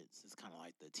after hits. It's kind of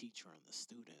like the teacher and the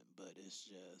student, but it's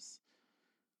just.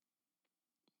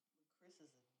 Chris is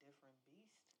a different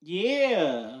beast.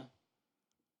 Yeah.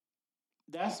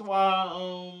 That's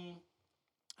why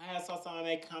I had saw someone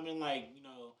make comment like,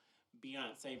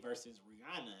 Beyonce versus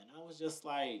Rihanna, and I was just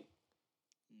like,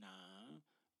 nah.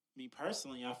 Me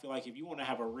personally, I feel like if you want to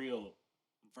have a real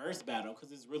verse battle,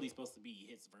 because it's really supposed to be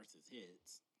hits versus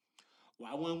hits,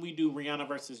 why wouldn't we do Rihanna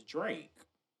versus Drake?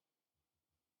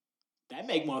 That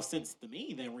make more sense to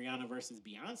me than Rihanna versus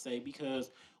Beyonce,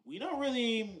 because we don't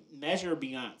really measure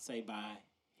Beyonce by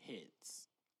hits.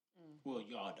 Well,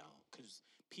 y'all don't, because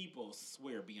people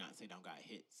swear Beyonce don't got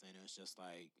hits, and it's just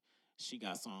like, she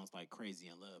got songs like Crazy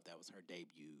in Love. That was her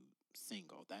debut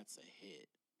single. That's a hit.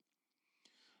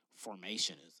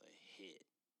 Formation is a hit.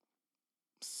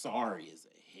 Sorry is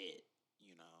a hit.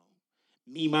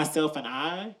 Me, Myself, and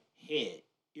I, hit.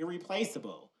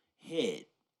 Irreplaceable, hit.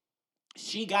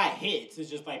 She got hits. It's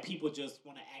just like people just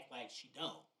want to act like she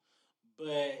don't.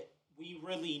 But we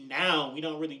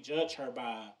don't really judge her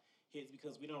by hits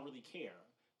because we don't really care.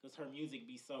 because her music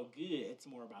be so good. It's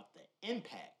more about the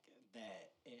impact that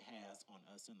it has on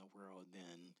us in the world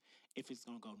than if it's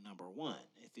gonna go number one.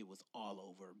 If it was all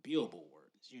over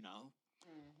billboards,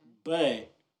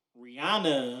 But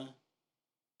Rihanna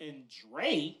and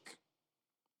Drake,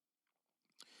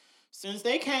 since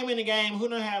they came in the game, who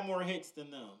done had more hits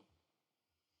than them?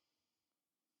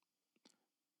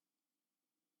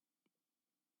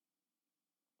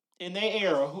 In their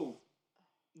era, who?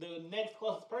 The next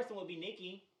closest person would be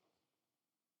Nicki.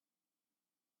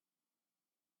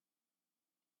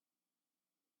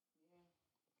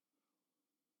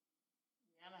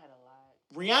 Rihanna had a lot.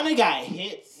 Rihanna got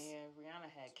hits. Yeah, Rihanna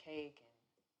had Cake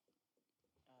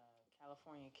and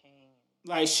California King.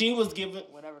 Like she was giving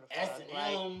whatever the fuck.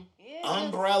 S&M, yeah,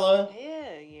 Umbrella.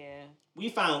 Yeah. We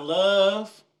Found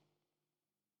Love.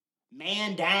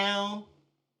 Man Down.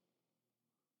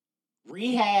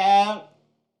 Rehab.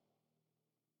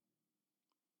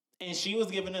 And she was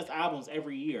giving us albums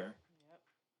every year. Yep.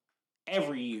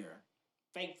 Every year.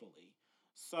 Faithfully.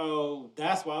 So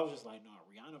that's why I was just like, no,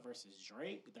 Rihanna versus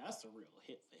Drake, that's a real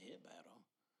hit for hit battle.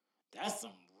 That's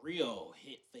some real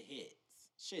hit for hits.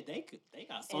 Shit, they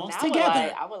got songs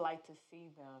together. I would like to see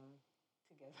them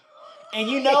together.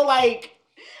 And like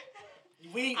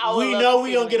we know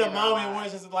we don't get a moment where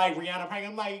it's just like Rihanna prank.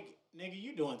 I'm like, nigga,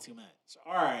 you doing too much.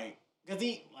 All right. Because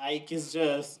it's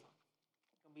just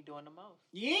gonna be doing the most.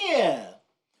 Yeah.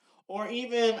 Or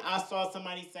even I saw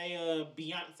somebody say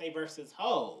Beyonce versus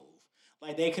Hove.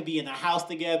 Like they could be in a house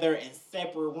together in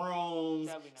separate rooms,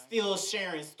 nice. Still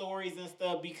sharing stories and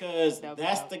stuff because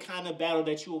that's the kind of battle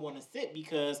that you would want to sit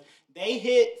because they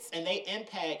hits and they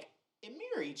impact and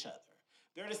mirror each other.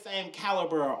 They're the same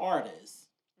caliber of artists.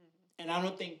 Mm-hmm. And I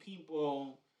don't think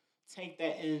people take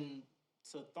that into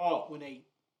thought when they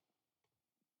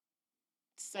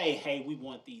say, hey, we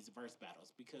want these verse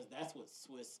battles because that's what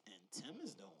Swiss and Tim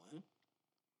is doing.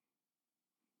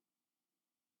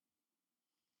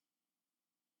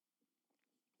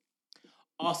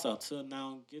 Also,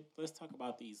 let's talk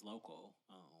about these local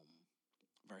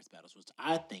verse battles, which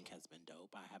I think has been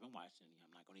dope. I haven't watched any. I'm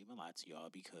not going to even lie to y'all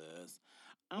because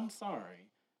I'm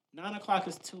sorry. 9 o'clock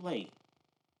is too late.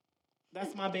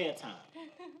 That's my bedtime.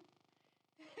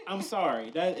 I'm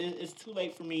sorry. It's too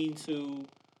late for me to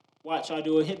watch y'all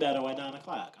do a hit battle at 9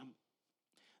 o'clock.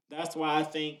 That's why I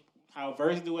think how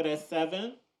Verse do it at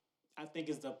 7, I think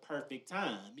is the perfect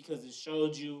time because it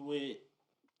showed you with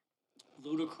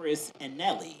Ludacris and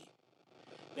Nelly.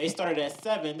 They started at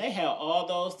 7. They had all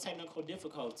those technical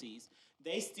difficulties.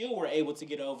 They still were able to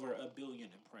get over 1 billion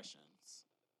impressions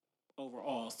over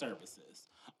all services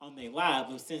on their live.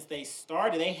 But since they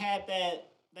started, they had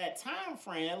that time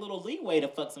frame, that little leeway to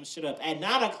fuck some shit up. At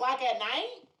 9 o'clock at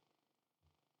night,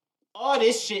 all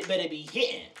this shit better be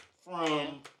hitting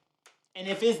from. And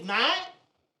if it's not,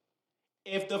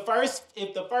 if the first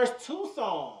 2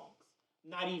 songs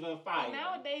not even fire.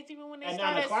 Nowadays, even when they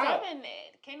start at 7,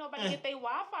 can't nobody get their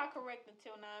Wi-Fi correct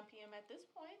until 9 p.m. at this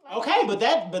point. Like, okay,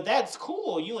 but that's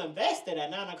cool. You invested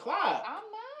at 9 o'clock. I'm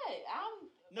not.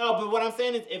 No, but what I'm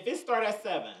saying is, if it start at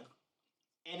 7,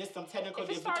 and it's some technical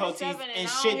difficulties and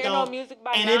shit don't, no music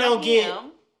by and 9 it don't get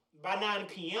by 9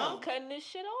 p.m. I'm cutting this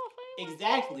shit off.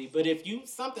 Exactly, but if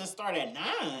something start at 9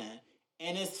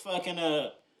 and it's fucking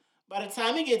up, by the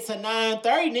time it gets to 9:30,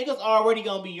 niggas already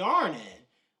gonna be yarning.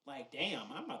 Like,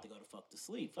 damn, I'm about to go to fuck to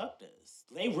sleep. Fuck this.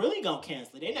 They really gonna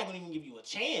cancel it. They're not gonna even give you a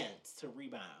chance to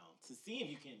rebound, to see if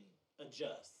you can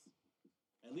adjust.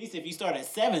 At least if you start at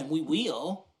 7, we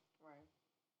will. Right.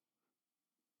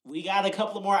 We got a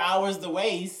couple of more hours to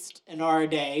waste in our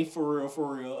day, for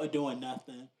real, of doing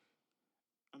nothing.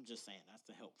 I'm just saying, that's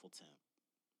the helpful tip.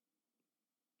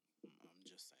 I'm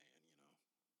just saying,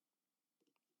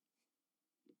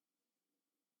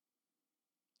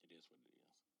 It is what it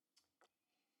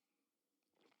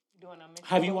is.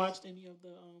 Have you watched any of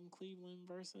the Cleveland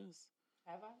versus?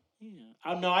 Have I?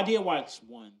 Yeah. No, I did watch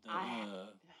one.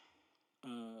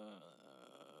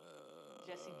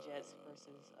 Jesse Jets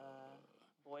versus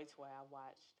Boy Toy. I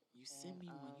watched. You sent me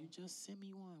one. You just sent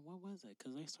me one. What was it?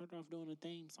 Because they started off doing the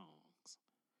theme songs.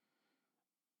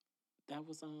 That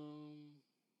was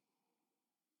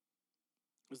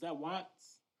Was that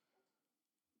Watts?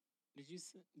 Did he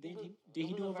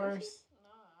do a verse?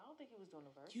 No, I don't think he was doing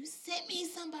a verse. You sent me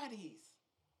somebody's.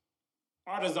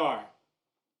 Artazar.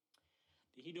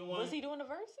 Did he do one? Was he doing the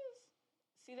verses?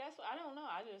 See, that's what I don't know.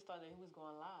 I just thought that he was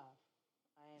going live.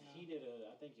 I didn't know. He did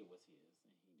I think it was his.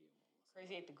 He did one.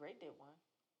 Crazy 8 the Great did one.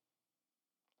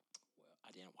 Well,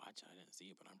 I didn't watch it. I didn't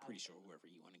see it, but I'm pretty sure whoever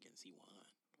he won against, he won.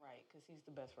 Right, because he's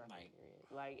the best rapper. Period.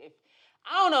 Like if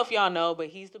I don't know if y'all know, but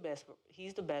he's the best.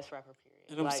 He's the best rapper. Period.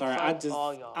 And I'm sorry,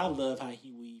 I love how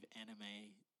he weave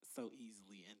anime so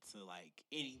easily into like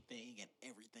anything and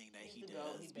everything that he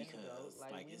does because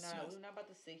like we're not about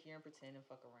to sit here and pretend and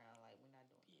fuck around. Like we're not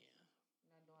doing it.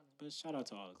 We're not doing it. But shout out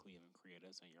to all the Cleveland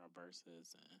creators and your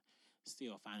verses and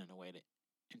still finding a way to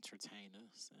entertain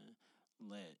us and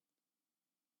let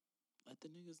the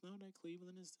niggas know that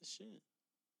Cleveland is the shit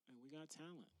and we got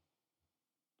talent.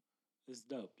 It's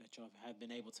dope that y'all have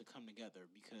been able to come together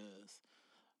because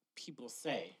people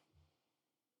say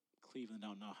Cleveland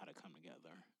don't know how to come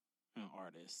together, and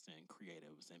artists and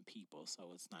creatives and people.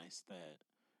 So it's nice that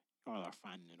y'all are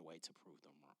finding a way to prove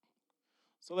them wrong.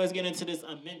 So let's get into this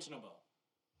unmentionable.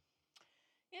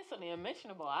 Yeah, so the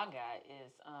unmentionable I got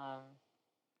is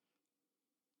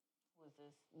was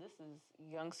this? This is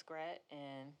Young Scrat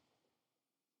and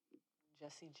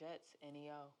Jesse Jetts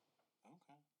NEO.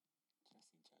 Okay. Jesse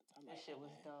Jetts. That shit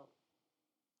was dope.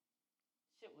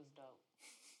 Shit was dope.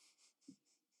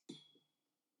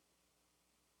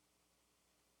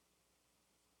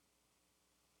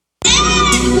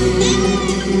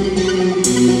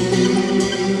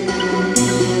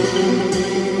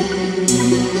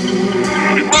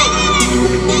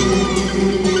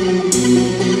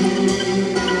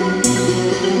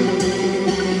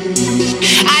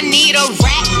 I need a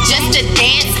rap just to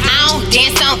dance. I don't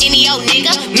dance on any old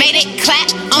nigga. Made it clap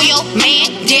on your man.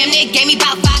 Damn, it gave me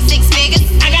about 5-6 figures.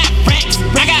 I got racks,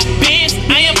 I got bands.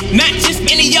 I am not just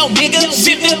any old nigga.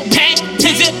 Ship the pan to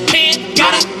Japan.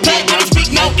 Got a plug, I don't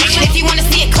speak no English. If you wanna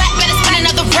see it clap, better spin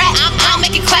another rap. I'll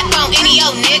make it clap on any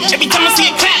old nigga. Every time I see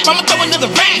it clap, I'ma throw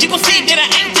another rap. You gon' see that I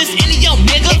ain't just any old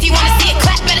nigga. If you wanna see it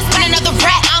clap, better spin another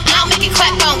rap. I'll make it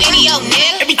clap on any old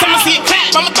nigga. Every time I see it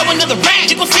clap, I'ma throw another rap.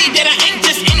 You gon' see that I ain't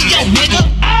just any old nigga.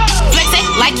 Flex it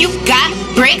like you got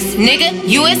bricks, nigga.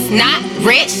 You is not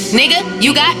rich, nigga.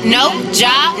 You got no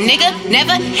job, nigga.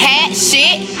 Never had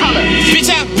shit. Bitch,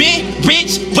 I been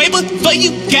rich way before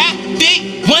you got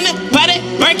big. Wanna buy that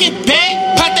Birkin bag?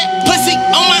 Pop that pussy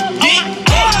on my dick.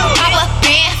 Papa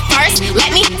been first,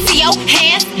 let me see your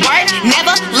hands work.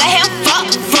 Never let him fuck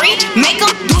free, make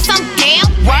him do some damn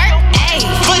work. Ayy.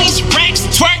 For these racks,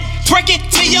 twerk it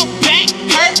till your back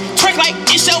hurt. Twerk like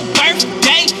it's your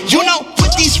birthday. You know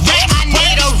what these racks I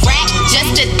need a rap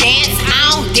just to dance.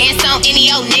 I don't dance on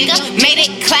any old nigga. Made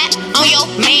it clap on your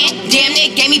man. Damn,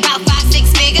 it gave me about 5-6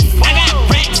 figures. I got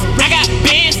racks, I got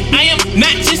bands. I am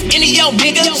not just any old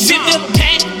nigga. Ship the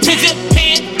pan to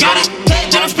Japan. Got a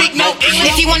plug, I don't speak no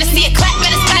English. If you wanna see it clap,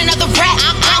 better spin another rap.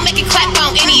 I'll make it clap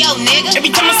on any old nigga.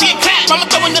 Every time I see it clap, I'ma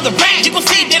throw another rap. You gon'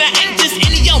 see that I ain't just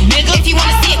any old nigga. If you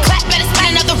wanna see it clap, better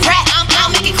spin another rap.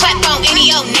 I'll make it clap on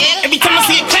any old nigga. Every time I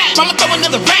see it clap, I'ma throw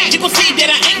another rap. You gon' see that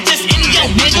I ain't just any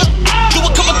old nigga. Do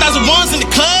a couple thousand ones in the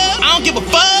club. I don't give a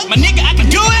fuck, my nigga, I can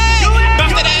do it.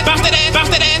 Bounce that ass, bounce that ass, bounce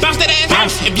that ass, bounce that ass,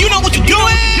 bounce. If you know what you're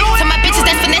doing. To my bitches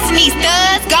that's finessing these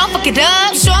thugs, gon' fuck it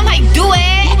up. Show 'em how you do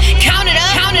it. Count it up,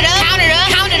 count it up, count it up,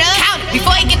 count it up, count it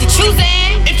before you get to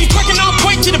choosing. If you twerking on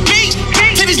point to the beat,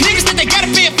 tell these niggas that they gotta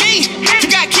pay a fee. You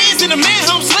got kids in the man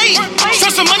home sleep.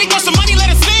 Show some money, let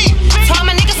us see. To all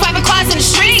my niggas swiping quads in the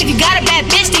street. If you got a bad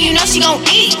bitch, then you know she gon'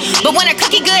 eat. But when her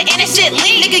cookie good and that shit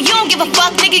lean, nigga, you don't give a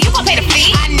fuck, nigga, you gon' pay the fee.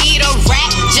 I need a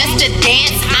rap just to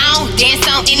dance. I don't dance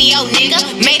on any old nigga.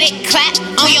 Made it clap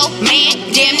on your man.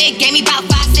 Damn, it gave me about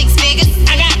 5-6 figures.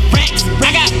 I got racks,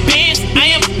 I got bands.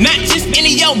 I am not just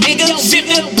any old nigga. Ship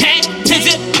the pan to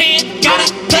Japan. Got a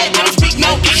plug, I don't speak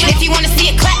no English. If you wanna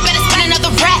see it clap, better spin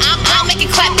another rap. I'll make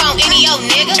it clap on any old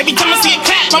nigga. Every time I see it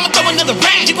clap, I'ma throw another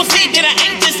rap. You gon' see that I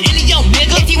ain't just any old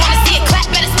nigga. If you wanna see it clap,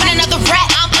 better spin another rap.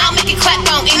 I'll make it clap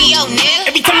on any old nigga.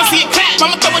 Every time I see it clap,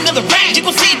 I'ma throw another rap. You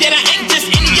gon' see that I ain't just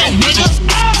any old nigga.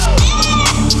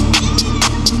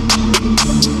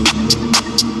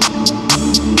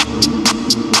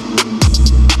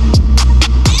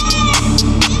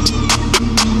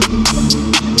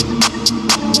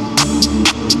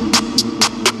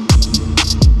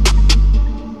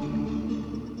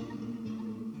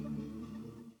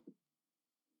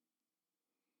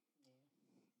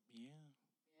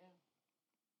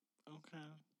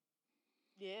 Okay.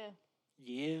 Yeah.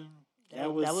 Yeah.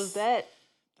 That was that.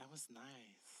 That was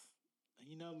nice.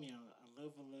 You know me, I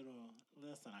love a little.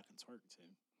 Listen, I can twerk too.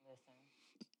 Listen.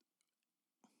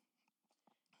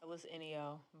 That was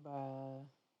NEO by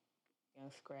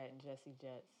Young Scrat and Jesse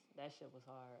Jetts. That shit was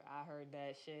hard. I heard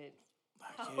that shit.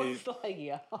 I was like,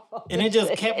 yo. And it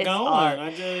just kept going. Hard. I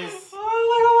was like,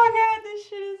 oh my God, this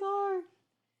shit is hard.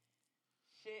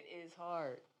 Shit is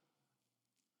hard.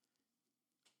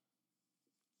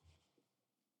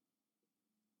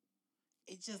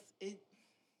 it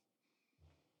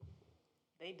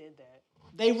They did that.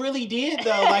 They really did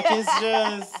though. Like it's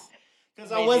just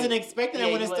because I wasn't expecting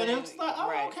that when it's done. It was like,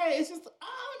 oh, okay. It's just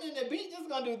and the beat just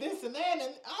gonna do this and that,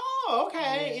 and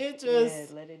okay. It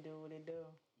just let it do what it do.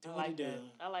 I like that.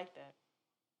 I like that.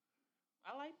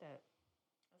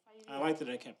 That's how you do I like that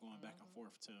they kept going back and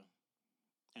forth too,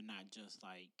 and not just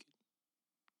like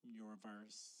your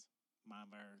verse, my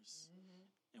verse,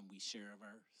 and we share a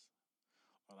verse.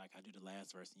 Or like I do the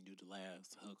last verse and you do the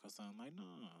last hook or something. Like, no,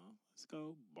 let's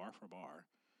go bar for bar.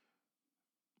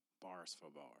 Bars for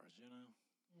bars, you know?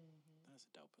 That's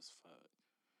dope as fuck.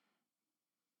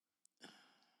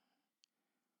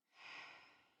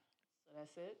 So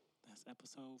that's it? That's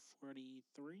episode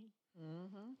 43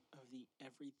 of the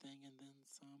Everything and Then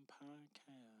Some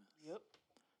podcast. Yep.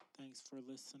 Thanks for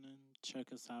listening.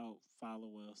 Check us out.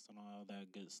 Follow us and all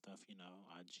that good stuff. You know,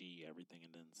 IG, Everything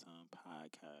and Then Some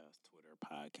podcast, Twitter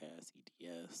podcast,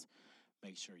 EDS.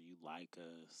 Make sure you like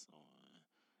us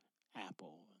on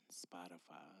Apple and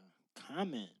Spotify.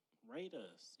 Comment, rate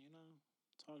us, you know,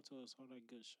 talk to us, all that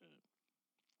good shit.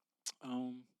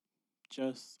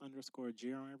 Just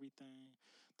 _G on everything.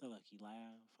 The Lucky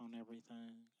Laugh on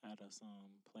everything. Add us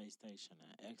on PlayStation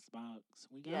and Xbox.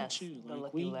 We got you. The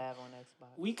Lucky Laugh on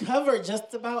Xbox. We covered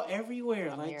just about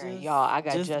everywhere. Y'all, I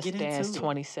got Just Dance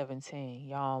 2017.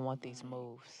 Y'all don't want these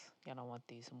moves. Y'all don't want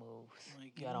these moves.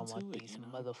 Y'all don't want these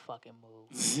motherfucking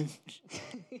moves.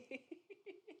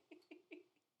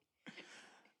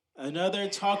 Another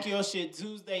Talk Your Shit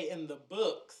Tuesday in the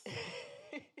books.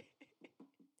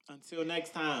 Until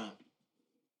next time.